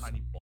and a bit of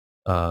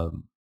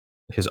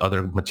his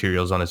other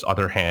materials on his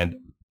other hand.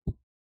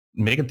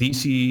 Make a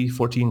DC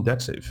 14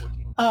 dex save.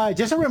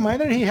 Just a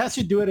reminder, he has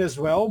to do it as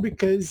well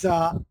because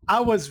I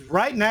was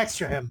right next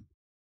to him.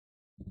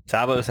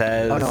 Savos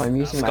has Oh no, I'm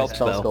using my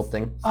spell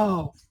sculpting.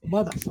 Oh,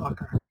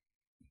 motherfucker.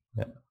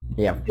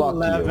 Yeah, fuck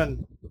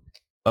 11.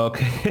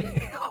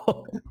 Okay.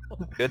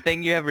 Good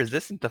thing you have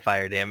resistance to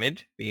fire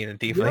damage, being a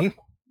tiefling.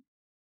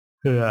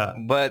 Yeah.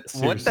 But what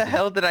Seriously. the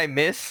hell did I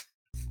miss?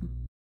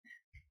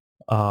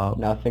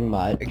 Nothing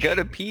much. I go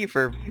to pee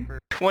for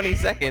 20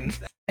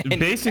 seconds. and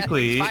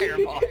Basically, cast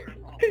Fireball.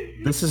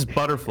 this is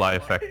butterfly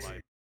effect.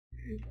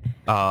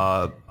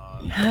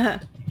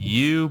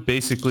 You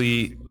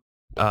basically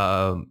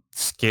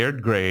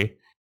scared Gray.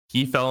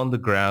 He fell on the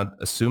ground,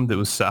 assumed it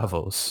was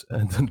Savos,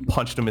 and then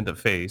punched him in the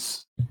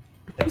face.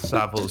 And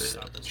Savos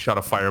shot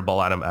a fireball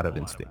at him out of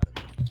instinct.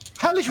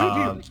 Hellish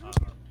review.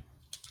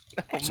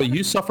 So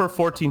you suffer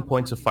 14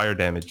 points of fire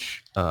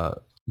damage,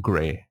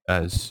 Gray,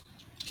 as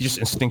he just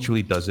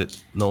instinctually does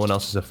it. No one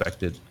else is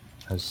affected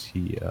as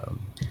he... Of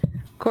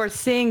course,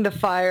 seeing the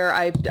fire,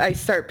 I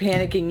start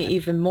panicking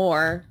even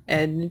more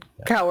and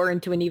cower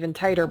into an even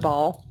tighter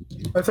ball.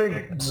 I think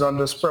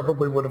Zundus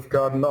probably would have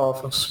gotten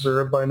off of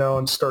Spirit by now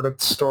and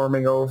started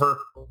storming over.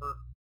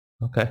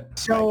 Okay.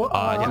 So,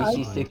 Yeah,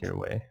 DC on your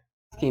way.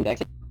 16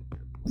 dex.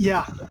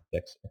 yeah.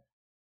 Dex.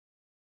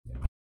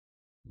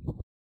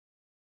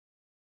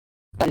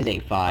 That is a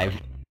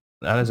 5.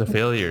 That is a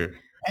failure.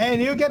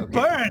 And you get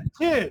burned,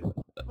 too.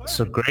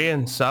 So Gray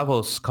and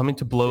Savos coming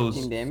to blows.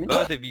 15 damage.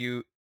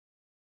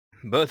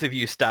 Both of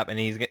you stop,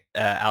 and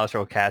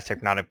Alistair will cast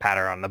Hypnotic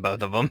Patter on the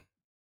both of them.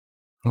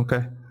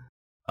 Okay.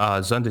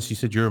 Zundus, you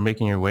said you were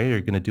making your way. Are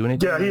you going to do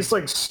anything? Yeah, he's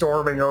like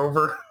storming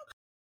over.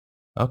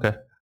 Okay.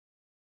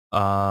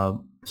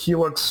 He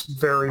looks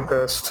very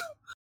pissed.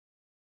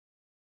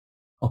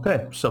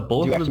 Okay, so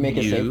both Do you have of to make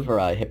a you... a save for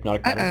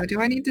hypnotic pattern? Uh-oh,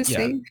 do I need to Yeah.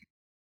 save?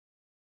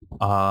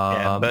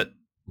 Yeah, but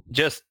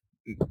just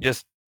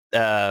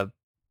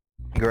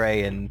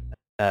Gray and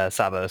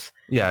Savos.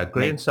 Yeah,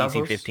 Gray and Make Savos.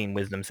 DC 15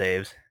 Wisdom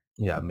saves.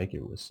 Yeah, make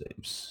your whiz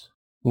saves.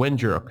 When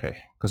you're okay.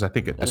 Because I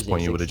think at That this is a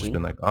point you would have just 16.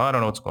 been like, oh, I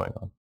don't know what's going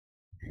on.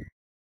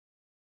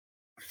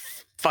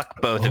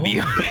 Fuck both of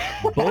you.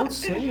 Both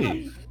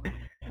save.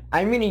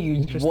 I'm gonna use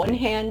Interesting. one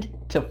hand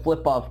to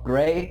flip off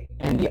Gray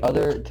and the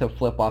other to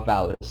flip off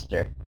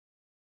Alistair.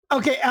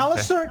 Okay,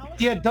 Alistair,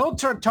 the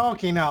adults are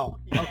talking now.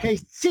 Okay,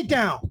 sit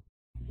down.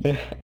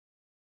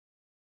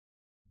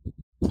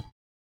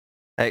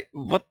 Hey,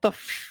 what the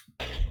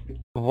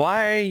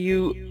Why are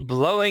you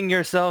blowing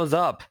yourselves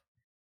up?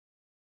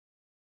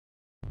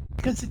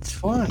 Because it's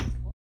fun.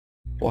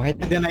 Why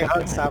And then I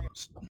hug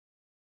Savos.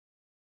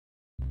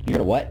 You're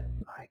gonna what?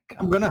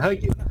 I'm gonna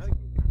hug you. I'm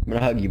gonna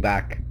hug you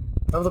back.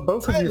 Have the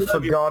both of I you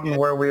love you. forgotten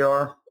where we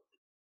are?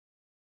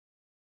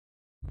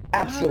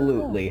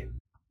 Absolutely.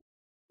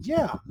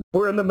 Yeah.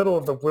 We're in the middle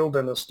of the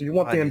wilderness. Do you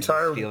want I the just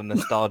entire... feel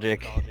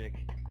nostalgic.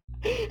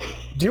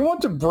 Do you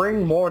want to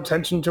bring more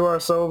attention to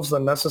ourselves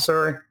than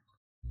necessary?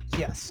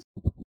 Yes.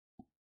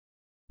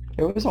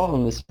 It was all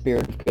in the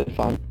spirit of good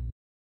fun.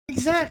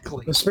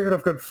 Exactly. The spirit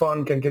of good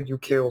fun can get you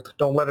killed.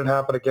 Don't let it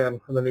happen again.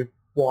 And then he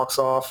walks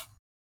off.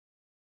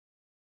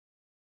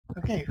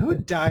 Okay, who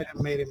died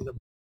and made him the...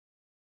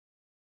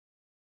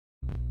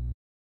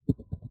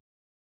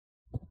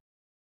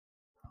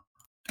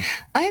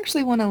 I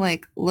actually want to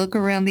like look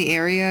around the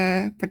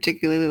area,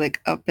 particularly like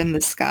up in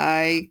the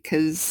sky,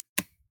 because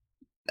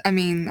I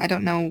mean, I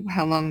don't know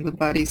how long the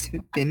bodies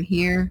have been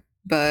here,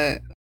 but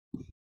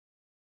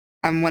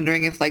I'm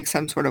wondering if like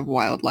some sort of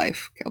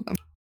wildlife killed them.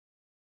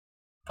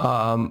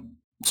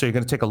 So you're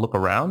going to take a look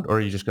around, or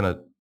are you just going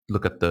to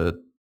look at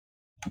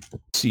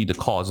see the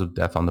cause of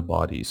death on the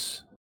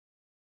bodies?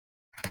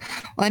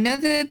 Well, I know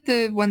that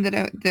the one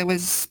that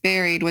was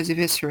buried was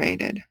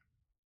eviscerated.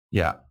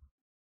 Yeah.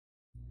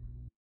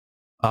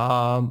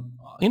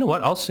 You know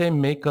what? I'll say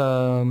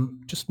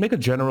just make a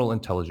general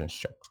intelligence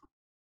check.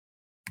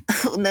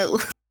 Oh no.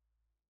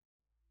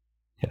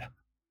 Yeah.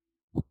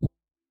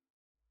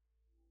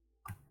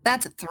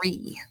 That's a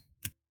 3.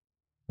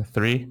 A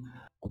 3?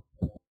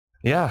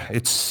 Yeah,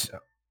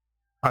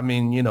 I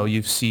mean,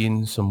 you've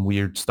seen some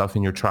weird stuff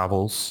in your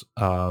travels.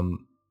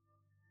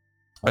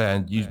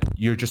 And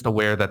you're just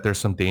aware that there's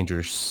some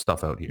dangerous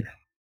stuff out here.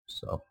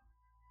 So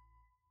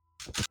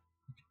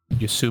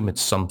you assume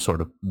it's some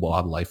sort of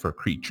wildlife or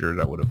creature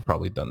that would have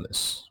probably done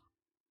this.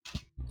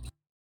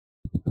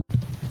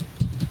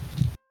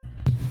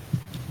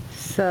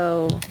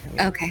 So,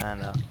 Okay. I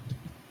know.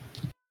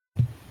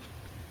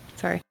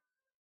 sorry.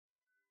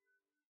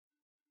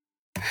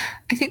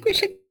 I think we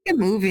should get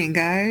moving,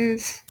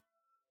 guys.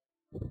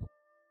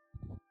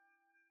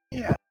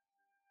 Yeah.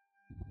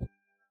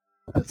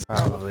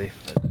 Probably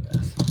for the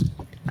best.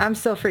 I'm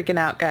still freaking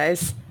out,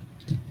 guys.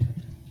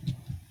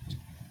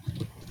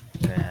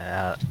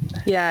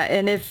 Yeah,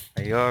 and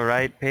Are you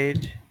alright,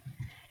 Paige?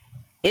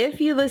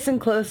 if you listen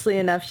closely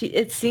enough,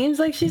 it seems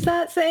like she's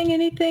not saying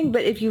anything,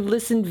 but if you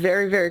listen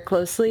very, very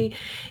closely,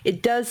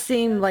 it does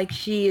seem like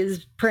she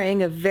is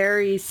praying a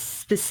very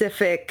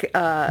specific,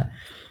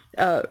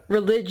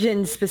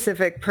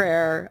 religion-specific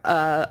prayer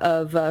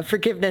of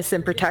forgiveness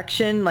and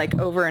protection, like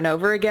over and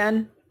over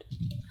again.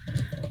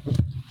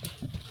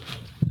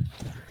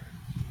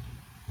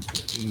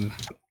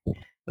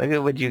 Look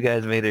at what you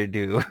guys made her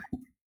do.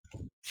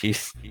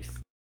 She's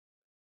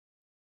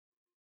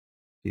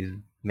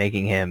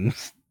making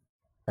hymns.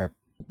 Or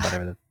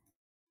whatever.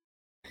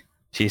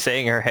 She's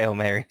saying her Hail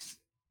Marys.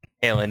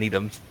 Hail and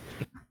Edams.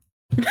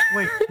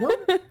 Wait,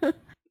 what?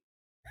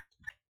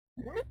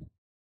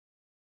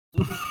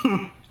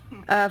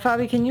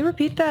 Fabi, can you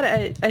repeat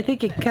that? I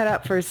think it cut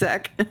out for a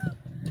sec.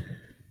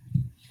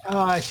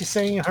 She's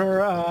saying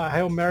her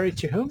Hail Mary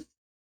to whom?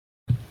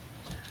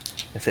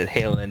 I said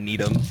Hail and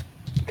Edams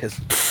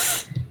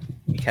because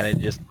he kind of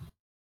just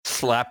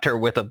slapped her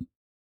with a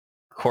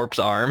corpse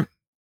arm.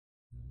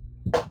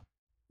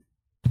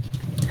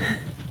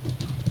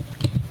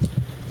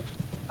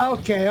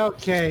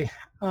 Okay.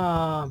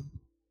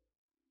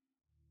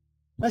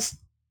 Let's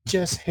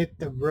just hit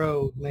the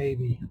road,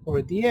 maybe,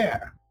 or the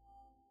air.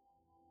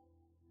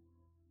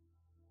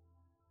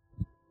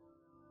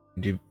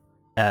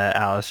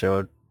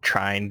 Alistair,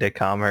 trying to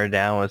calm her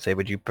down, would say,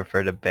 would you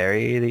prefer to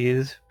bury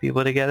these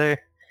people together?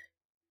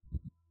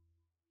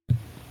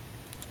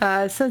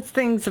 Since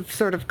things have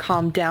sort of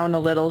calmed down a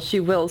little, she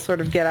will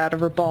sort of get out of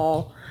her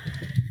ball.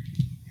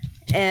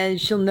 And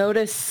she'll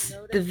notice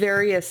the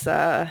various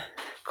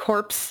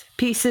corpse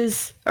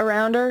pieces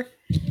around her.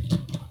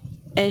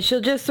 And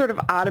she'll just sort of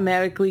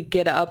automatically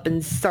get up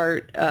and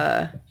start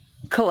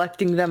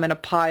collecting them in a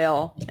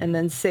pile and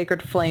then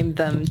sacred flame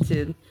them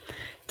to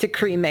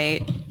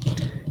cremate.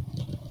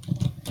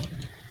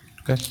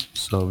 Okay,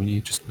 so you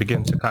just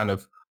begin to kind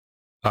of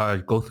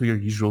go through your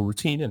usual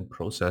routine and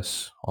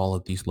process all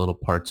of these little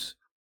parts.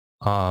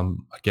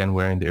 Again,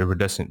 wearing the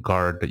iridescent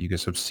guard that you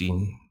guys have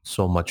seen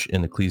so much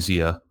in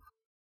Ecclesia,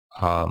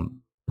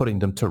 putting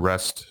them to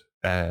rest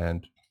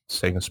and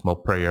saying a small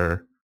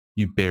prayer.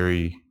 You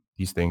bury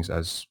these things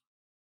and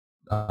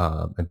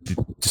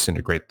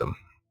disintegrate them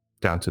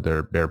down to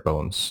their bare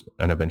bones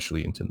and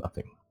eventually into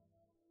nothing.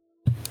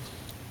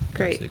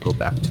 Great. As they go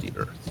back to the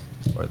Earth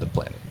or the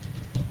planet.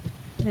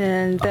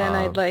 And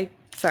then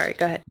sorry,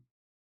 go ahead.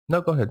 No,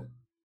 go ahead.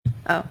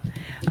 Oh.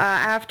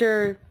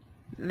 After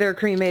they're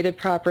cremated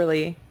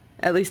properly,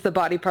 at least the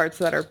body parts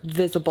that are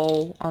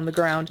visible on the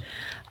ground,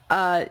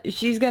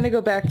 she's going to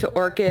go back to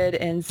Orchid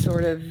and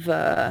sort of,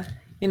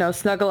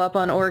 snuggle up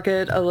on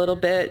Orchid a little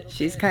bit.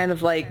 She's kind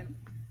of like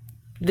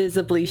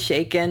visibly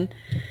shaken.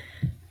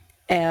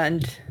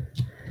 And,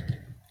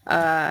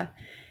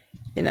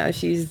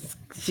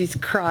 she's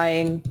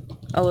crying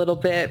a little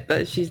bit,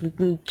 but she's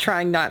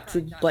trying not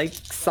to like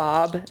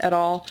sob at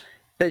all.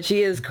 But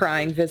she is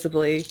crying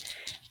visibly.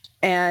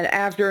 And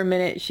after a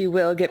minute, she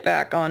will get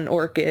back on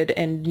Orchid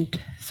and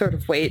sort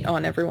of wait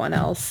on everyone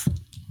else.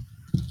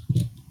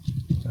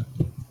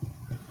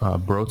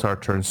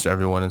 Brotar turns to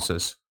everyone and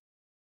says,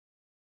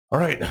 all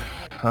right,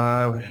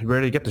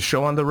 ready to get the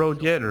show on the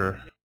road yet,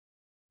 or?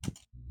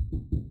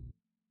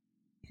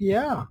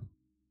 Yeah.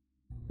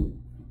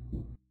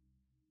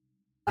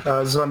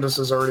 Zundus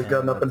has already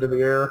gotten up into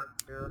the air.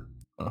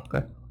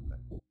 Okay.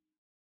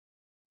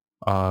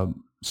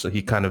 So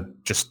he kind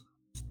of just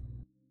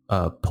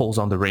pulls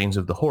on the reins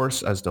of the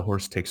horse as the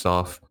horse takes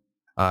off.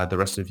 The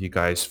rest of you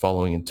guys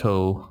following in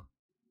tow.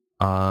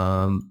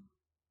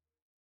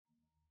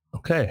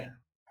 Okay.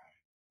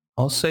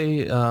 I'll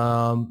say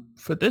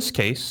for this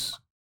case,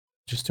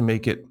 just to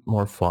make it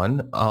more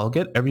fun, I'll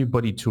get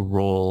everybody to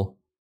roll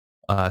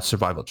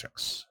survival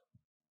checks.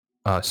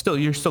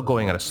 You're still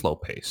going at a slow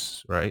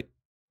pace, right?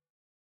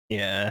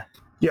 Yeah.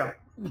 Yeah,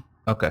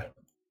 Okay.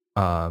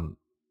 So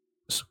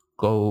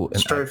go and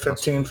straight add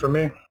plus- 15 for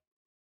me.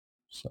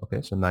 so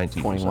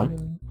 19.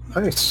 21.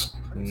 Nice.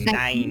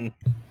 9.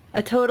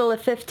 A total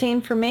of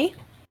 15 for me.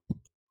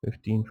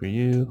 15 for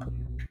you.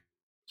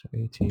 So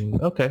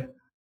 18. Okay.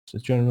 So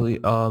generally,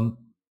 so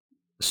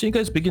you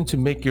guys begin to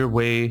make your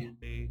way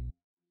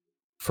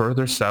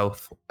further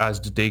south as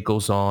the day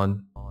goes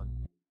on.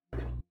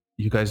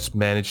 You guys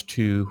manage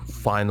to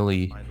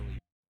finally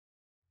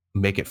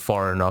make it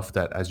far enough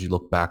that as you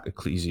look back,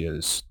 Ecclesia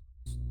is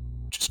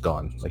just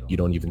gone. Like you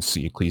don't even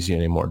see Ecclesia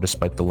anymore,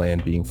 despite the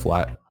land being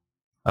flat.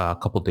 A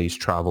couple days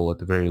travel at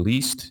the very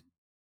least.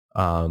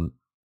 So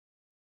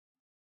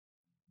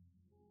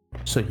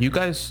you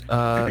guys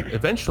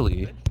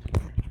eventually,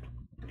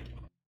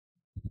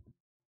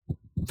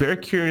 very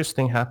curious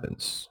thing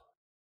happens.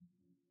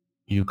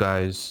 You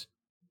guys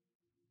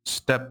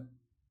step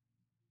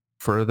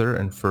further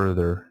and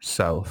further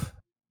south.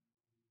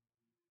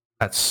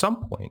 At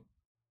some point,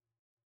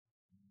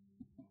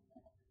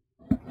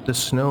 the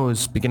snow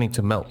is beginning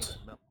to melt.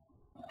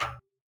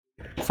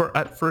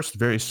 At first,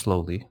 very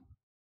slowly,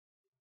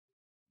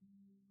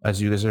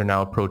 as you guys are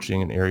now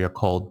approaching an area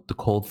called the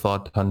Cold Thaw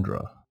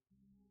Tundra.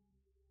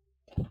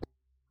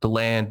 The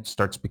land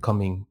starts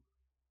becoming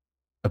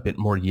a bit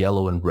more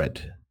yellow and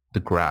red, the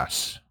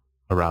grass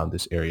around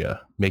this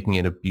area, making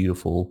it a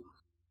beautiful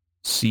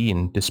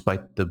scene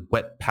despite the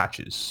wet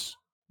patches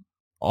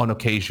on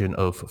occasion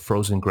of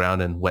frozen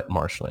ground and wet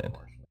marshland.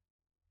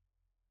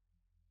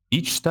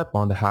 Each step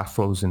on the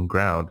half-frozen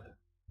ground,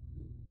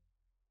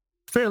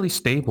 fairly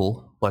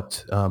stable,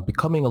 but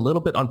becoming a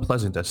little bit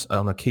unpleasant as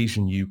on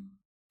occasion you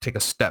take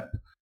a step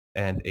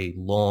and a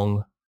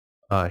long,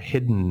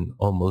 hidden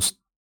almost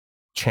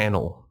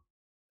channel,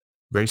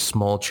 very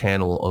small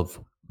channel of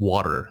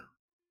water.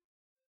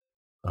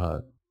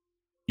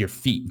 Your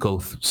feet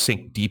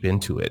sink deep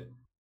into it,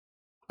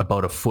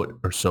 about a foot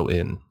or so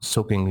in,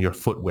 soaking your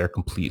footwear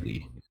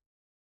completely.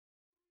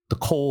 The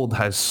cold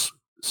has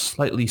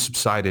slightly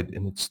subsided,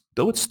 and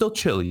though it's still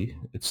chilly,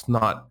 it's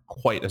not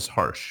quite as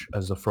harsh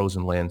as the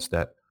frozen lands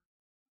that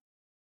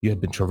you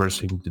had been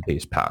traversing the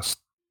days past.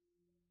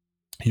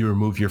 You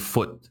remove your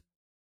foot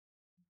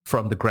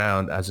from the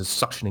ground as a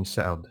suctioning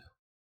sound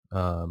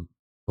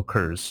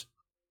occurs,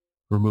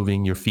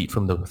 removing your feet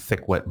from the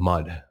thick, wet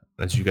mud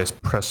as you guys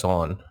press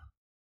on.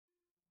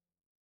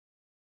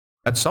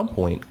 At some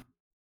point,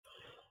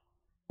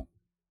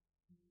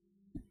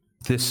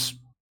 this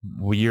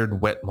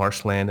weird wet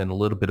marshland and a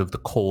little bit of the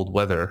cold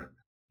weather,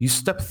 you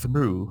step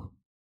through,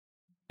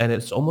 and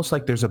it's almost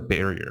like there's a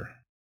barrier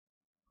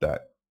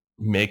that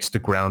makes the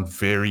ground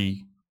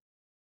very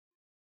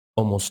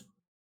almost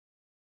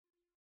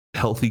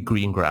healthy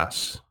green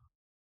grass.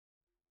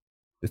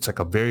 It's like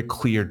a very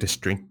clear,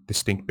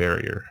 distinct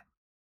barrier.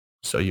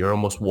 So you're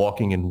almost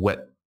walking in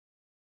wet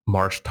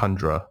marsh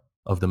tundra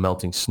of the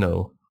melting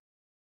snow.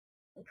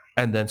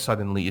 And then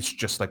suddenly it's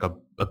just like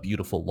a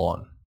beautiful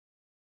lawn.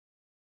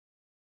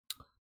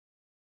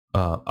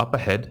 Up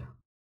ahead,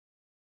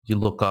 you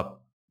look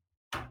up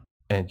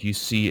and you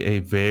see a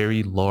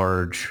very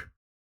large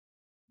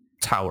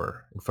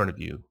tower in front of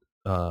you.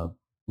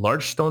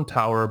 Large stone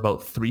tower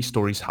about 3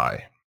 stories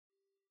high,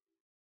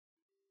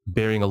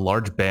 bearing a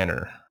large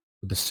banner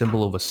with the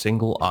symbol of a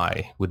single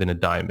eye within a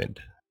diamond,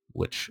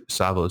 which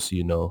Savos,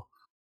 you know,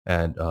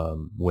 and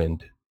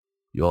Wind,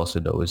 you also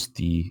know, is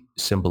the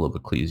symbol of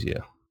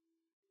Ecclesia.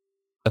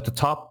 At the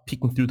top,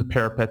 peeking through the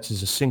parapets,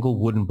 is a single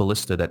wooden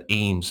ballista that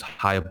aims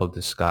high above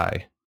the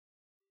sky.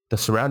 The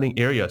surrounding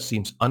area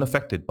seems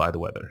unaffected by the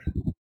weather.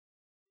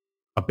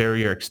 A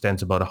barrier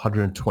extends about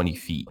 120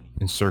 feet,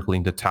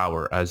 encircling the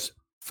tower as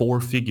 4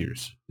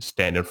 figures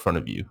stand in front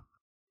of you.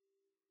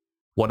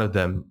 One of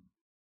them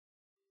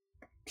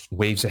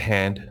waves a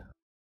hand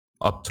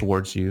up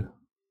towards you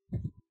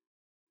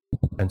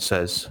and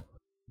says,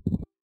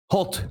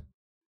 "Halt!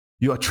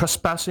 You are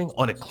trespassing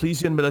on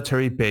Ecclesian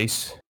military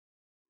base.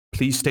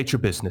 Please state your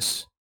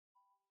business."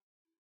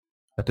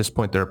 At this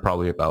point, there are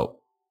probably about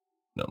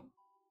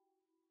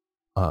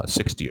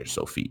 60 or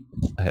so feet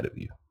ahead of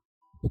you.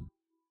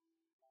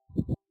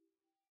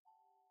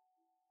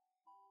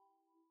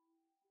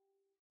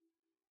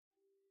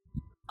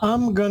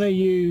 I'm gonna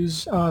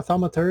use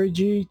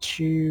thaumaturgy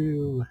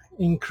to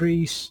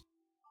increase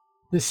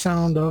the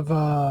sound of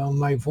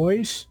my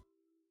voice,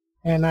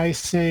 and I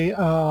say,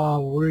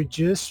 we're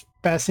just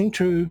passing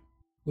through.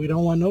 We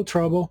don't want no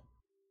trouble.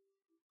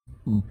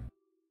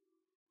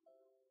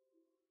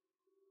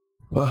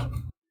 Well,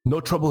 no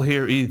trouble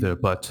here either,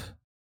 but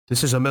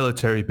this is a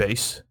military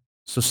base,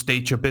 so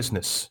state your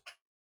business.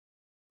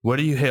 Where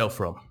do you hail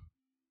from?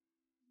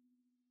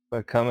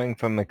 We're coming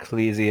from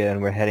Ecclesia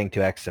and we're heading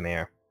to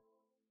Examir.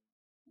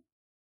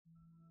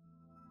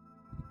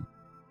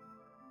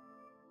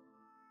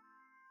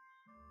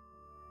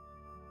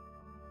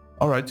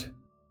 All right.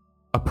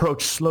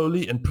 approach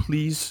slowly and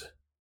please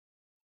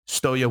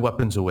stow your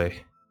weapons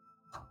away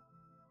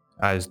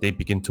as they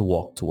begin to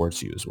walk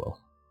towards you as well.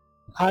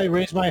 I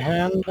raise my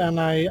hand and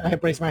I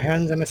raise my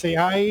hands and I say,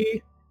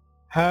 I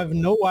have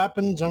no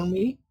weapons on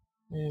me,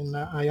 and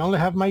I only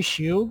have my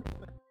shield.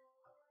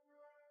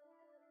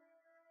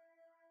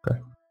 Okay.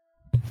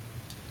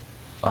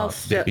 I'll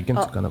they begin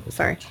to kind of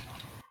sorry.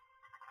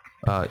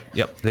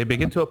 Yep, they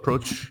begin to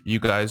approach you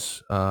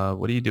guys.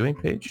 What are you doing,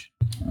 Paige?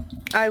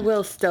 I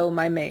will stow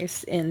my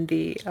mace in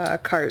the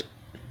cart.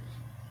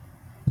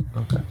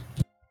 Okay.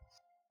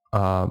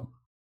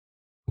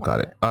 Got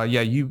it.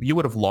 Yeah, you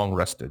would have long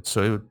rested,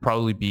 so it would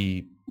probably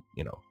be,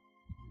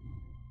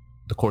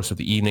 the course of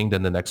the evening,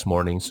 then the next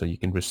morning, so you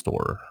can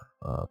restore.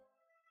 All.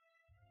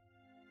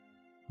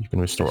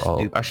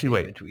 Actually,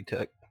 wait. We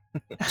took.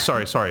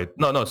 sorry.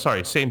 No,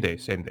 sorry. Same day.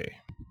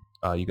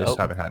 You guys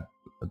haven't had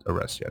a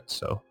rest yet,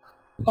 so.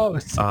 Oh,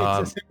 it's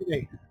the same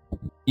day.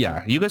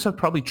 Yeah, you guys have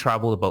probably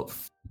traveled about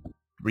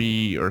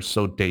 3 or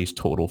so days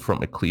total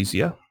from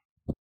Ecclesia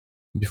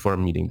before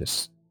meeting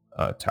this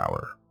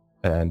tower,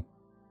 and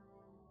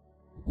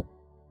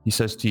he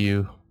says to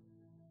you,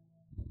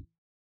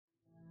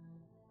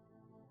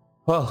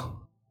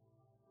 well,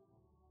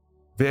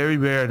 very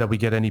rare that we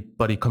get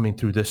anybody coming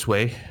through this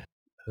way.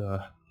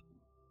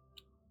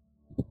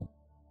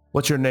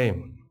 What's your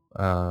name?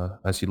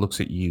 As he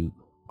looks at you,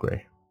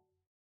 Gray.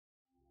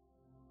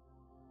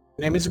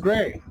 My name is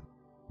Gray.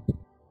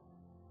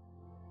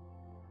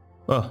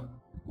 Oh,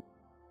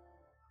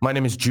 my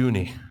name is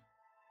Junie.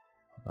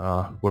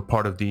 We're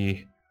part of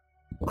the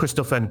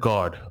Christophen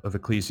Guard of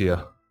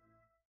Ecclesia.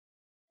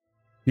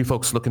 You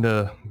folks looking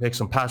to make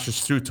some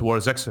passage through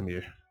towards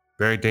Examir.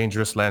 Very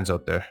dangerous lands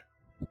out there.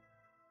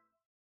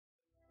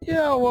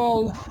 Yeah,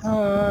 well,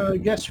 I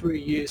guess we're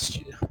used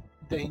to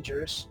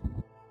dangerous.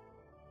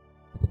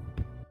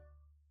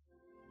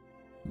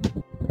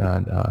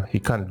 And he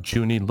kind of,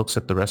 Junie looks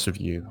at the rest of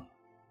you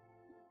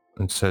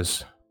and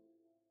says,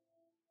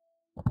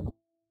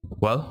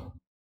 well,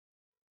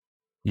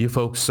 you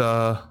folks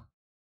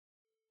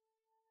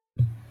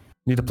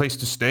need a place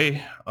to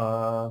stay.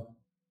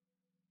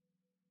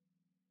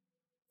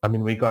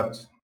 We got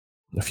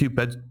a few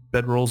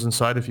bedrolls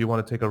inside if you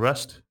want to take a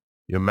rest.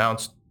 Your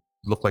mounts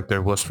look like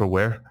they're worse for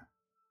wear.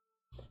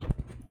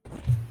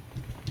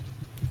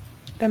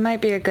 That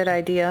might be a good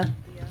idea.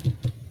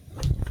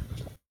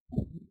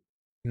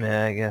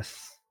 Yeah, I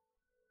guess.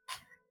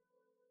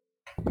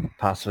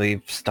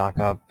 Possibly stock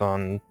up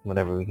on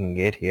whatever we can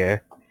get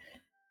here.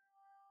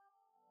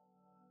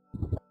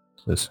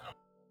 This.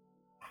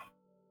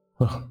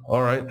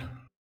 All right.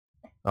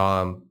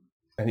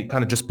 And he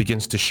kind of just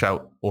begins to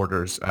shout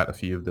orders at a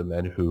few of the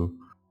men who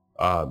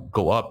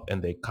go up,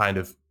 and they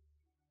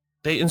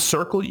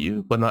encircle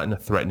you, but not in a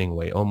threatening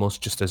way,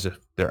 almost just as if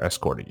they're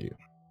escorting you.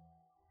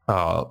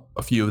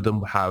 A few of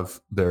them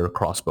have their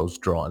crossbows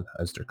drawn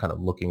as they're kind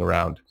of looking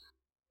around.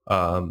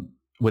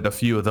 With a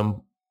few of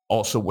them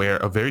also wear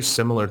a very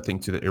similar thing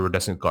to the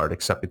iridescent guard,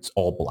 except it's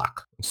all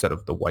black instead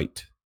of the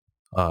white,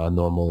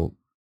 normal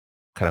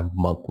kind of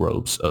monk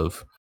robes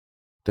of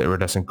the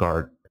iridescent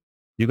guard.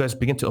 You guys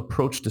begin to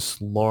approach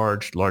this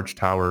large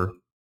tower.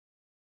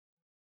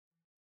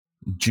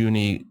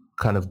 Junie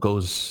kind of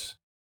goes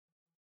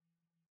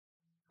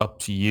up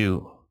to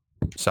you,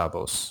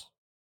 Savos,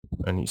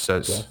 and he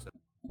says,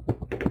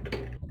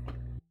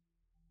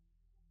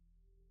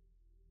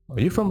 are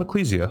you from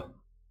Ecclesia?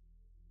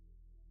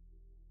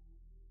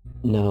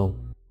 No.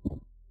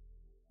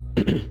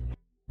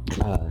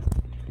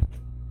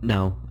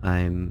 No,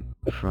 I'm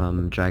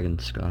from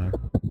Dragonscar.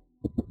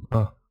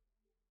 Oh.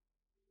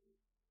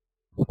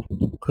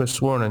 Chris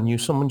Warren, I knew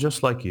someone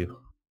just like you.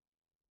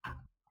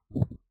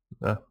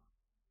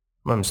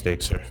 My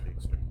mistake, sir.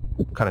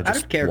 Kind of Out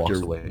just of character, walks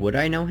away. would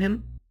I know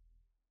him?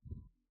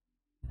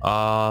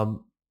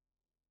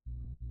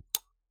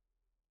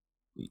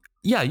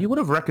 Yeah, you would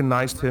have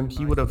recognized him.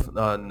 He would have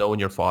known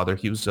your father.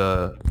 He was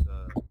always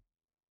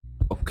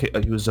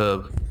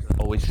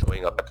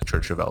showing up at the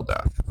Church of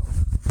Eldath.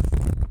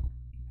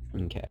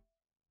 Okay.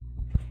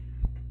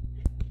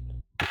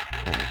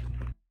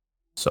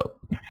 So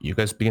you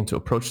guys begin to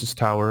approach this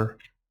tower,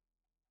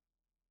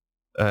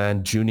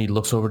 and Junie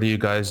looks over to you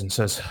guys and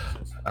says,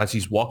 as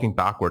he's walking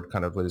backward,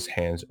 kind of with his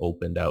hands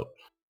opened out,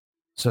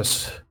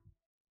 says,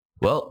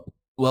 well,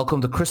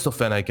 welcome to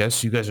Crystalfen, I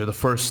guess. You guys are the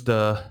first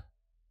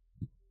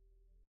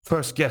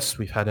guests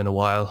we've had in a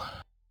while.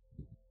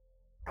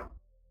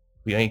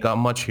 We ain't got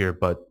much here,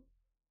 but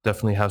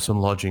definitely have some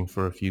lodging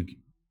for a few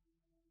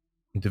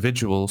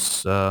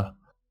individuals. I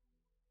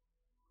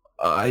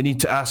need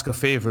to ask a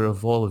favor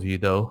of all of you,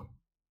 though,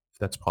 if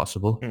that's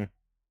possible.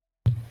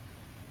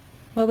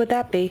 What would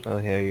that be? I'll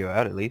hear you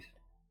out at least.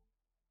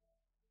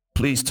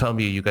 Please tell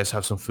me you guys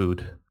have some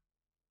food.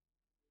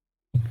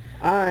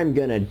 I'm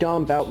gonna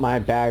dump out my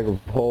bag of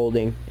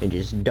holding and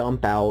just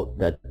dump out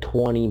the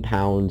 20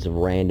 pounds of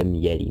random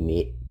Yeti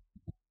meat.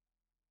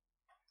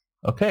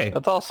 Okay.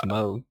 That's all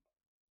smoke.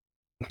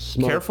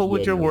 Smoked Careful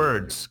with Yeti your meat.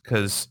 words,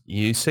 because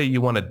you say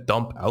you want to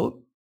dump out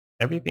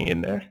everything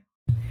in there.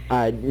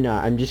 No,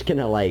 I'm just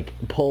gonna like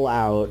pull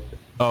out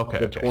Okay.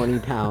 the 20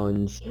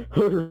 pounds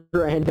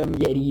random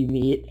Yeti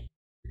meat.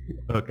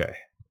 Okay.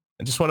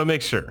 I just want to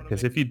make sure,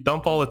 because if you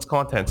dump all its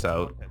contents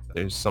out,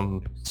 there's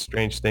some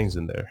strange things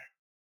in there.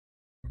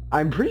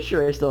 I'm pretty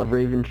sure I still have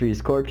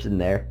Raventree's corpse in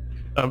there.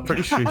 I'm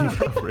pretty sure you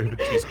have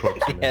Raventree's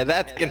corpse in Yeah, there.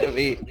 that's gonna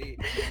be...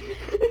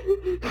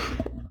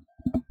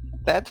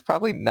 That's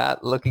probably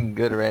not looking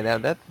good right now.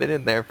 That's been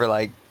in there for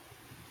like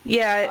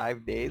Yeah.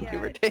 5 days,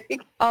 give or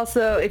take.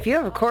 Also, if you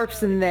have a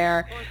corpse in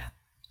there,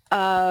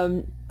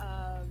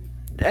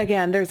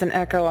 again, there's an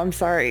echo. I'm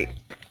sorry.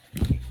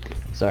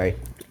 Sorry.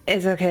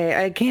 It's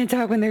okay. I can't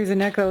talk when there's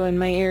an echo in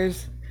my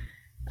ears.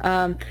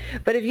 But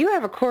if you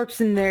have a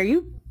corpse in there,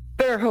 you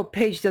better hope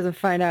Paige doesn't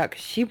find out,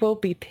 because she will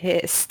be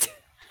pissed.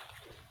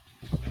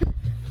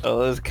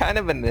 Well, it was kind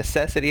of a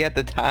necessity at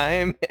the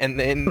time, and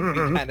then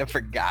we kind of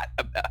forgot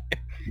about it.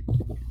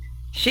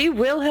 She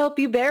will help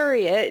you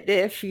bury it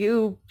if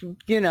you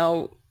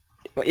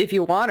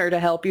want her to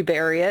help you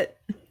bury it.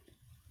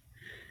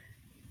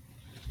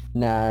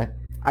 Nah,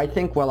 I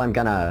think while I'm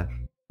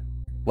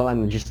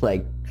just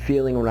like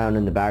feeling around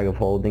in the bag of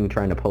holding,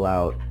 trying to pull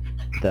out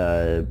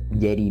the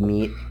Yeti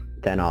meat,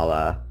 then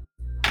I'll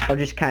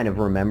just kind of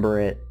remember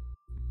it,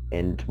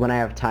 and when I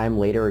have time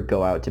later,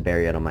 go out to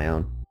bury it on my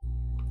own.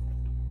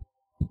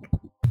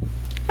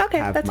 Okay,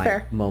 Have that's my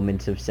fair.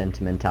 moments of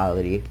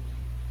sentimentality.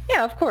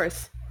 Yeah, of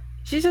course.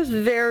 She's just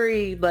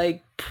very,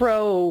 like,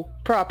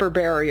 proper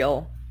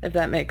burial, if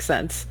that makes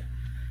sense.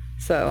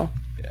 So,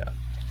 Yeah.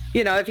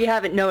 If you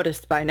haven't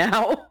noticed by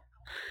now.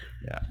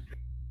 Yeah.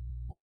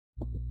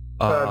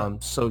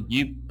 So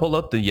you pull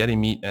up the Yeti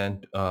meat,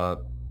 and a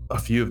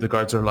few of the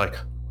guards are like,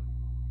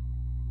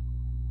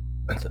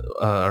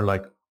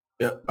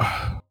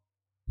 yeah,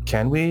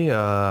 can we?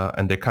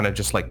 And they're kind of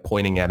just like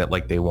pointing at it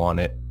like they want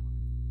it.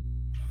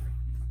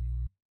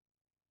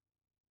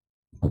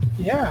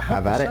 Yeah,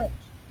 Have at it.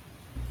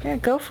 Yeah,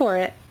 go for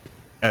it.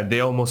 And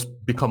they almost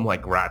become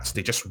like rats.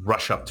 They just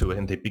rush up to it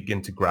and they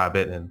begin to grab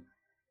it. And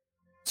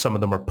some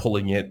of them are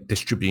pulling it,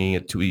 distributing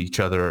it to each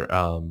other,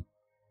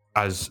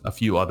 as a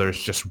few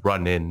others just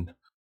run in,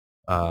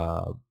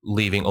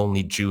 leaving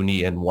only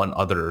Junie and one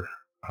other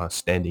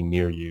standing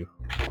near you.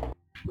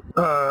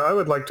 I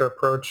would like to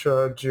approach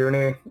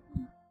Junie.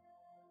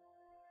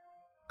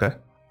 Okay.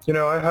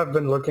 I have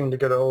been looking to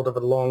get a hold of a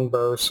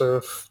longbow, so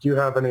if you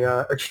have any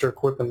extra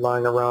equipment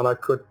lying around, I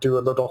could do a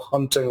little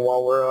hunting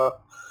while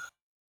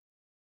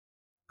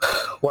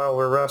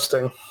we're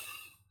resting.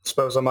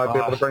 Suppose I might be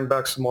able to bring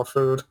back some more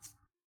food.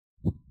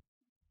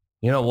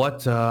 You know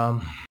what?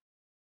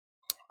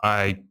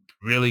 I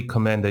really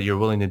commend that you're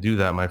willing to do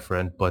that, my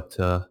friend, but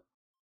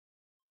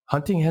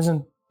hunting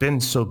hasn't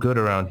been so good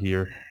around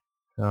here.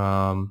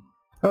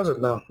 How's it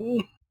now?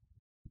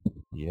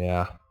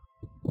 Yeah.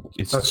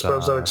 It's, I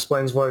suppose that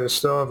explains why you're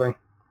starving.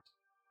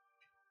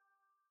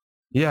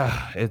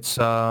 Yeah, it's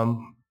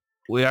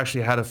we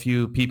actually had a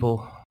few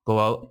people go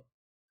out,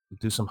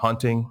 do some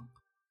hunting.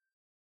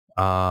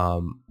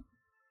 And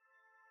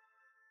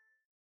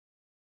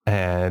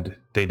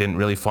they didn't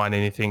really find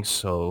anything,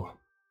 so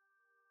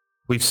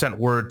we've sent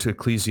word to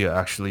Ecclesia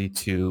actually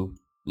to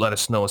let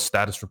us know a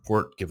status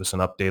report, give us an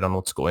update on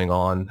what's going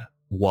on,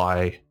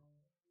 why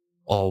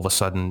all of a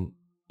sudden,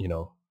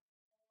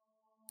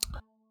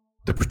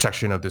 the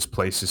protection of this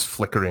place is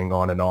flickering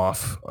on and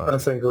off. I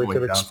think we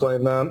could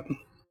explain that.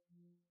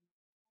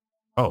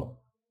 Oh.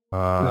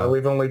 No,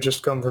 we've only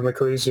just come from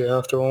Ecclesia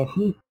after all.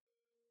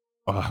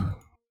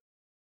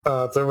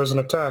 There was an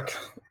attack.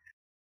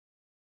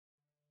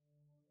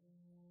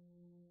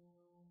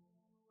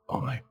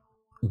 Oh my.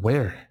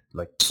 Where?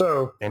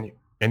 So,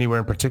 anywhere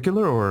in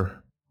particular,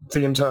 or?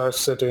 The entire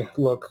city.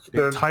 Look,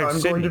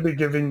 I'm going to be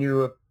giving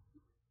you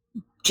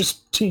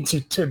just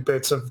teensy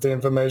tidbits of the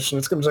information.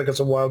 It's going to take us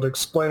a while to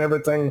explain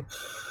everything.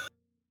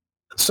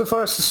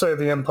 Suffice to say,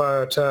 the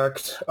Empire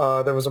attacked.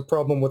 There was a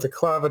problem with the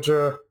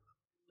Clavager.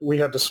 We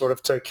had to sort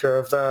of take care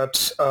of that.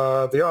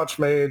 The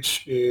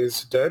Archmage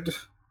is dead,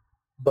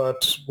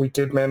 but we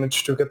did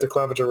manage to get the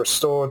Clavager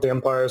restored. The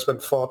Empire has been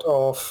fought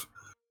off,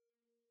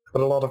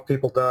 but a lot of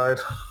people died.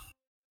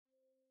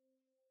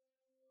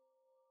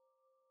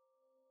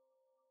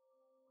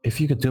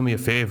 If you could do me a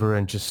favor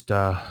and just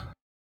don't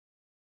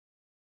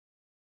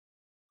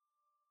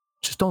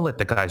let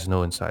the guys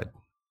know inside.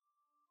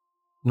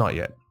 Not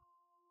yet.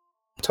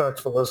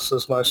 Tactfulness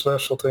is my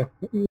specialty.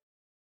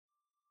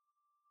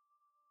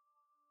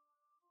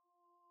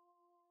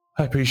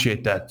 I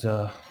appreciate that.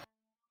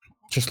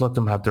 Just let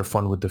them have their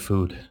fun with the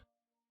food.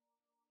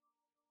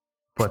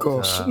 But, of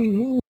course.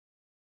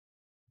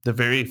 The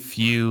very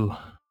few,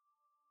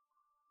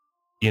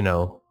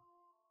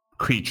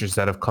 creatures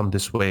that have come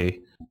this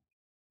way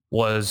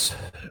was,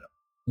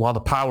 while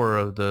the power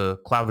of the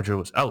Clavager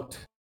was out,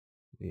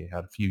 we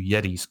had a few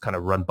Yetis kind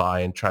of run by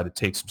and try to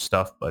take some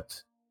stuff,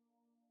 but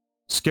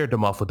scared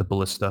them off with the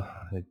ballista.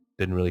 It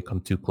didn't really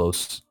come too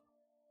close.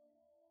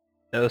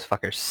 Those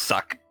fuckers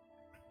suck.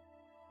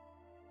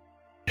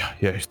 Yeah,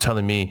 you're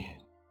telling me.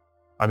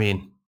 I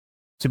mean,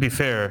 to be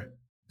fair,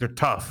 they're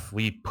tough.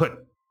 We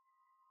put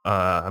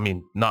I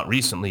mean, not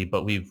recently,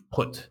 but we've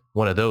put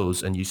one of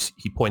those, and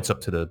he points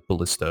up to the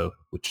ballista,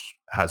 which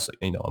has,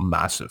 a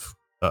massive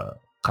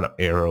kind of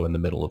arrow in the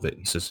middle of it.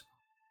 He says,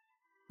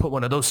 put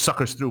one of those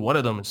suckers through one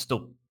of them and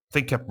still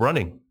thing kept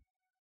running.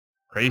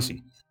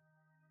 Crazy.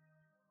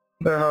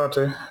 They're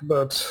hearty,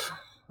 but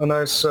a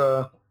nice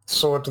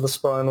sword to the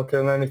spine will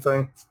kill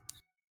anything.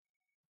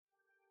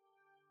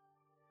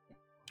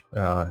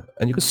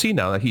 And you can see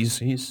now that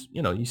he's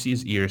you see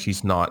his ears.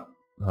 He's not,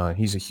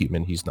 he's a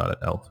human. He's not an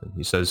elf. And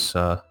he says,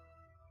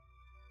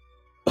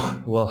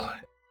 well,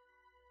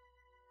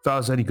 if I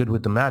was any good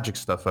with the magic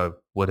stuff, I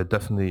would have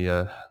definitely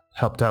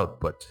helped out,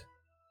 but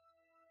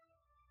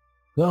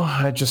no,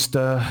 I just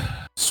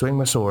swing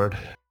my sword.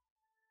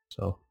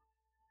 So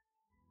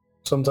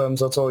sometimes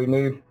that's all you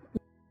need.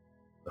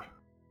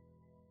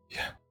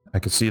 Yeah, I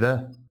could see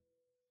that.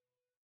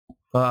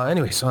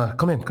 Anyways,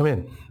 come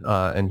in.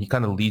 And he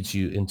kind of leads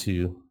you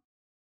into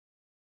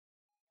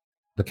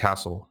the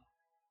castle,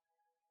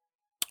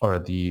 or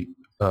the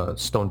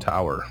stone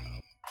tower.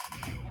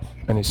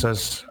 And he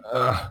says,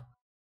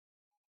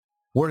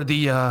 we're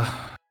the,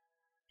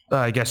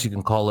 I guess you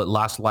can call it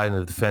last line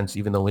of defense,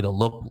 even though we don't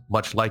look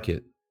much like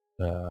it.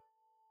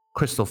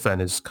 Crystal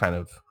Fen is kind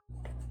of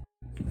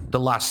the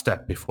last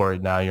step before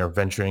now you're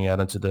venturing out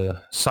into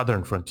the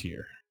southern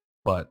frontier.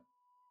 But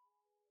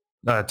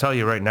I tell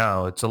you right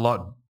now, it's a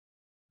lot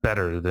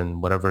better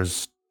than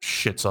whatever's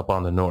shits up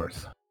on the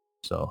north.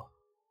 So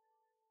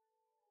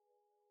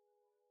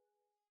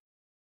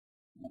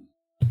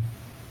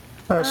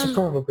I should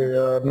probably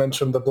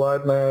mention the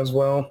Blind Man as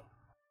well.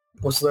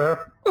 Was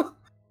there?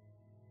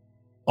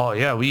 Oh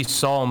yeah, we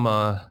saw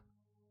him.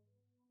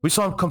 We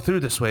saw him come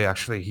through this way.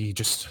 Actually, he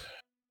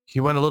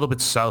went a little bit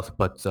south,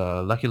 but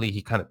luckily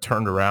he kind of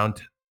turned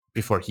around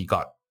before he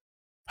got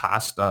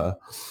past. I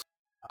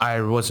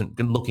wasn't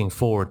looking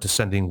forward to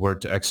sending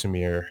word to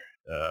Eximir.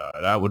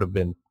 That would have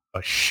been a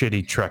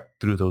shitty trek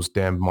through those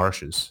damn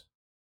marshes.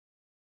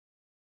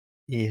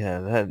 Yeah,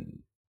 that...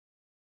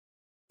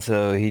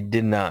 So he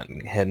did not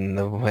head in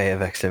the way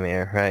of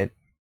Eximir, right?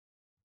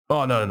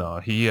 Oh, no.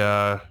 He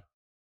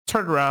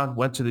turned around,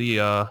 went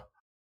to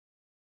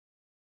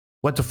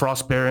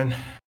Frost Baron,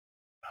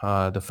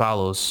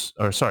 Frost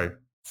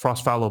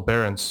Fallow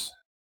Barrens,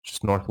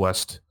 just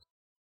northwest.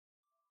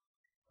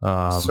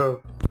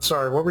 So,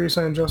 sorry, what were you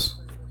saying, Jess?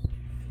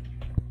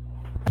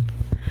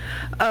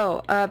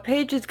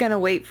 Paige is going to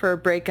wait for a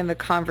break in the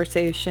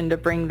conversation to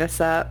bring this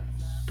up,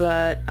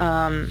 but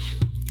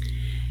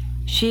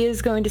she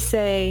is going to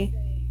say,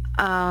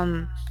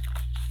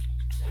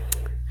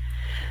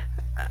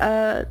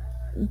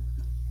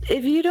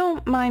 if you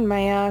don't mind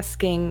my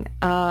asking,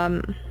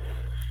 a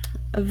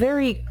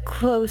very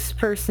close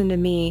person to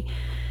me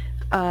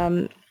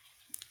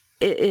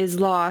is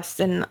lost,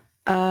 and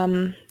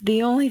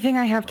the only thing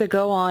I have to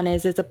go on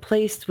is it's a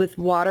place with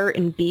water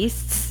and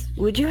beasts.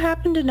 Would you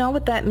happen to know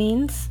what that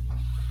means?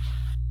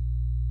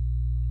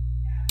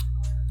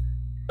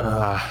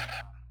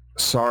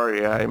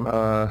 Sorry, I'm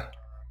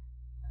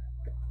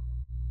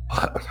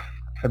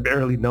I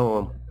barely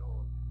know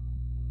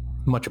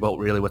much about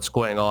really what's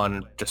going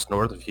on just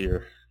north of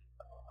here.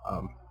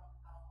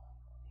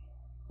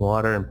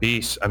 Water and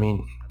beasts. I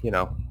mean,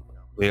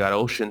 we got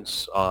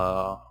oceans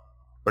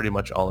pretty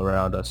much all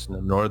around us in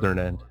the northern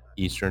end,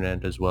 eastern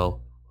end as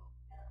well.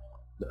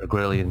 The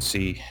Agrilian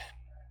Sea.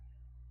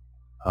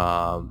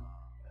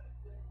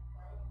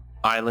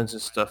 Islands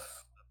and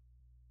stuff.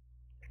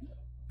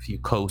 A few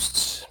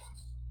coasts.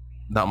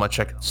 Not much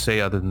I can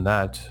say other than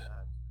that.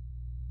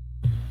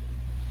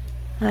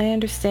 I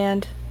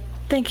understand.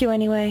 Thank you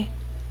anyway.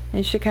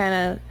 And she kind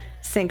of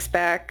sinks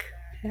back,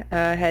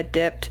 head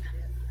dipped.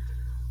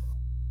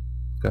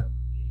 Okay.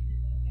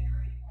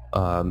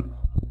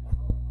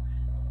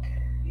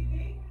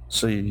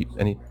 So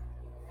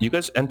you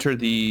guys enter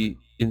the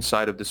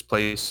inside of this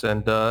place,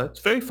 and it's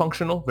very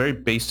functional, very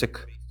basic,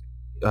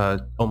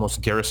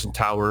 almost garrison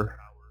tower.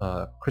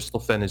 Crystal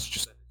Fen is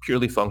just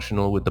purely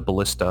functional with the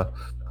ballista.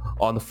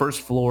 On the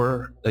first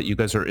floor that you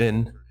guys are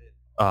in,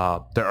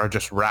 there are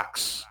just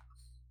racks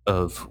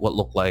of what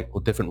look like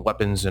with different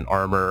weapons and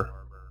armor.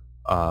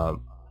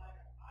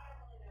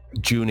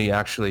 Junie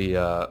actually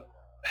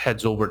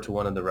heads over to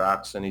one of the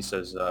racks, and he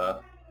says,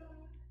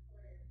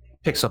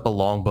 picks up a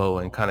longbow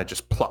and kind of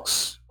just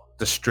plucks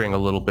the string a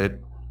little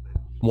bit.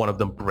 One of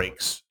them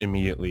breaks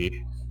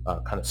immediately,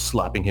 kind of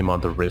slapping him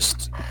on the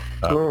wrist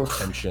with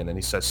tension, and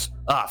he says,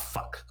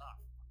 fuck.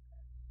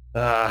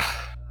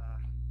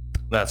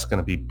 That's going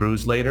to be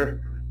bruised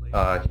later.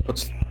 He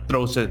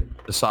throws it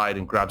aside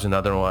and grabs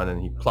another one,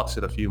 and he plucks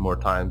it a few more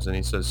times, and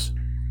he says,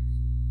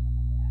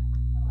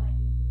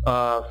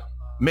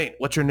 mate,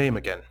 what's your name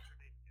again?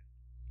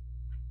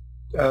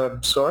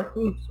 Sorry?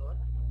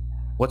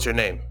 What's your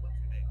name?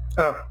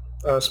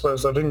 I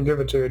suppose I didn't give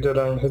it to you, did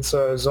I? It's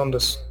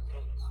Zondus.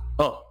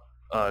 Oh,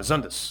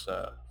 Zundus.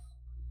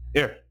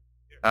 Here,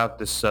 have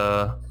this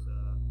bow.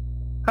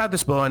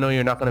 I know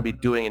you're not going to be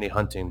doing any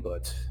hunting,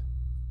 but...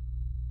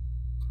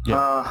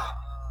 Yeah.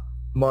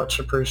 Much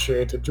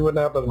appreciated. You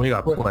wouldn't happen... We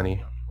got plenty.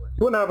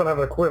 You wouldn't happen to have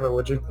a quiver,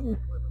 would you?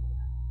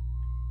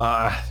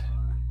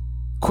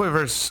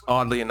 Quivers,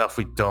 oddly enough,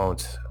 we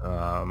don't.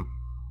 I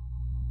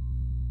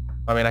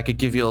mean, I could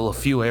give you a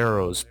few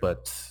arrows,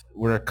 but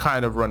we're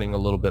kind of running a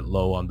little bit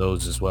low on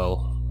those as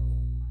well.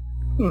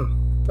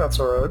 That's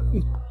alright.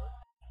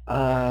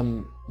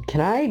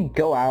 Can I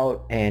go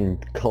out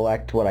and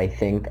collect what I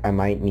think I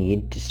might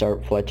need to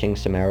start fletching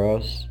some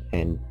arrows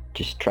and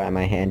just try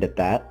my hand at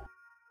that?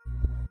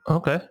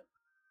 Okay.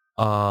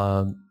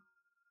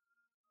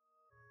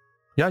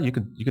 Yeah, you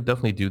could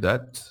definitely do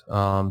that.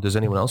 Does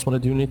anyone else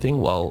want to do anything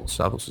while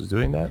Savos is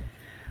doing that?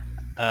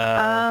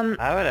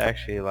 I would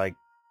actually like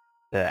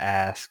to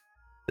ask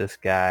this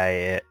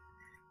guy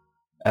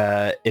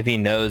if he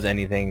knows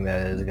anything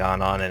that has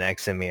gone on in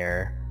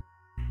Examir.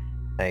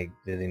 Like,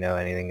 does he know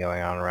anything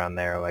going on around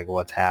there? Like,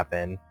 what's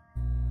happened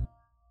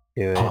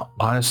to it?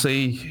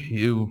 Honestly,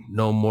 you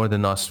know more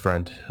than us,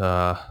 friend.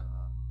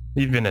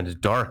 Even in the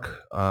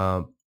dark,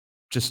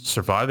 just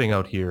surviving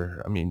out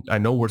here. I mean, I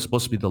know we're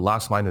supposed to be the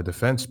last line of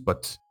defense,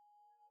 but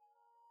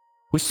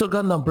we still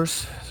got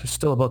numbers. There's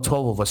still about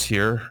 12 of us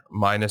here,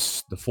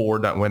 minus the 4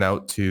 that went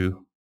out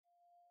to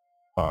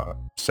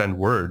send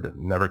word,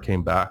 never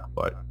came back.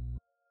 But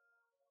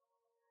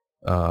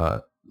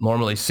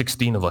normally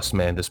 16 of us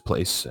man this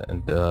place,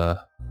 and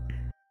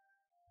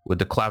with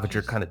the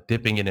Claviger kind of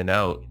dipping in and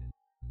out,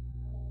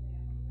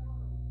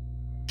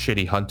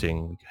 shitty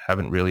hunting, we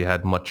haven't really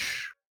had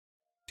much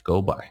to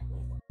go by.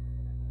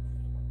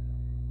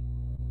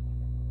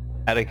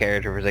 Out of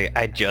character for a second,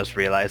 I just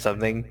realized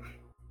something.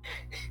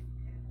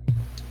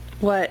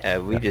 What?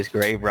 We just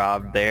grave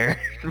robbed their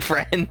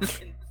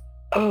friends.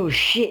 Oh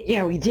shit,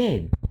 yeah we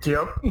did.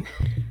 Yep.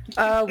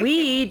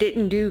 We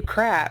didn't do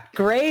crap.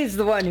 Gray's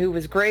the one who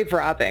was grave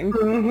robbing.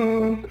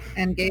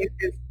 And gave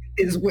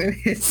his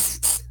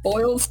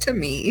spoils to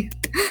me.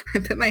 I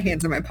put my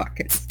hands in my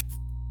pockets.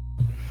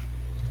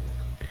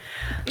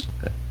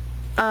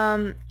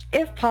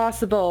 If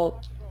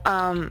possible,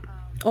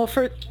 well,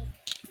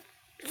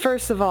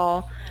 first of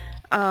all,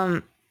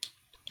 I'm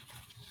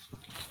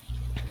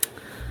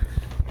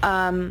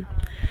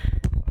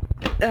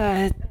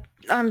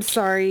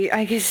sorry.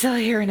 I can still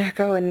hear an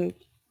echo, and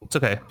It's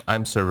okay.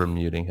 I'm server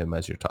muting him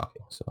as you're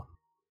talking, so.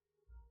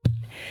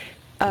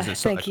 Is it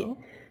thank echo?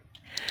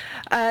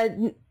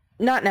 you.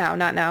 Not now.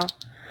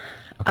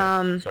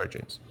 Okay. Sorry,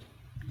 James.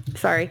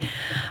 Sorry.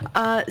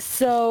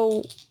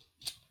 So,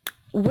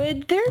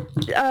 would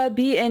there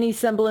be any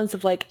semblance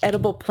of like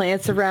edible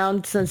plants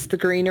around, since the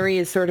greenery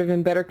is sort of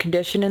in better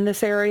condition in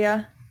this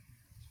area?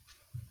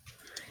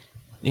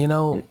 You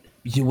know,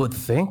 you would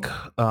think.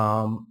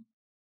 I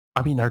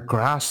mean, the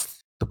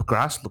grass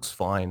looks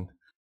fine,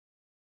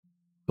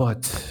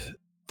 but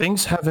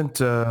things haven't.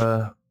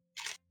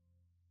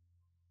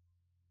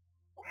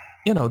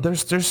 You know,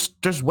 there's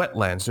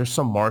wetlands, there's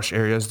some marsh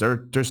areas.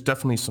 There's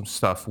definitely some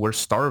stuff. We're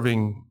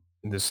starving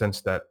in the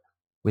sense that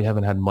we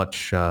haven't had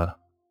much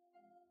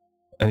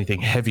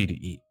anything heavy to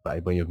eat by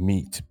way of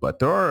meat, but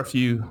there are a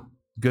few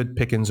good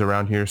pickings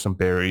around here. Some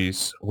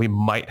berries. We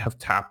might have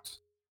tapped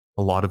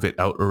a lot of it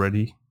out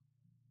already,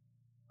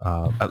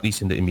 at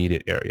least in the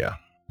immediate area.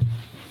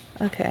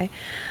 Okay.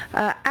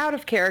 Out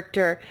of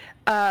character,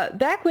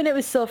 back when it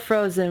was still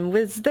frozen,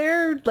 was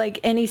there like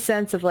any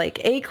sense of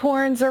like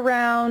acorns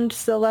around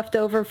still left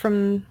over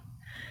from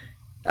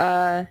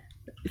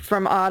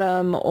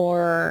autumn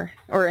or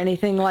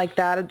anything like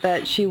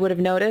that she would have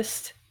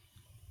noticed?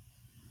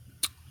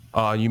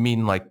 You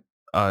mean like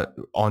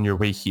on your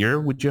way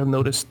here, would you have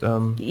noticed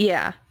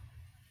Yeah.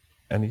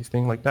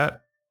 anything like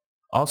that?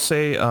 I'll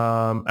say,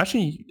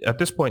 actually, at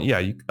this point,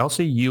 yeah, I'll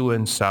say you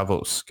and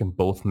Savos can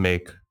both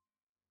make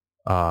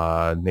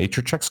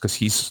nature checks, because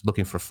he's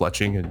looking for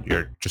fletching, and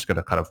you're just going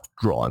to kind of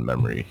draw on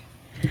memory,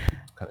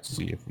 kind of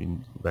see if you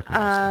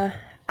recognize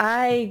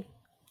something.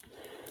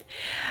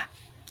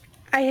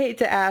 I hate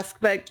to ask,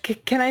 but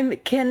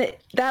can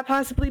that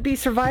possibly be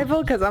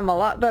survival? Because I'm a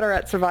lot better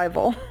at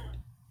survival.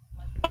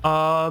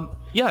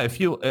 Yeah, if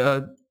you,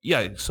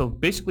 yeah, so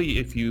basically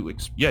if you,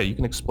 you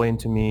can explain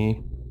to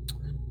me.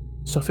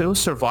 So if it was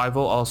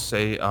survival, I'll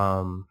say,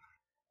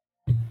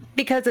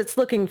 Because it's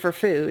looking for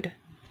food.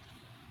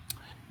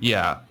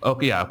 yeah,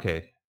 okay, yeah,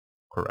 okay,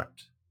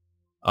 correct.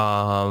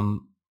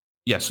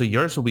 Yeah, so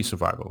yours will be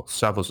survival.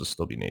 Savos will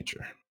still be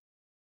nature.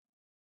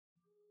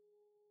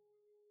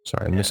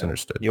 Sorry, I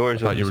misunderstood.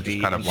 Yours I thought will you were just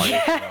just kind of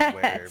like,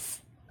 where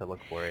to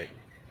look for it.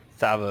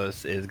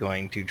 Savos is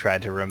going to try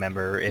to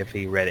remember if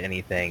he read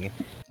anything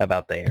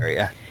about the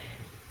area.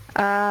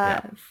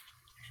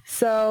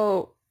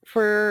 So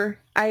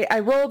I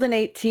rolled an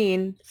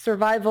 18.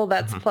 Survival,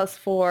 that's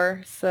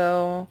 +4,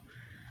 so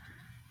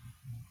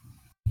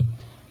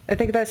I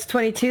think that's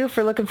 22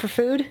 for looking for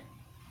food.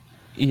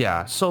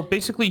 yeah, so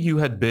basically you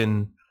had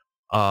been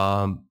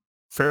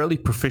fairly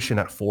proficient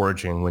at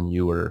foraging when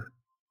you were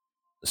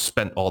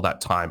spent all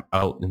that time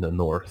out in the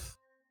north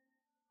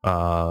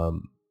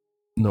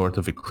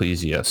of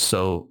Ecclesia.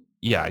 So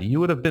yeah, you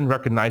would have been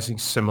recognizing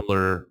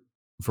similar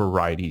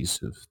varieties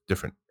of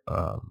different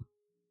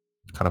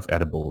kind of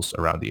edibles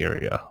around the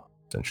area,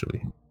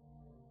 essentially.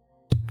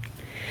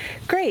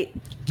 Great.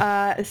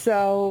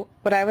 So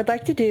what I would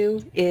like to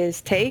do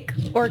is take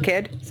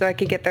Orchid so I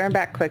could get there and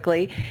back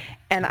quickly.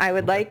 And I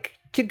would like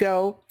to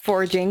go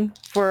foraging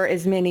for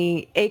as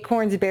many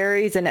acorns,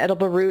 berries, and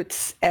edible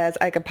roots as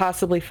I could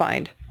possibly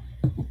find.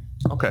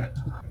 Okay.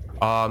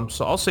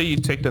 So I'll say you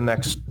take the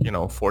next,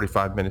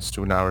 45 minutes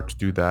to an hour to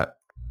do that.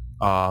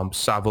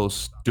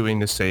 Savo's doing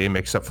the same,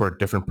 except for a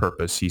different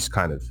purpose. He's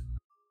kind of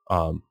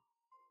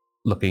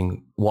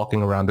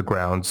walking around the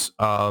grounds.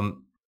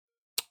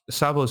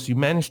 Savos, you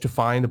managed to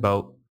find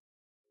about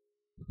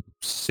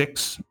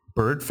 6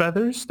 bird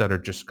feathers that are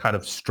just kind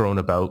of strewn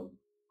about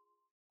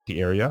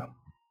the area.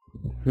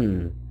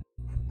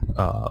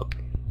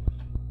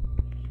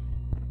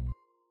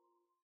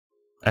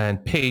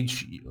 And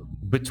Paige,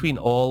 between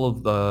all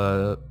of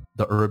the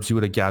herbs you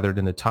would have gathered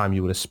in the time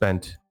you would have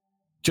spent,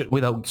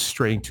 without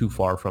straying too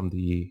far from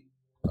the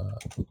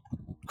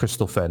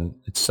crystal fen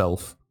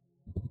itself,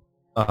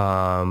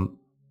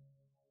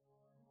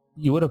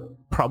 you would have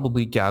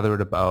probably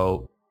gathered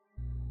about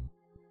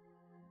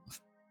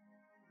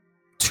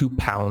 2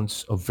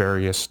 pounds of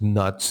various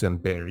nuts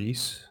and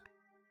berries,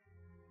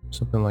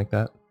 something like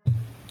that.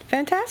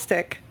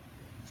 Fantastic.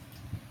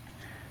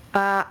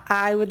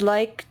 I would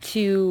like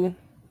to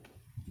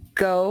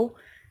go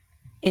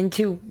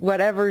into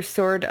whatever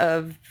sort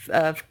of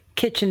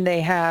kitchen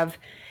they have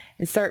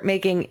and start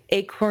making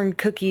acorn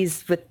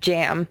cookies with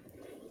jam.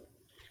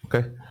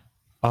 Okay.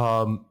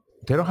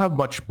 They don't have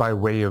much by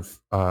way of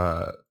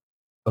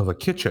a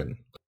kitchen.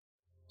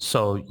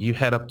 So you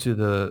head up to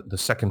the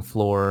second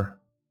floor,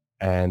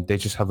 and they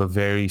just have a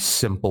very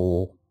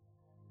simple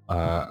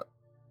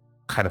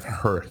kind of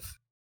hearth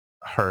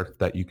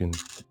that you can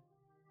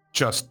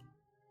just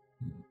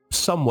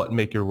somewhat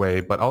make your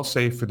way. But I'll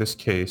say for this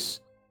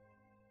case,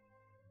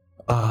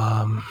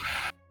 let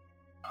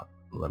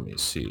me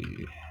see.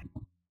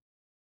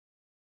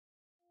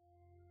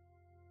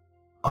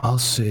 I'll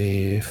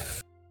say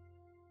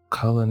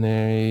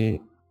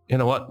culinary. You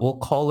know what? We'll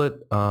call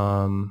it.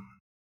 Are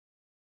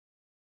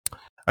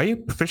you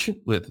proficient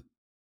with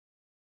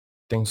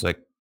things like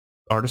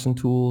artisan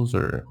tools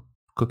or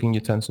cooking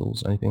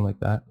utensils, anything like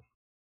that?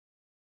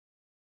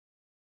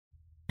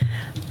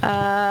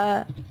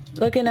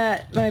 Looking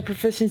at my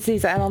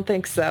proficiencies, I don't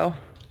think so.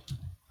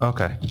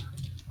 Okay.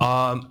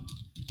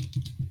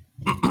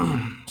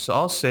 So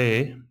I'll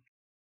say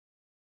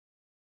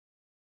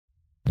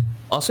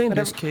in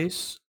this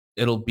case,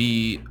 it'll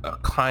be a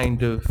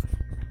kind of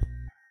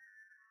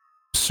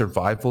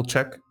survival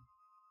check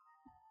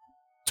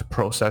to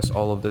process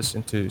all of this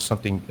into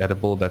something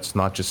edible that's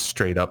not just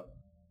straight up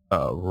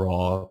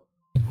raw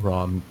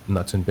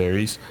nuts and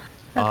berries.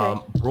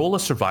 Okay. Roll a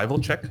survival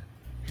check.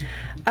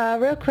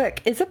 Real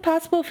quick, is it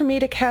possible for me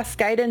to cast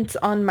guidance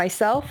on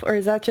myself, or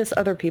is that just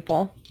other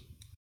people?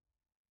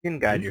 You can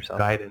guide yourself.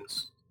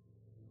 Guidance.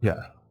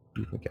 Yeah.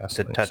 You can cast It's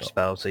a it on touch yourself.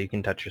 spell, so you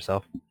can touch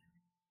yourself.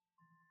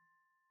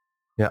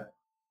 Yeah.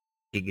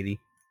 Giggity.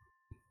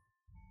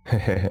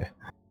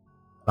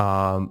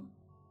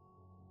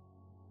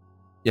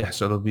 Yeah,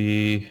 so it'll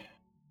be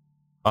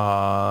a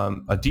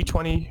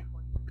d20,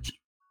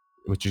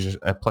 which is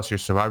plus your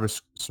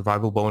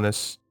survival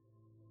bonus.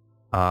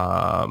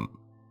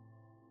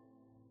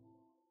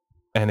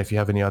 And if you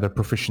have any other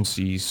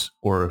proficiencies,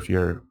 or if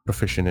you're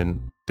proficient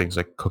in things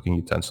like cooking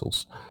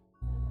utensils.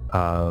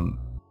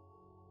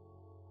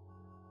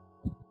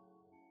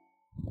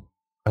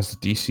 As the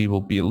DC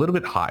will be a little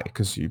bit high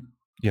because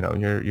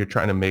you're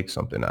trying to make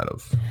something out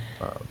of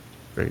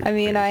very. I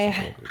mean, very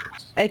simple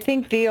ingredients. I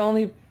think the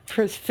only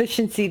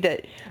proficiency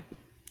that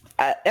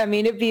I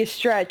mean, it'd be a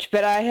stretch,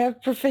 but I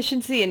have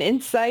proficiency in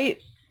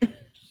insight.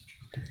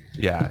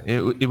 Yeah,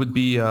 it would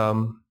be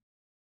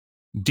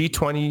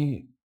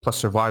D20 plus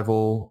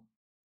survival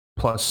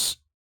plus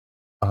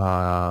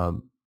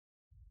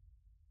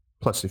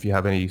if you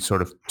have any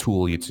sort of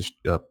tool, it's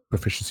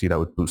proficiency that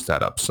would boost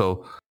that up.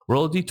 So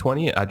roll a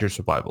D20 and add your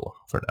survival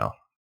for now.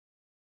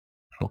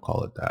 We'll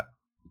call it that.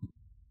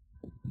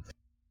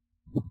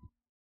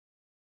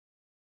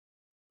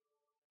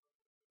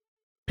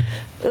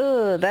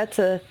 Ugh, that's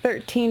a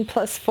 13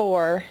 plus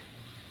 4.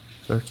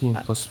 13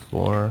 plus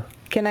 4.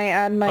 Can I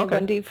add my Okay.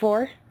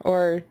 1d4,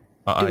 or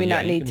do we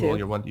not you need can to? roll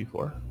your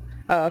 1d4.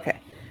 Oh, okay.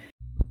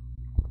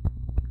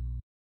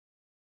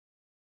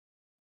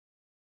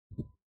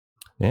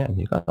 Yeah,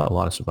 you got a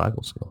lot of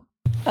survival skill.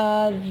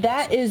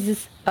 That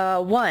is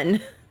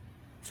 1.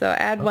 So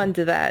add 1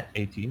 to that.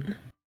 18.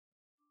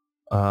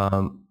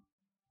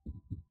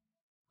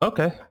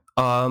 Okay.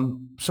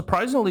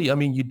 Surprisingly, I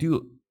mean, you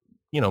do,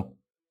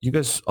 you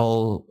guys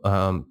all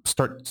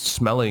start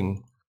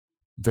smelling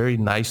very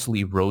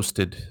nicely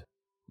roasted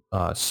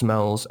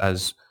smells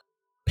as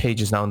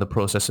Paige is now in the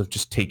process of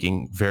just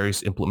taking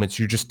various implements.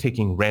 You're just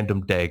taking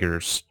random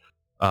daggers.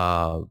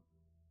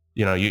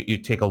 You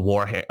take a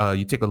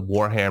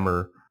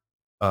warhammer,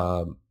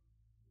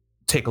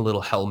 take a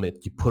little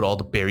helmet, you put all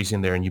the berries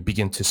in there, and you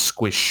begin to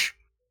squish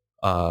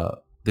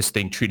this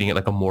thing, treating it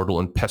like a mortal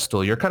and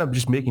pestle. You're kind of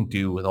just making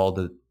do with all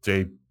the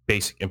very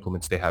basic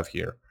implements they have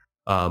here,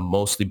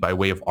 mostly by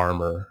way of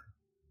armor.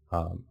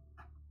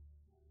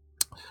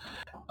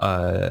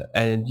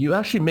 And you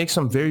actually make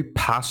some very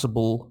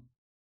passable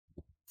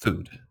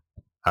food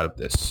out of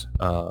this.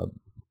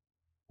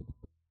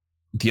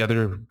 The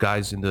other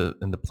guys in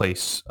the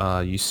place,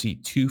 you see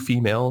two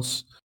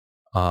females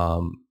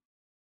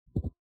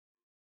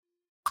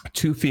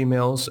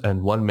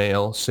and one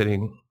male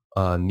sitting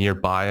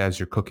nearby as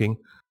you're cooking,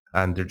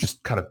 and they're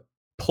just kind of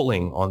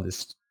pulling on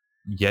this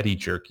Yeti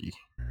jerky.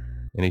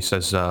 And he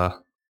says,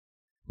 one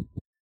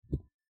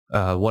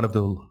of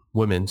the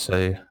women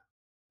say,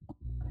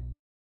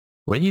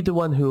 "Were you the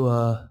one who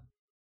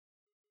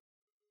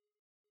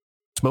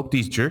smoked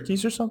these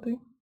jerkies or something?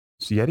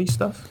 It's Yeti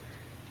stuff?"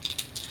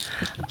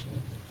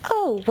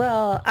 Oh,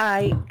 well,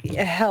 I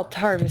helped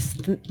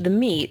harvest the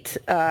meat.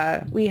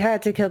 We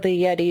had to kill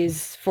the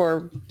Yetis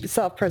for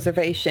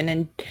self-preservation,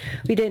 and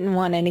we didn't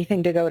want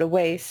anything to go to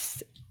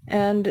waste.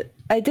 And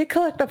I did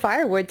collect the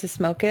firewood to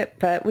smoke it,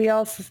 but we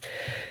also...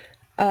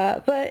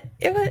 but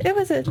it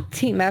was a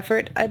team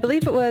effort. I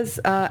believe it was,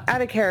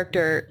 out of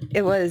character,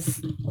 it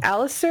was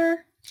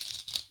Alistair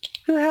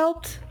who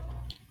helped?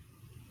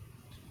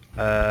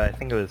 I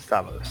think it was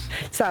Savos.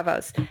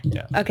 Savos.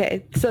 Yeah.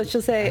 Okay, so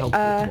she'll say, Help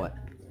with what?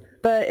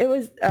 but it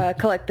was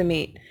collect the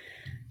meat.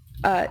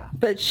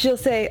 But she'll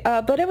say,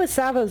 but it was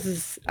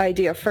Savos'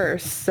 idea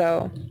first,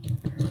 so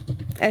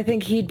I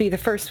think he'd be the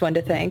first one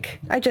to thank.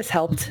 I just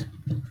helped.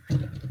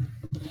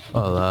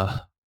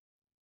 Well,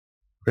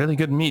 really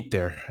good meat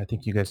there. I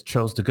think you guys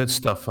chose the good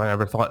stuff. I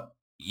never thought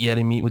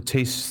Yeti meat would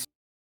taste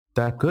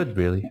that good,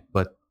 really,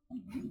 but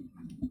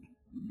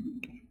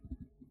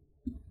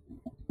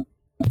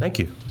thank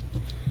you.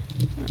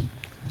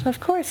 Of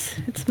course,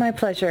 it's my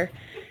pleasure.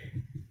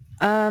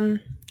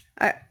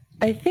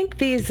 I think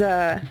these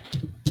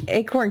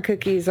acorn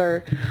cookies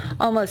are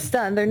almost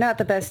done. They're not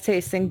the best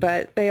tasting,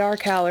 but they are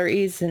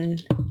calories,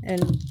 and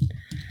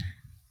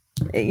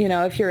you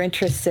know, if you're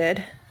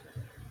interested.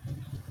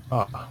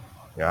 Oh,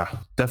 yeah,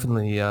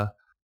 definitely. A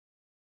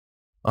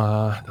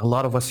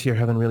lot of us here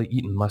haven't really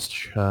eaten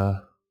much.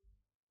 My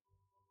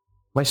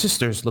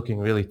sister's looking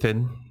really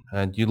thin,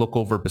 and you look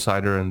over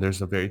beside her, and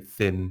there's a very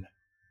thin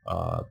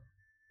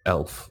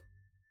elf,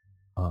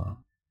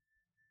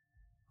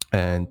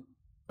 and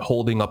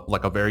holding up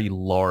like a very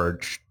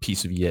large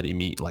piece of Yeti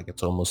meat, like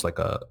it's almost like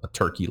a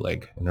turkey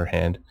leg in her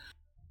hand.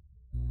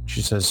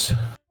 She says,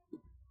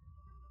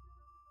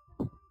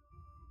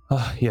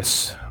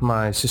 yes,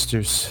 my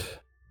sister's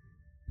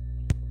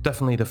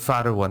definitely the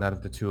fatter one out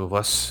of the two of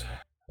us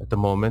at the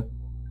moment.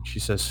 She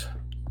says,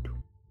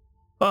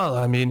 well,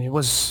 I mean, it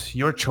was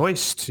your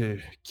choice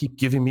to keep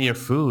giving me your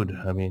food.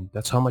 I mean,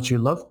 that's how much you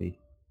love me.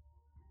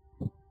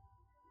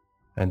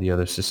 And the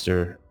other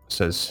sister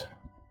says,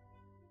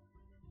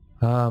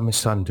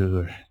 Miss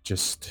Sandur,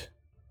 just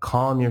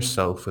calm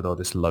yourself with all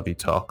this lovey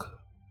talk.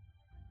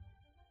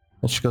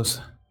 And she goes,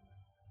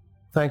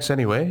 thanks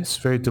anyway. It's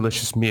a very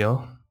delicious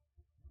meal.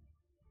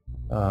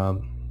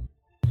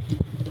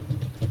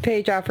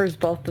 Paige offers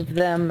both of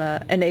them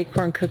an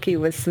acorn cookie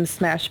with some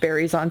smashed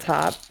berries on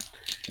top.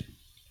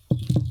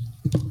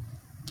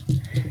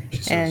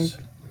 She And says,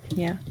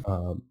 yeah.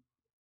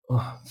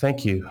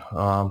 thank you.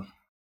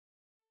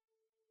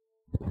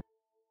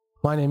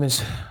 My name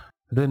is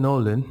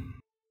Renolin,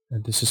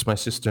 and this is my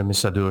sister,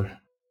 Miss Adur.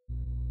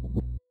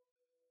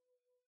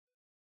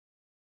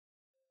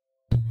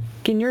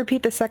 Can you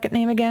repeat the second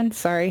name again?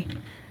 Sorry.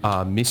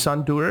 Miss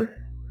Andur.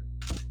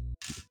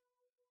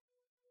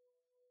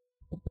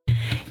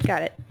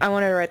 Got it. I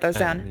wanted to write those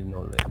down.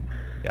 Renolin.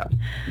 Yeah.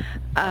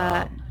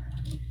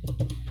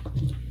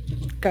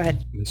 Go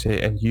ahead. They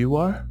say, and you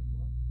are?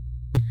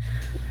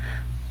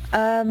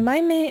 My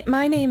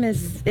name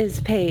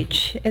is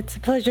Paige. It's a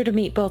pleasure to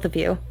meet both of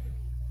you.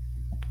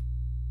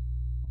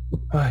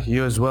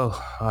 You as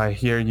well. I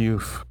hear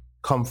you've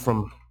come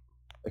from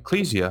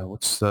Ecclesia.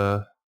 What's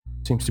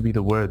seems to be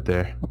the word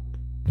there?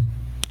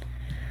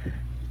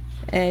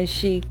 And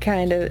she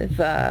kind of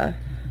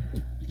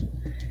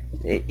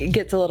it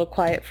gets a little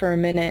quiet for a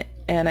minute,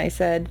 and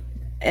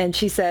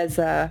she says,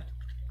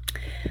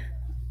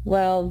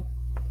 well,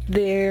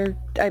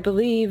 I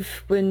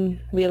believe when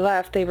we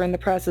left, they were in the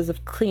process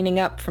of cleaning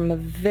up from a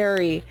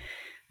very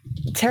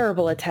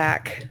terrible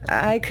attack.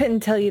 I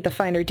couldn't tell you the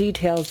finer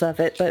details of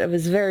it, but it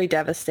was very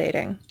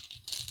devastating.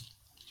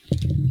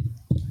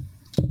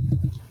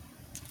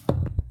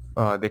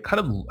 They kind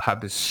of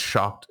have this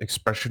shocked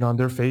expression on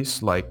their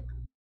face, like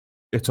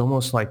it's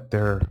almost like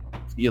they're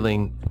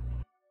feeling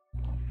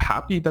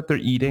happy that they're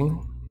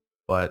eating,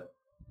 but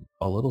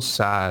a little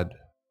sad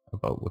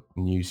about what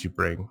news you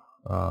bring.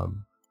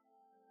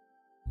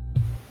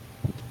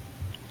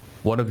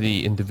 One of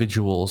the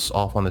individuals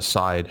off on the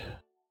side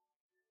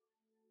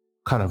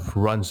kind of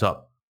runs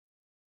up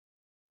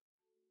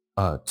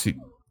to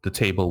the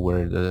table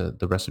where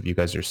the rest of you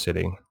guys are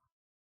sitting,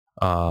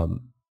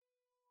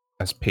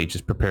 as Paige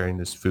is preparing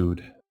this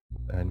food,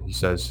 and he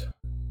says,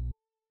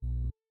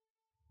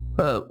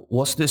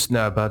 what's this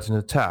now about an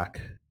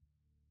attack?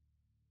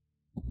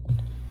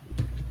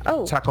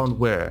 Oh. Attack on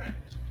where?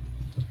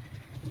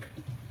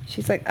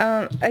 She's like,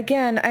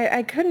 again,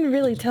 I couldn't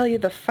really tell you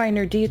the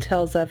finer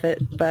details of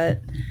it, but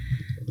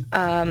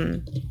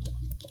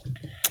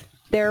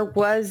There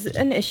was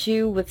an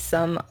issue with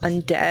some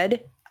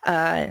undead.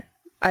 I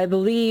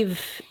believe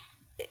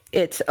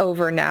it's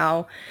over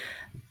now.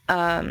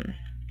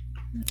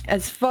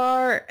 As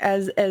far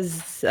as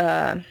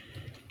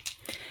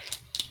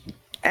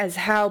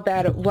how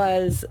bad it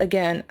was,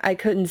 again, I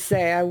couldn't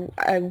say.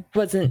 I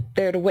wasn't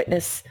there to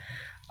witness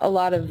a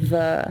lot of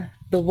the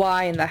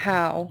why and the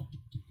how.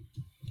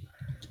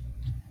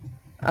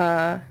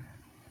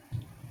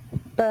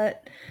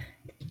 But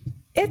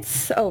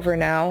it's over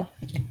now.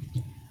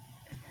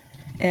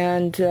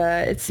 And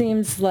it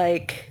seems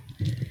like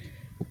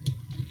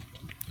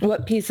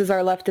what pieces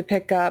are left to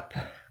pick up,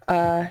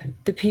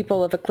 the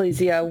people of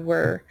Ecclesia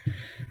were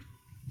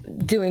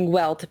doing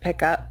well to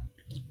pick up.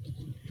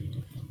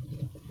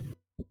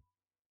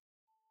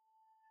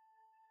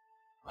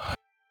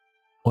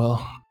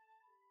 Well,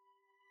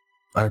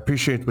 I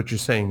appreciate what you're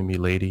saying to me,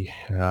 lady.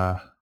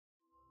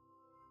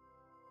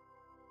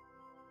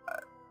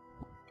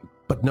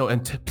 But no,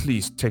 and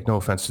please take no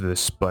offense to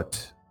this,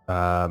 but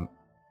I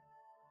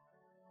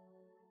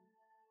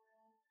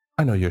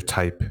know your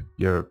type.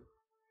 You're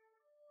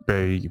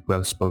very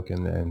well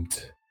spoken,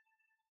 and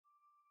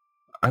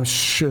I'm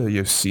sure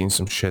you've seen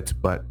some shit,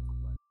 but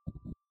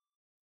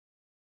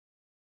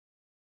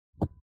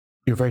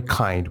you're very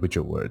kind with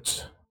your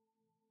words.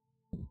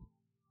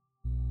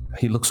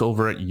 He looks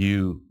over at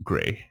you,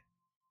 Gray,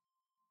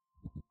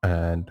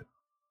 and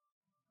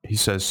he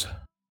says,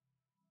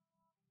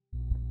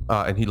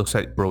 and he looks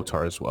at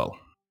Brotar as well,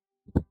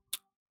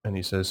 and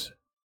he says,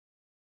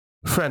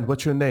 "Friend,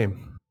 what's your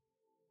name?"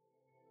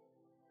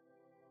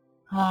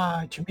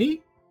 To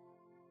me?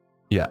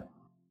 Yeah.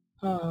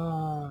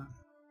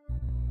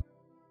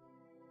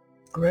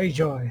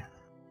 Greyjoy.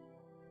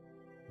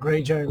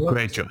 Greyjoy.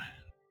 Greyjoy.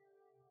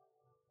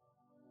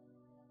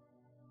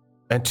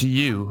 And to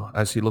you,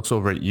 as he looks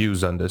over at you,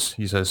 Zundus,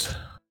 he says,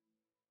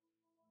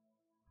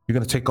 "You're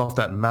gonna take off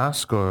that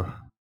mask, or?"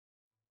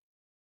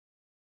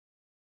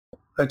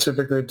 I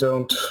typically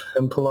don't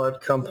in polite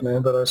company,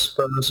 but I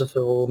suppose if it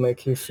will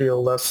make you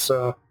feel less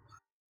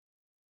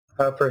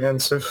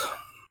apprehensive.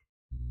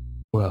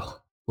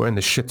 Well, we're in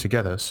this shit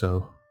together,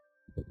 so...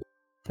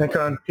 He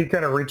kind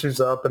of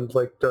reaches up and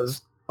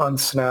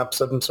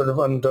unsnaps it and sort of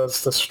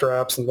undoes the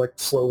straps and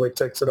slowly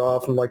takes it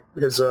off, and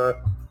his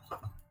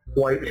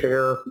white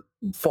hair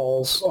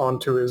falls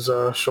onto his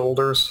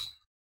shoulders.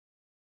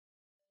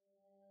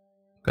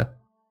 Okay.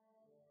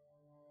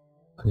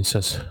 And he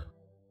says,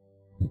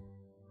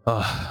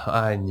 "Oh,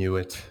 I knew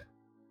it.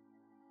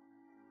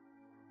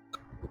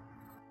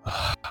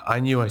 I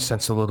knew I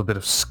sensed a little bit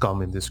of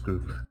scum in this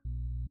group."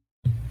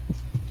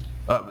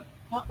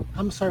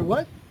 I'm sorry,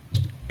 what?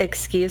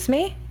 Excuse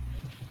me?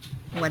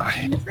 What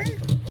did you say?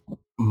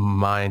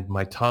 Mind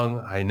my tongue,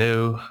 I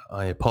know.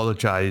 I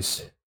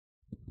apologize.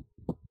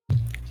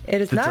 It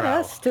is The not drow.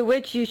 us to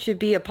which you should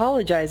be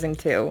apologizing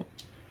to.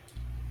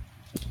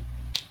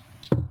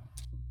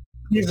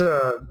 He's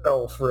a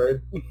elf, right?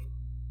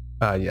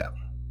 Yeah.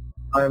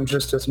 I am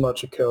just as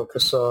much a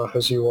Kel'Thuzar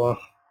as you are.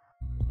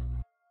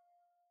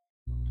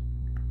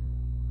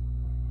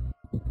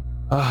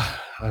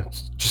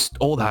 Just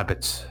old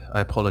habits.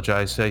 I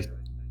apologize. The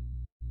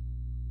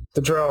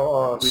drow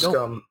are We don't-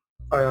 scum.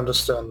 I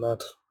understand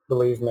that.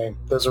 Believe me.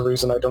 There's a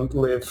reason I don't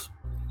live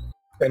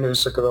in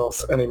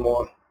Usicavelth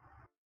anymore.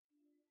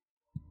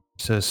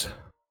 He says,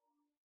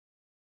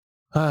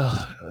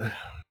 I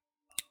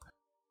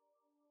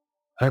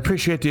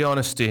appreciate the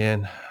honesty,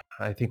 and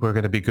I think we're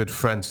going to be good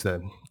friends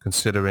then,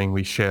 considering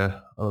we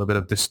share a little bit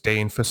of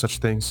disdain for such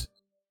things.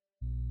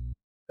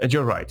 And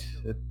you're right.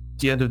 At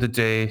the end of the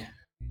day,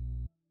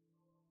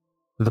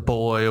 the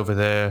boy over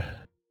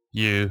there,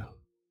 you,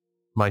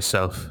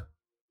 myself,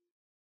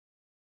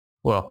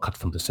 we're all cut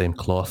from the same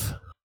cloth.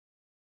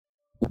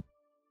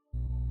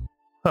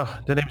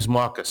 The name's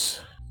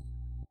Marcus.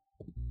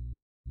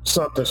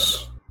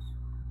 Sundus.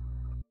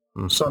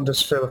 Hmm.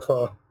 Sundus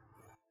Philippa.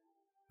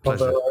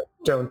 Pleasure.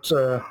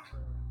 Although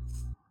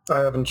I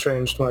haven't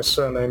changed my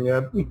surname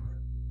yet.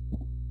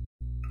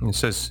 He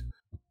says,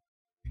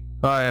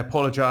 "I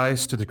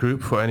apologize to the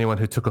group for anyone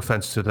who took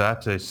offense to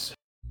that.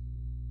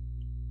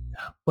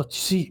 But you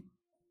see,"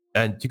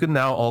 and you can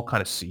now all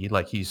kind of see,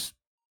 he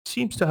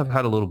seems to have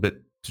had a little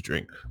bit to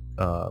drink.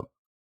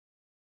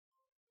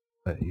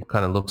 He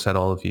kind of looks at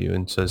all of you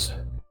and says,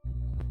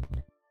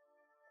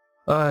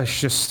 "It's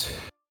just,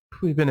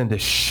 we've been in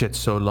this shit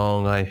so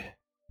long, I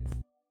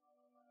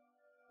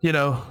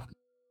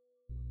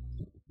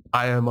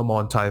am a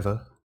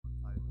Montiver,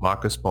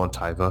 Marcus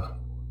Montiver.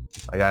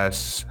 I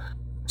guess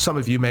some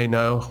of you may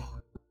know,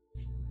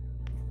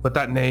 but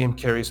that name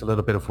carries a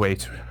little bit of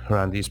weight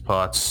around these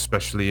parts,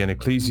 especially in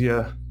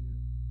Ecclesia.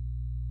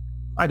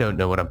 I don't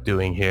know what I'm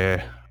doing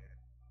here.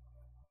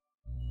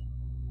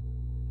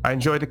 I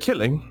enjoy the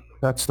killing,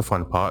 that's the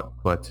fun part,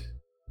 but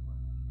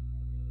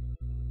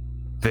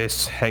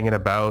this hanging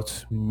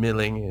about,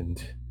 milling,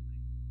 and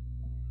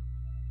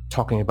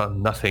talking about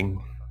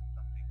nothing.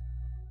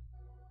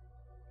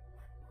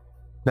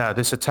 Now,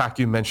 this attack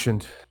you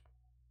mentioned,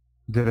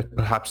 did it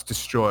perhaps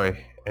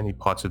destroy any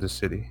parts of the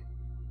city.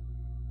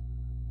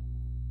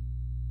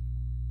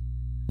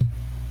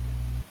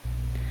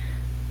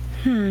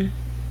 It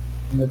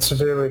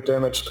severely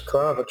damaged the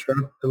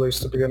clavicle, at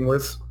least to begin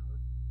with.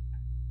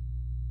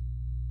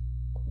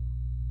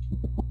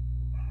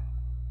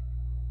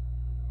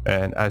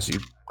 And as you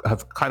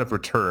have kind of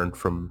returned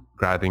from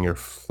grabbing your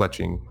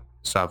fletching,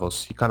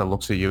 Savos, he kind of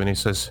looks at you and he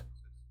says,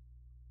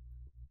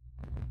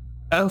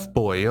 Elf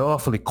boy, you're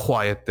awfully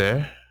quiet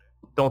there.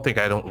 Don't think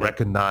I don't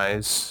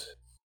recognize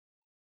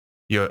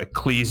your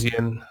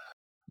ecclesian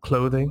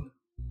clothing.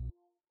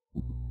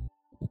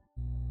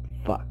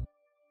 Fuck.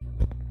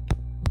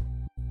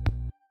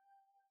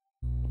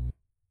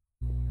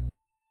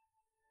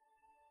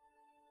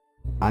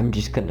 I'm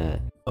just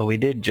gonna... Well, we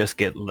did just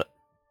get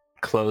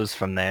clothes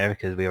from there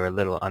because we were a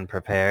little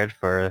unprepared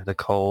for the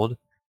cold.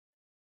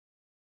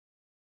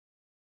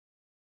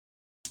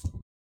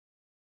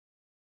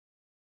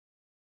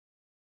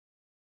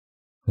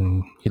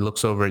 And he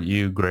looks over at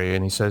you, Gray,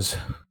 and he says,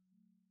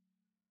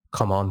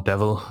 come on,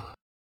 devil.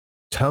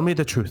 Tell me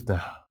the truth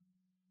now.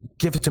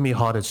 Give it to me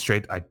hard and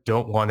straight. I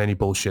don't want any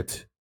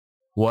bullshit.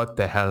 What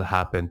the hell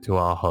happened to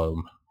our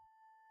home?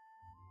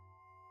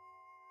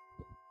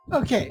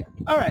 Okay,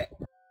 alright.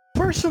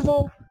 First of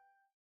all,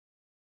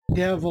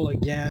 devil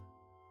again.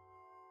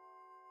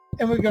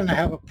 And we're gonna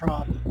have a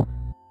problem.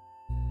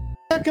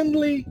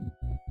 Secondly,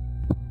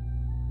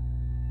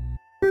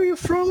 where are you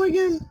from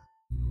again?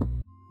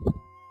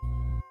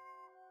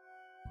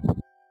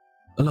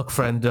 Look,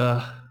 friend,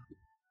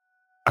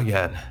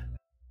 again,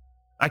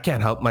 I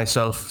can't help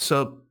myself,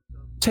 so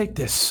take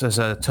this as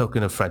a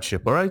token of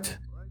friendship, all right?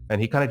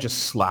 And he kind of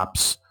just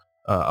slaps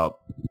a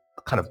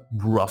kind of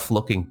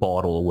rough-looking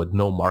bottle with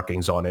no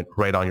markings on it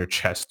right on your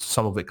chest.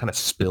 Some of it kind of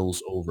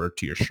spills over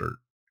to your shirt.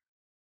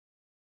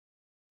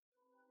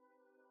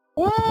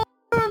 Well,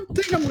 I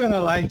think I'm gonna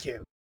like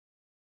you.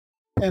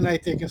 And I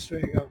take a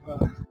swig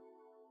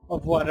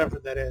of whatever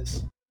that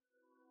is.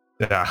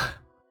 Yeah.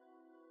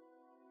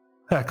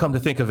 Come to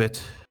think of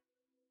it,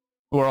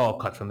 we're all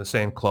cut from the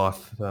same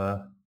cloth.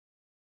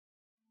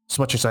 As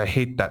much as I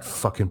hate that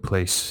fucking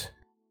place,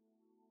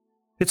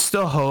 it's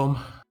still home.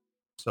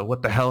 So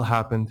what the hell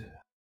happened?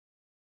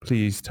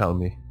 Please tell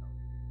me.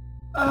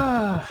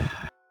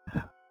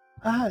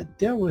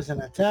 There was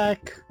an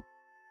attack.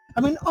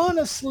 I mean,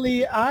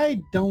 honestly,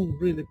 I don't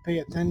really pay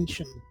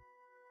attention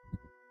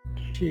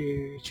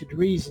to the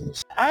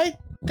reasons. I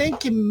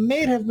think it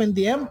may have been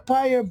the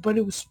Empire, but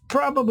it was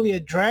probably a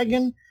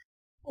dragon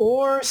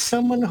or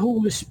someone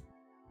who was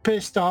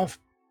pissed off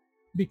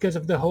because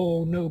of the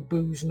whole no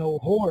booze, no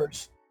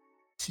whores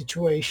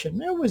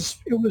situation. It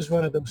was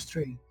one of those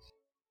three.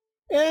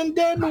 And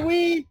then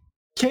we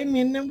came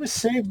in and we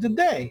saved the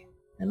day.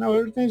 And now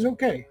everything's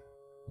okay.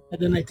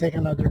 And then I take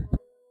another.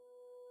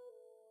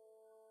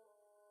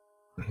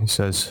 He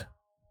says,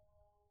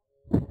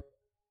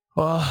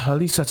 well, at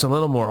least that's a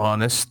little more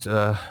honest.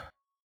 I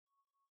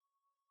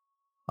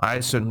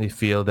certainly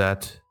feel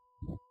that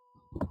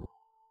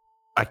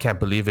I can't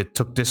believe it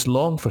took this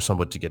long for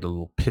someone to get a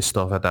little pissed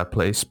off at that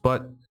place.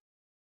 But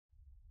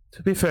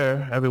to be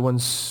fair,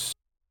 everyone's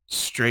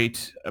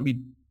straight. I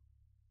mean,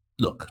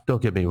 look,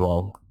 don't get me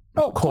wrong.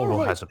 Oh,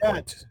 Coral has a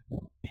point.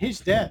 He's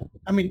dead.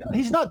 I mean,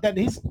 he's not dead.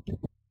 He's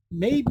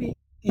maybe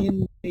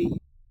in a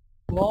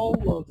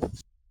ball of...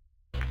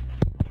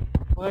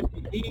 What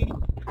he...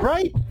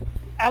 Right?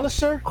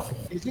 Alistair?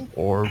 Is he?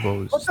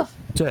 Orvo's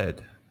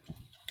dead.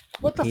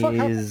 What the fuck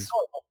happened?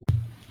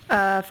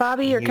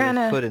 Fabi, you're kind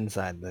of... put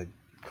inside the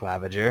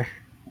claviger.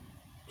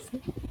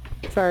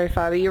 Sorry,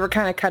 Fabi, you were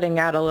kind of cutting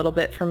out a little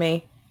bit for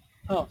me.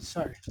 Oh,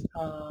 sorry.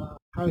 How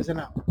is it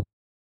now?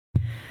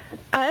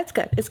 It's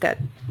good. It's good.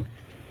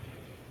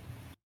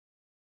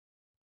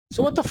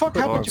 So what the fuck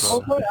happened to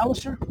Orvo,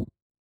 Alistair?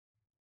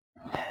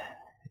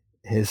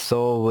 His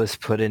soul was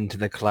put into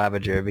the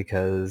claviger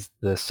because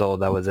the soul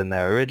that was in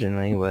there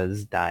originally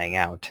was dying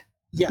out.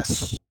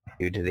 Yes.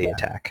 Due to the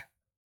attack.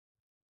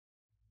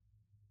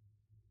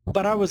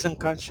 But I was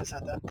unconscious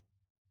at that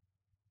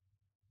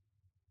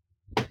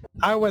point.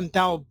 I went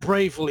down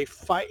bravely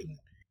fighting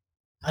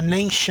an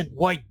ancient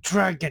white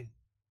dragon.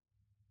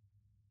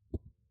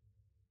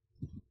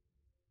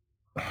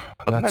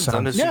 That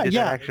sounds...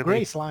 Yeah,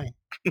 Grace line.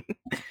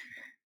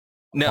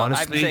 No,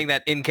 Honestly, I'm saying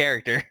that in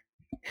character.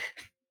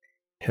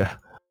 Yeah.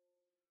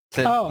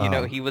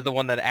 So, he was the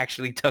one that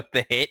actually took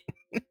the hit.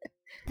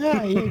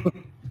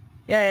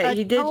 Yeah,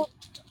 he did.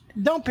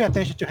 Don't pay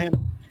attention to him.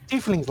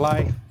 Tieflings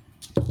lie.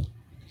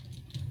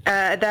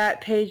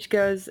 That page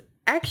goes,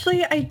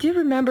 actually, I do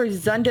remember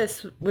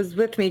Zundus was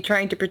with me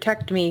trying to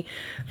protect me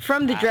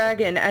from the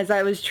dragon as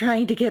I was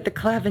trying to get the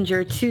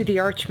Clavenger to the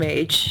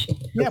Archmage.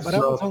 Yeah, but I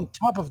was on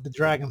top of the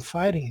dragon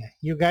fighting it.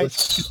 You guys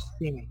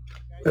see me.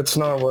 It's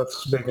not worth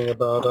speaking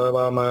about. I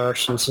allow my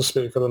actions to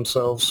speak for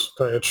themselves,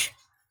 Paige.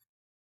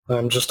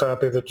 I'm just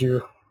happy that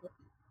you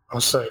are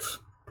safe.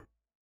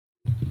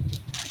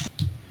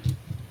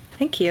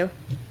 Thank you.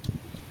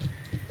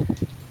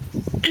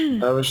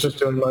 I was just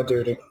doing my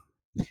duty.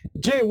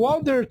 Jay,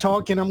 while they're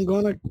talking, I'm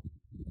going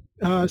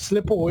to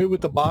slip away with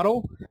the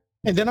bottle,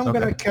 and then I'm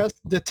going to cast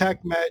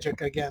detect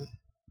magic again.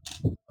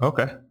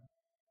 Okay.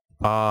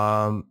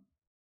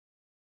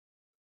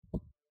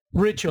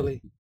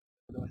 Ritually.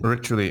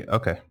 Ritually,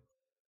 okay.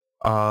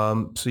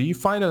 So you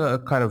find a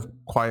kind of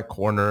quiet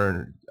corner,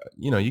 and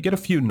you get a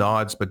few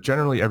nods, but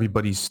generally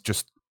everybody's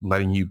just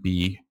letting you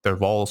be.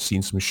 They've all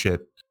seen some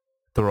shit.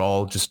 They're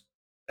all just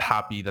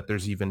happy that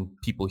there's even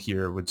people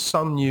here with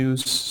some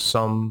news,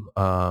 some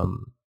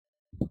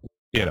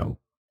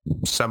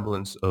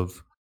semblance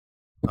of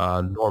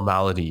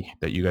normality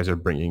that you guys are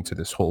bringing to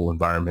this whole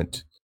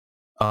environment.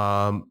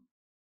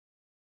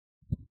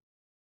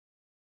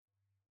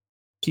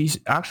 He's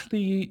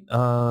actually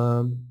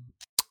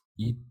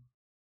you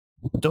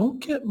don't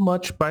get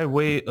much by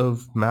way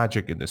of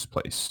magic in this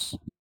place.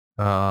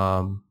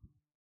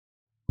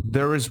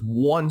 There is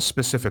one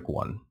specific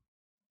one.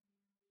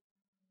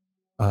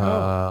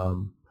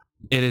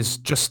 It is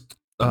just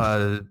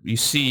you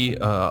see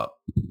on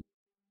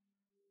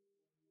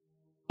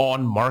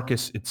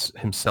Marcus it's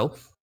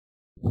himself.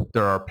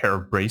 There are a pair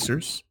of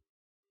bracers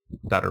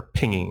that are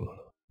pinging.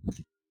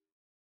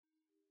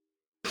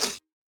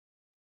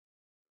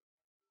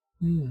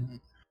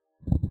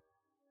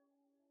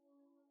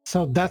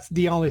 So that's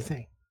the only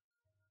thing.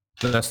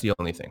 That's the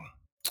only thing.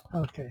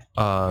 Okay.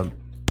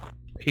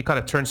 He kind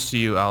of turns to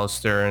you,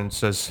 Alistair, and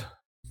says,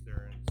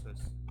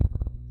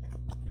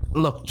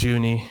 "Look,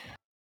 Junie,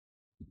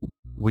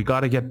 we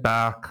got to get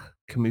back.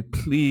 Can we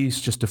please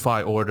just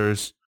defy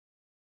orders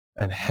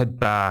and head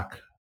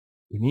back?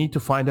 We need to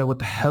find out what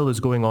the hell is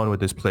going on with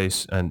this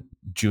place." And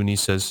Junie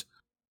says,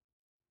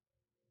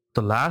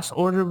 "The last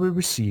order we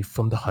received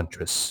from the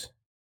Huntress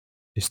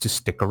is to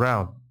stick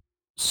around.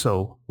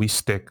 So we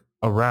stick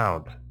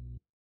around.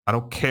 I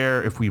don't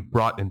care if we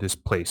brought in this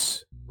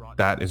place.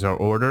 That is our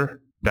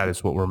order. That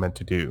is what we're meant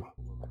to do."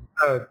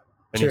 And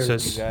he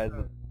says,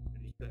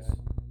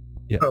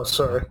 Oh,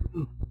 sorry.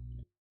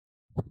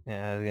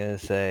 Yeah, I was gonna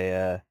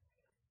say,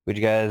 would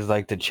you guys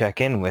like to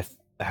check in with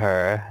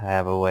her? I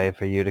have a way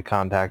for you to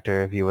contact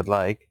her if you would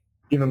like.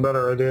 Even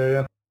better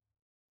idea,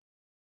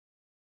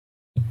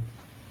 yeah.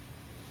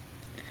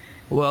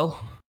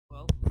 "Well,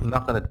 I'm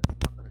not going to..."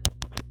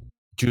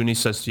 Junie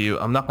says to you,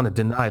 "I'm not going to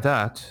deny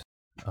that.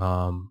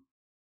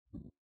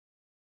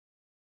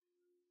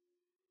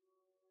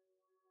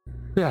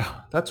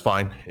 Yeah, that's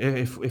fine.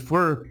 If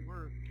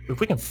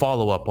we can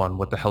follow up on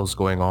what the hell's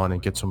going on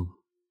and get some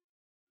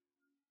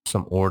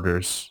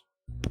orders.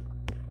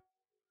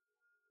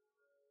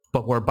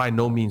 But we're by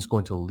no means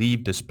going to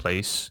leave this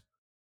place,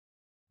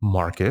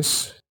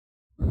 Marcus,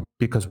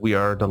 because we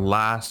are the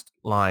last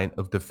line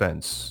of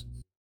defense."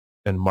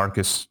 And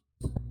Marcus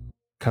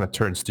kind of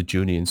turns to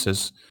Junie and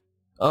says,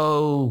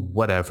 "Oh,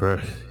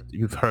 whatever.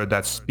 You've heard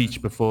that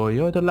speech before.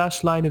 You're the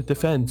last line of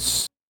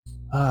defense.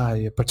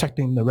 You're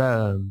protecting the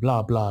realm,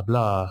 blah, blah,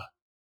 blah.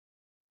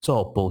 It's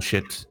all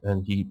bullshit."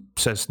 And he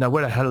says, "Now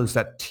where the hell is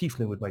that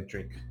tiefling with my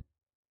drink?"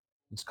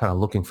 He's kind of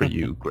looking for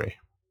you, Gray.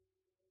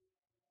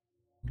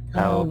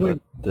 I'll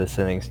put the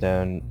sitting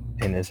stone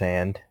in his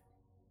hand.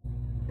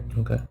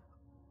 Okay.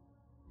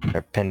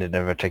 Or pendant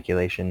of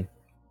articulation.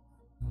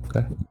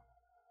 Okay.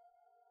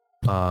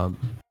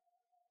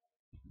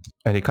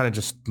 And he kind of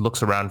just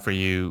looks around for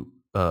you,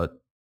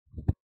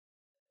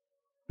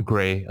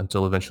 Gray,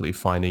 until eventually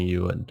finding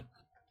you, and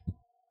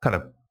kind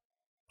of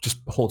just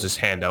holds his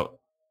hand out,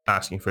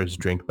 asking for his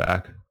drink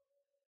back.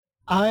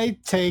 I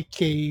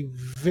take a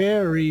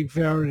very,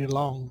 very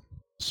long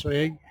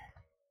swig,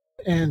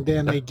 and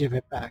then I give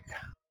it back.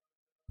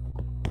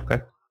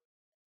 Okay.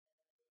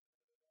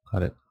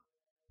 Got it.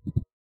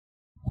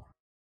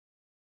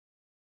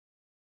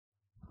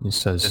 He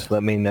says, Just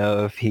let me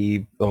know if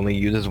he only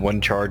uses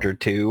one charge or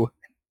two.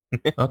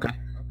 okay.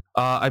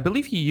 I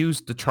believe he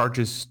used the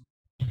charges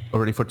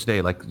already for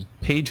today. Like,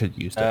 Paige had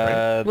used it,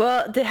 right?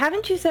 Well,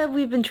 haven't you said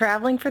we've been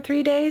traveling for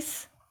 3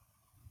 days?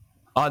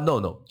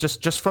 No.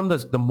 Just from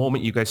the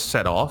moment you guys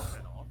set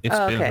off, it's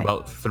been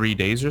about 3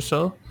 days or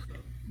so.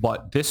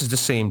 But this is the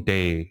same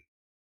day,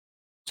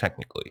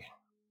 technically,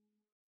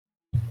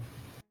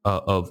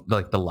 of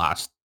like the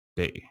last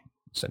day,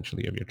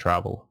 essentially, of your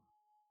travel.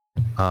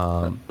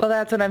 Well,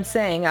 that's what I'm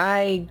saying.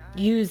 I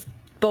used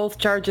both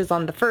charges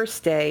on the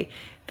first day.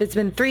 If it's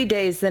been 3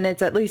 days, then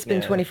it's at least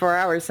been 24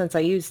 hours since I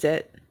used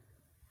it.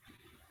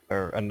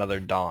 Or another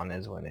dawn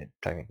is when it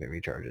technically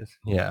recharges.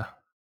 Yeah.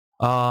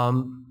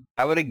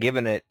 I would have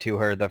given it to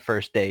her the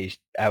first day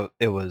out.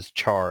 It was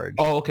charged.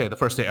 Oh, okay. The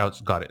first day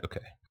out. Got it.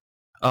 Okay.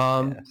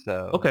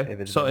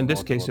 Okay. So in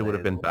this case, it would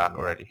have been back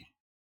already.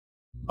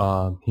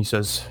 He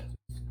says,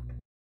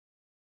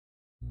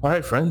 "All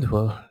right, friend.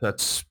 Well,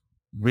 that's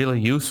really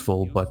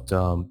useful, but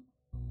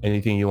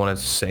anything you want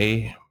to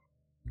say?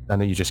 I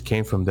know you just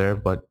came from there,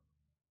 but..."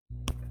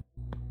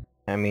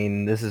 I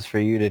mean, this is for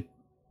you to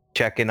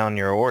check in on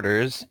your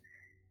orders.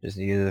 Just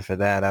use it for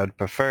that. I would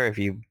prefer if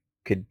you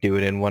could do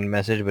it in one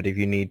message, but if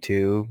you need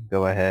to,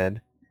 go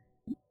ahead.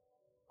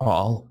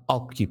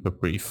 I'll keep it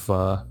brief.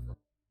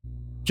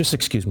 Just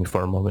excuse me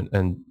for a moment.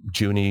 And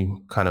Junie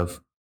kind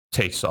of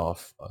takes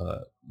off,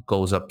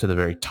 goes up to the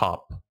very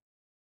top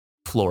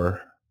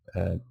floor,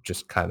 and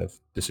just kind of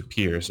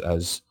disappears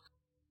as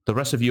the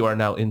rest of you are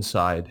now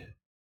inside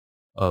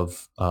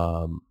of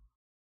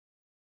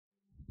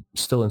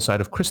still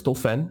inside of Crystal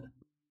Fen.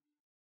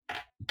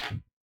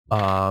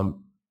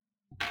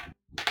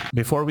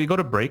 Before we go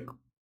to break,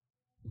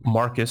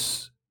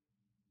 Marcus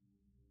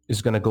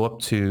is going to go up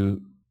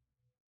to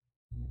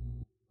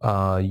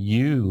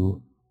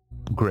you,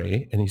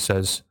 Gray, and he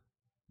says,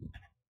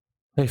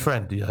 "Hey,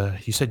 friend,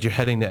 you said you're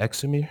heading to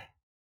Eximir?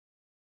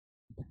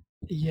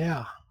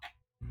 Yeah.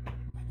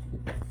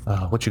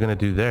 What you going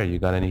to do there? You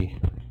got any..."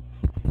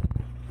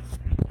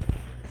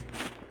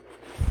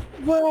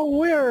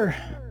 Well,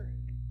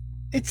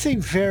 it's a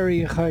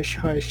very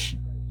hush-hush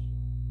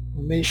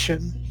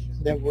mission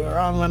that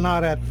we're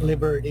not at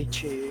liberty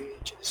to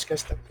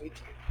discuss that with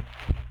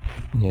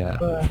you. Yeah.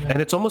 But,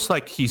 And it's almost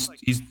like he's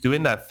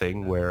doing that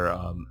thing where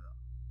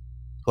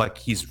like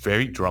he's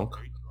very drunk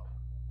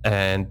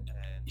and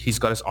he's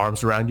got his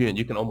arms around you and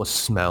you can almost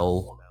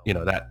smell,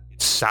 that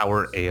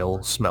sour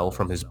ale smell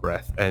from his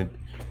breath, and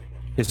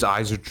his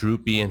eyes are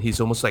droopy and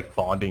he's almost like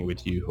bonding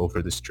with you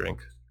over this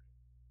drink.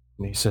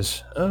 And he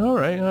says, all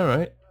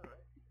right.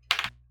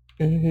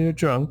 You're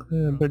drunk.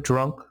 We're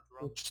drunk.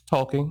 We're just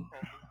talking.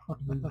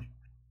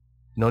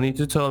 No need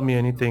to tell me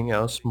anything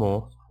else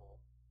more.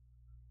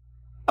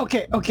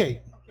 Okay.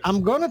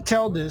 I'm going to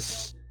tell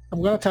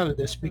you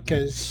this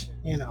because,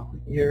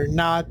 you're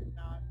not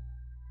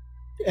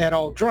at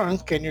all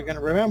drunk and you're going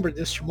to remember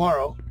this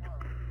tomorrow.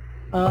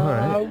 All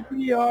right.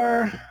 We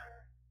are...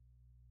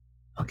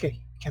 Okay,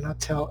 cannot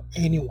tell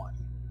anyone.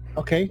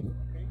 Okay?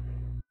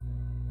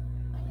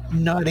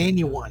 Not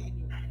anyone.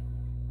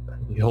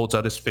 He holds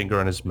out his finger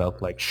on his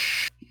mouth like,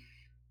 shh.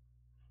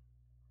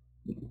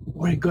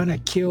 We're gonna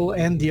kill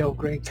Andy of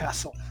Grey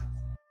Castle.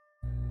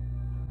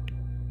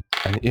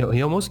 And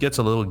he almost gets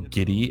a little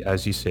giddy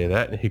as you say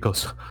that, and he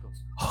goes,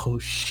 oh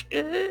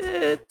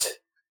shit.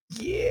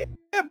 Yeah,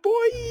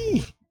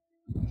 boy.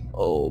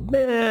 Oh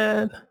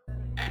man.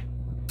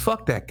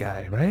 Fuck that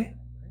guy, right?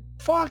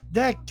 Fuck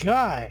that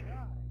guy.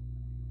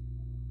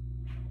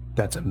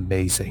 That's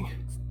amazing.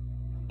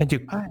 And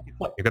you're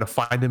gonna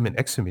find him in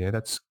Eximir?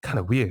 That's kind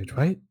of weird,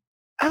 right?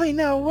 I mean,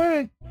 now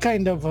we're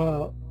kind of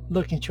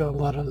looking to a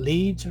lot of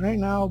leads right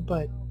now,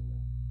 but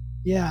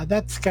yeah,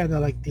 that's kind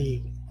of like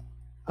the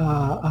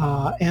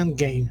end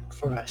game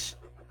for us.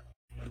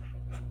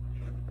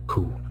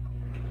 Cool.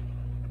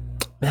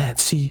 Man,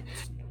 see,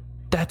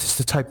 that is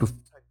the type of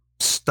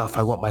stuff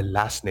I want my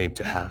last name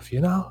to have,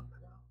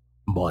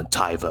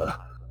 Montiver.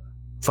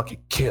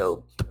 Fucking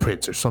kill the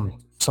prince or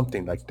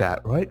something like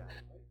that, right?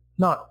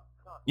 Not,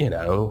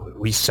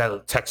 we sell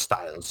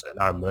textiles and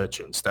our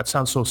merchants. That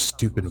sounds so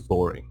stupid and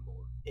boring.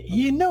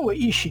 You know what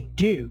you should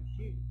do?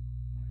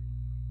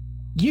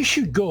 You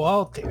should go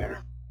out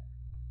there,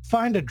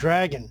 find a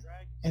dragon,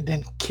 and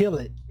then kill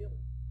it.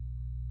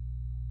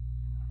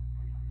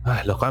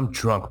 Look, I'm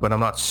drunk, but I'm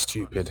not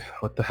stupid.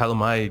 What the hell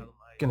am I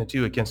gonna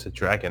do against a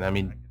dragon? I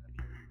mean,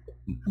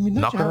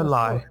 not gonna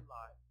lie.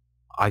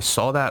 I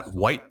saw that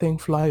white thing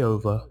fly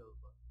over,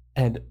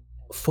 and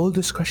full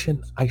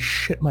discretion, I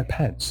shit my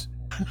pants.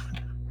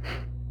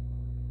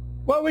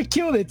 Well, we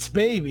killed its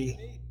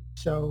baby,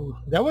 so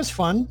that was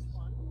fun.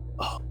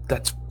 Oh,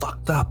 that's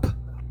fucked up.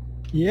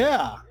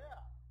 Yeah.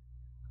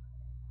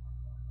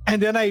 And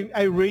then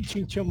I reach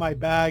into my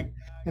bag,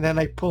 and then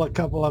I pull a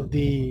couple of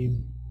the,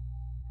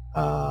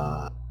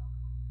 what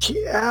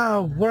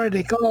are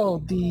they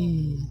called?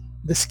 The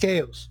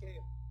scales.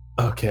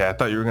 Okay, I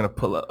thought you were gonna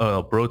pull up.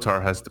 Oh,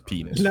 Brotar has the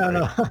penis.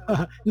 No,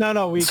 right?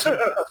 no.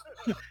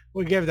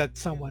 We gave that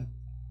to someone.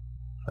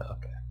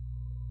 Okay.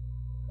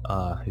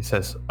 He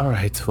says, all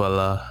right,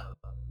 well,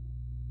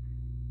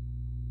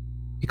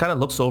 he kind of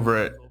looks over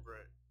at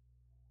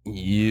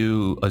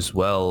you as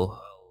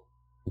well,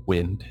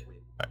 Wind.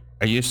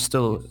 Are you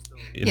still,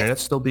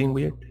 internet's still being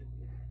weird?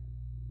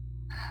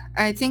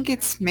 I think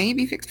it's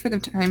maybe fixed for the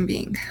time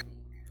being.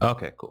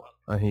 Okay, cool.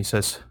 And he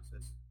says,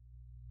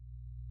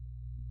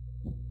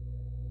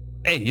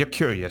 hey, you're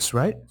curious,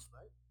 right?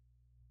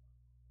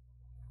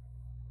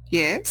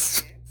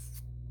 Yes.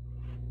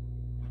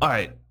 All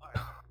right.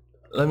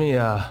 Let me,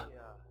 and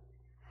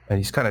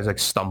he's kind of like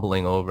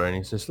stumbling over and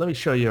he says, let me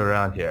show you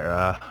around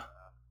here.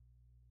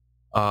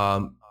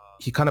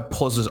 He kind of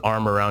pulls his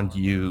arm around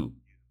you,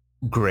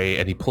 Gray,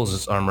 and he pulls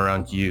his arm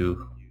around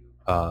you,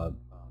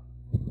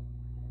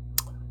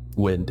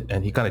 Wind,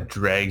 and he kind of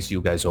drags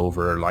you guys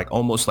over, like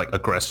almost like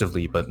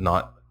aggressively, but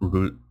not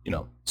rude,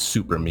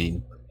 super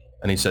mean.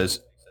 And he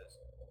says,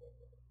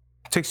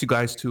 takes you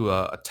guys to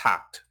a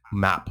tacked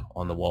map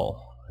on the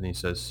wall, and he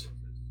says,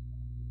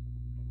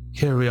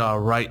 here we are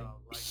right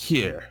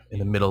here in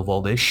the middle of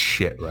all this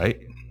shit, right?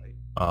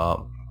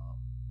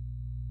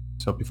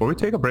 So before we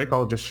take a break,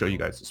 I'll just show you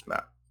guys this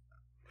map.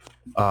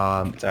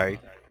 Sorry.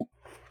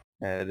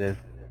 I had to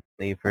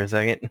leave for a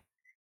second.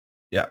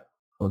 Yeah.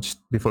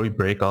 Before we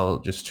break, I'll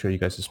just show you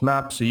guys this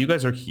map. So you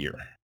guys are here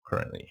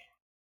currently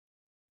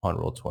on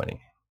Roll20.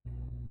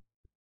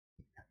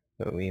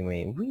 So we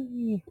went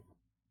wee.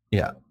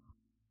 Yeah.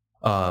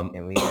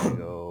 And we gotta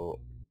go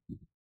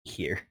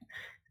here.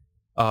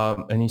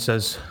 And he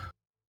says,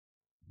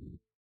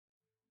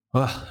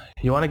 Well,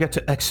 you want to get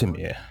to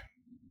Eximir?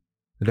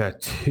 There are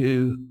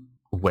two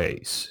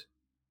ways.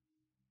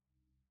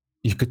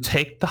 You could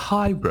take the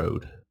high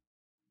road,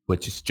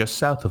 which is just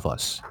south of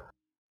us.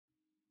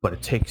 But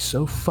it takes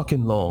so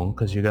fucking long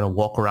because you're going to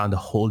walk around the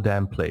whole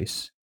damn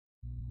place.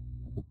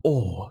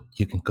 Or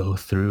you can go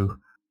through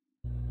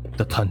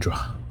the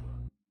tundra.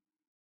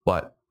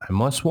 But I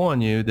must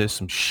warn you, there's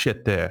some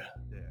shit there.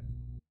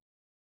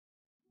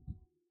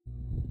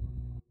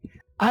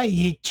 I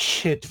eat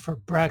shit for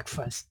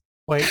breakfast.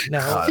 Wait,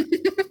 no.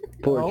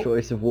 Poor Oh.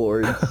 choice of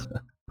words.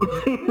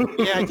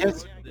 Yeah,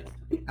 just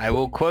I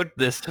will quote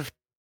this.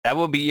 That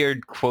will be your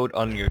quote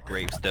on your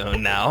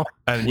gravestone now.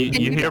 And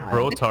you hear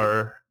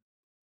Brotar.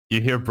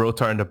 You hear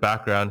Brotar in the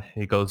background.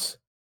 He goes,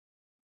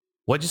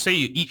 "What'd you say?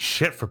 You eat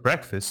shit for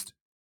breakfast?"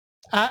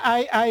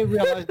 I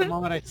realized the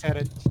moment I said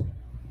it.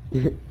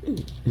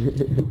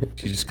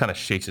 He just kind of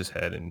shakes his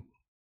head and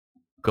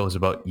goes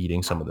about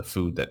eating some of the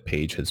food that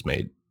Paige has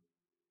made.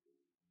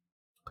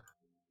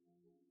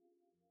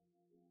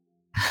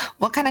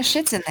 What kind of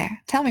shit's in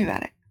there? Tell me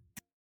about it.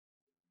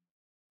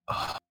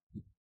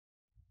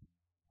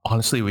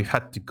 Honestly, we've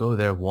had to go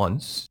there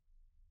once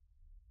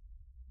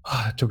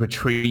to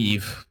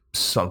retrieve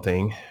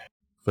something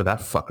for that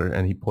fucker.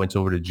 And he points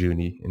over to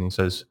Junie and he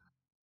says,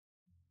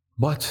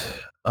 but,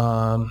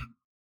 I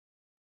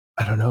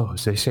don't know.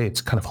 They say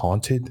it's kind of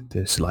haunted.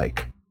 There's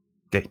like,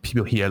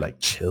 people hear like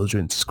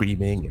children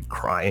screaming and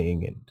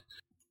crying and,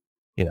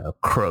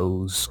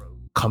 crows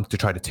come to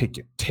try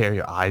to tear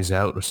your eyes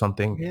out or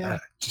something. Yeah.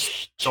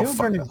 Just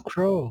Children and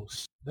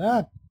crows.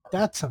 That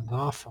sounds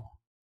awful.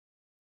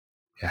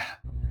 Yeah.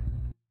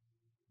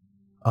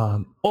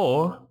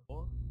 Or,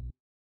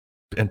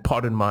 and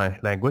pardon my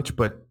language,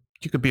 but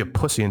you could be a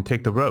pussy and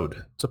take the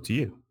road. It's up to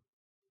you.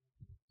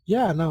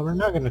 Yeah, no, we're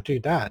not going to do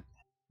that.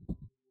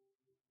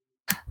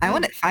 I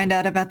want to find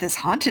out about this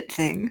haunted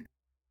thing.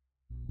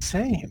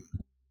 Same.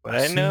 Would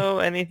I know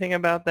anything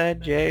about that,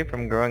 Jay,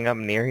 from growing up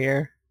near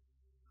here?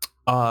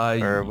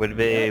 Or would it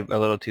be a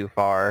little too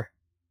far?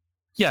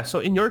 Yeah, so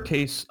in your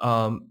case,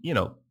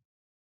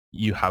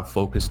 you have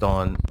focused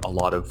on a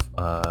lot of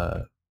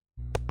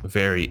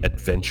very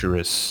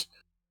adventurous,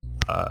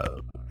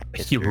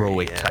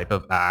 heroic type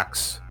of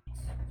acts.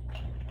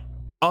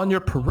 On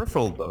your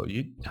peripheral, though,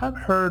 you have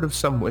heard of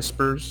some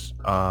whispers,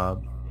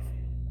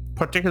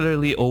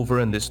 particularly over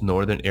in this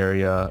northern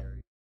area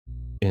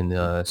in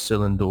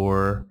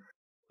Cylindor,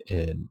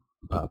 in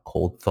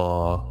Cold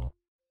Thaw,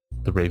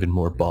 the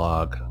Ravenmoor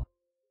Bog,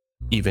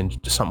 even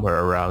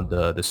somewhere around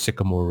the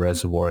Sycamore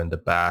Reservoir in the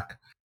back.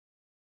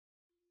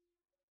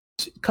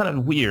 It's kind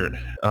of weird.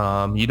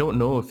 You don't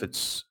know if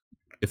it's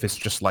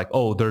just like,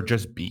 oh, they're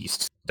just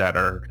beasts that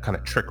are kind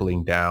of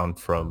trickling down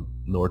from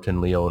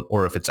Norton Leon,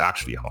 or if it's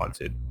actually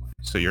haunted.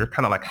 So you're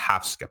kind of like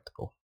half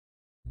skeptical.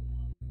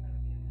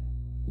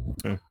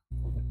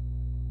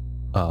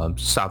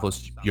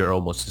 Savos, you're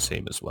almost the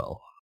same as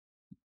well.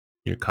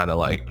 You're kind of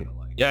like,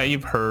 yeah,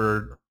 you've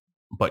heard,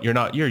 but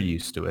you're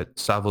used to it.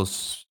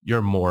 Savos,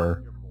 you're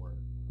more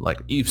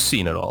like, you've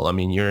seen it all. I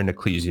mean, you're in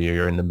Ecclesia,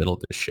 you're in the middle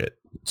of this shit.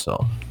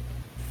 So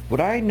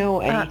would I know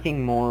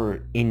anything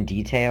more in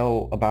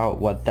detail about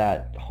what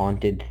that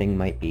haunted thing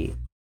might be?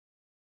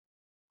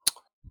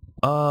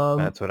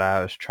 That's what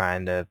I was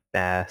trying to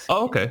ask.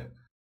 Oh, okay.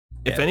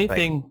 If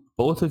anything,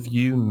 both of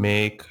you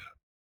make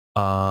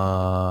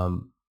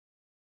Arcana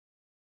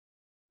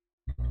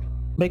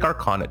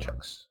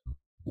checks.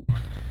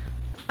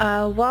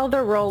 While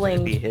they're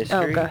rolling... history?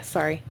 Oh, God,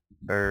 sorry.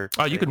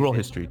 You can roll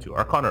history too.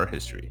 Arcana or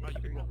history.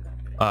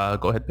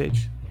 Go ahead,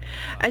 Paige.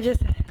 I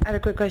just had a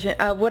quick question.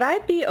 Would I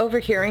be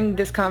overhearing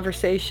this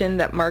conversation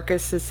that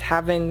Marcus is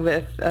having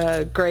with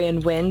Gray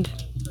and Wind?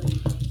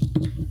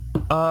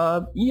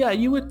 Yeah,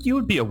 you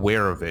would be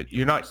aware of it.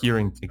 You're not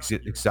hearing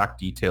exact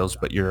details,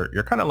 but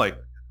you're kind of like,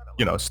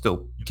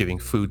 still giving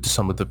food to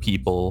some of the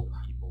people.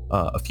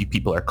 A few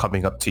people are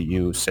coming up to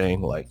you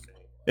saying like,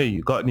 hey,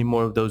 you got any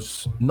more of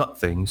those nut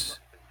things?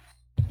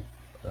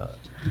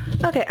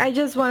 Okay, I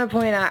just want to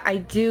point out, I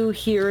do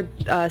hear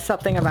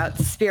something about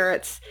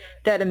spirits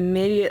that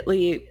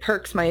immediately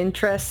perks my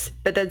interest,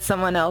 but then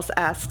someone else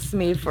asks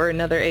me for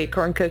another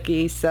acorn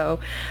cookie, so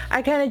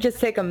I kind of just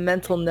take a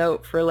mental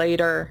note for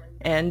later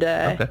and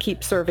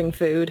keep serving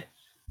food.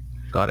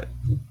 Got it.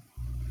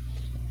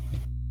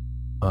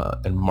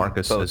 And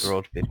Marcus says...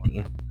 rolled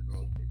 15.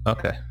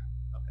 Okay.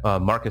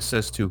 Marcus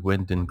says to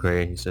Wind and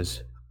Gray, he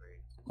says,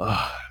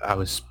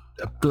 I'm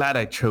glad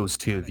I chose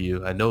two of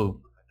you. I know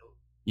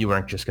you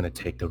weren't just going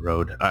to take the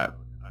road.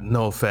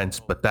 No offense,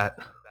 but that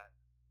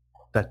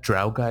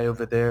drow guy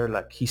over there,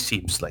 like, he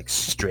seems like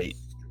straight.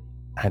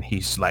 And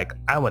he's like,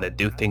 I want to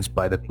do things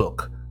by the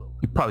book.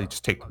 You probably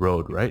just take the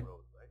road, right?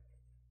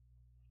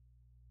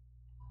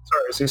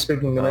 Sorry, is he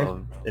speaking to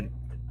me?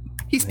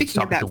 He's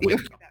speaking about you.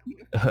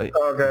 Okay,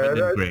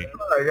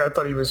 I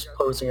thought he was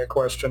posing a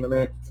question to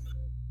me.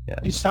 Yeah.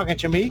 He's talking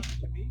to me?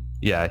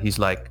 Yeah, he's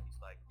like,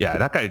 yeah,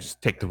 that guy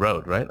just take the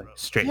road, right? Like,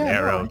 straight and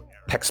narrow,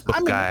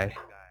 textbook guy.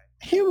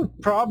 He would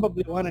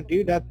probably want to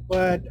do that,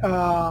 but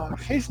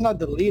he's not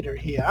the leader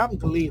here. I'm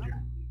the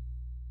leader.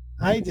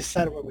 I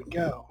decided where we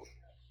go.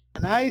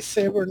 And I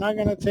said we're not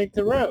going to take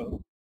the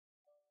road.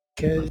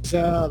 Because,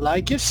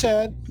 like you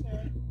said,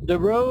 the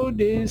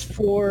road is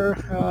for,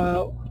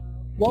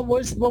 what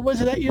was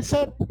it that you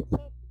said?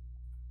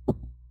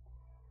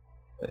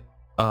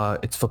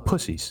 It's for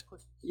pussies.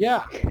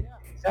 Yeah,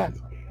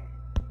 exactly.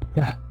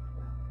 Yeah.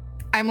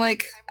 I'm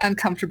like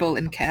uncomfortable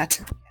in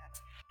cat.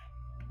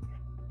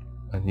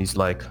 And he's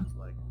like,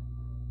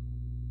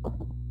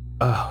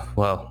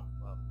 well,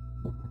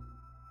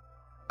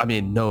 I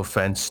mean, no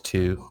offense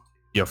to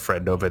your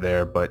friend over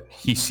there, but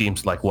he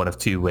seems like one of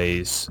two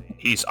ways.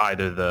 He's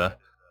either the,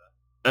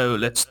 oh,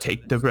 let's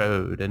take the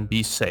road and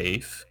be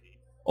safe,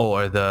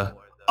 or the,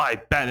 I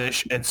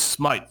banish and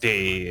smite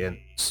thee, and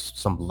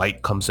some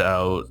light comes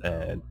out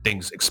and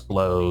things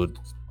explode.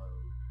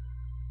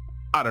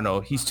 I don't know.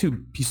 He's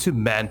too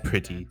man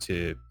pretty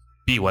to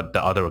be what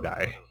the other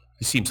guy.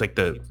 He seems like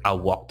the I'll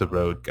walk the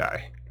road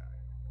guy.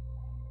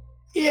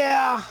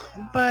 Yeah,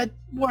 but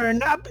we're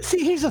not.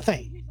 See, here's the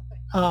thing.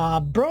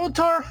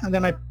 Brotar, and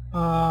then the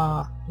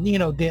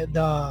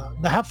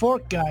half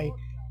orc guy.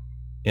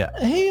 Yeah.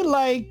 He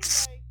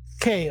likes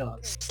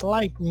chaos,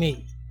 like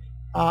me.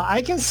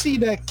 I can see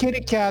that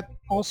Kitty Cat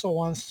also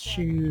wants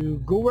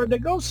to go where the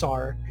ghosts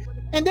are,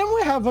 and then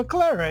we have a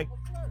cleric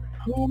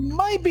who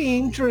might be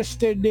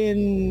interested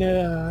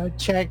in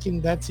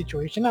checking that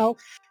situation out.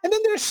 And then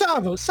there's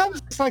Savos.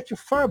 Savos is like your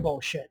fireball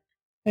shit.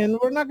 And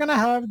we're not going to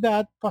have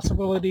that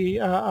possibility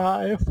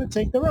if we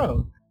take the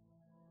road.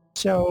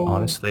 So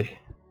honestly,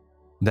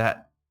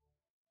 that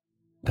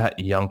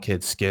young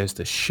kid scares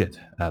the shit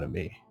out of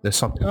me. There's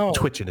something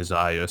twitch in his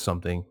eye or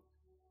something.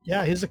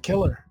 Yeah, he's a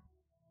killer.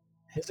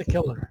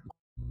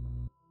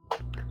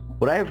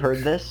 Would I have heard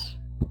this?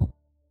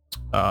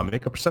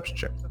 Make a perception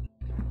check.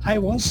 I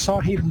once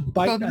saw him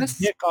bite a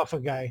dick off a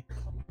guy.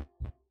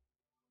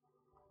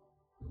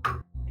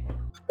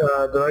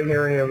 Did I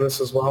hear any of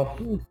this as well?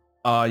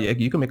 Yeah,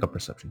 you can make a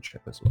perception check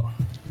as well.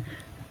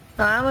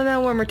 I don't know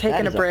when we're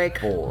taking a break,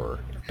 4.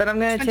 but I'm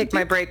going to take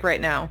my break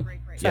right now.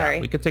 Sorry.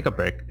 Yeah, we could take a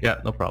break.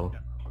 Yeah, no problem.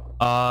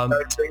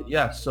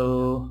 Yeah,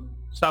 so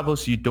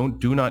Savos, you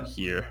do not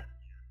hear.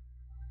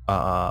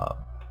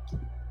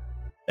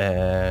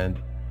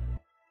 And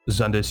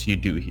Zundis, you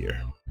do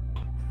hear.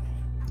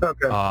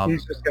 Okay.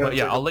 He's just gonna but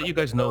yeah, take I'll a let you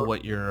guys know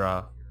what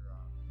your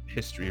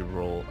history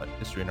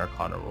and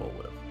arcana roll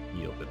would have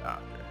yielded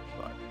after.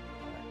 But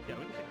yeah,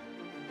 we can take it.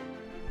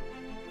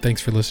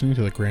 Thanks for listening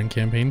to the Grand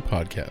Campaign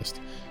podcast.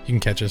 You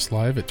can catch us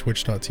live at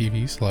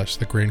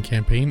twitch.tv/The Grand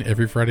Campaign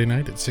every Friday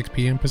night at 6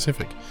 p.m.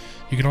 Pacific.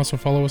 You can also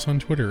follow us on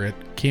Twitter at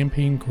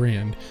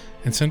CampaignGrand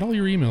and send all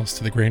your emails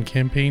to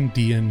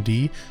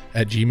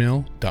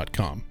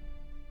thegrandcampaignDND@gmail.com.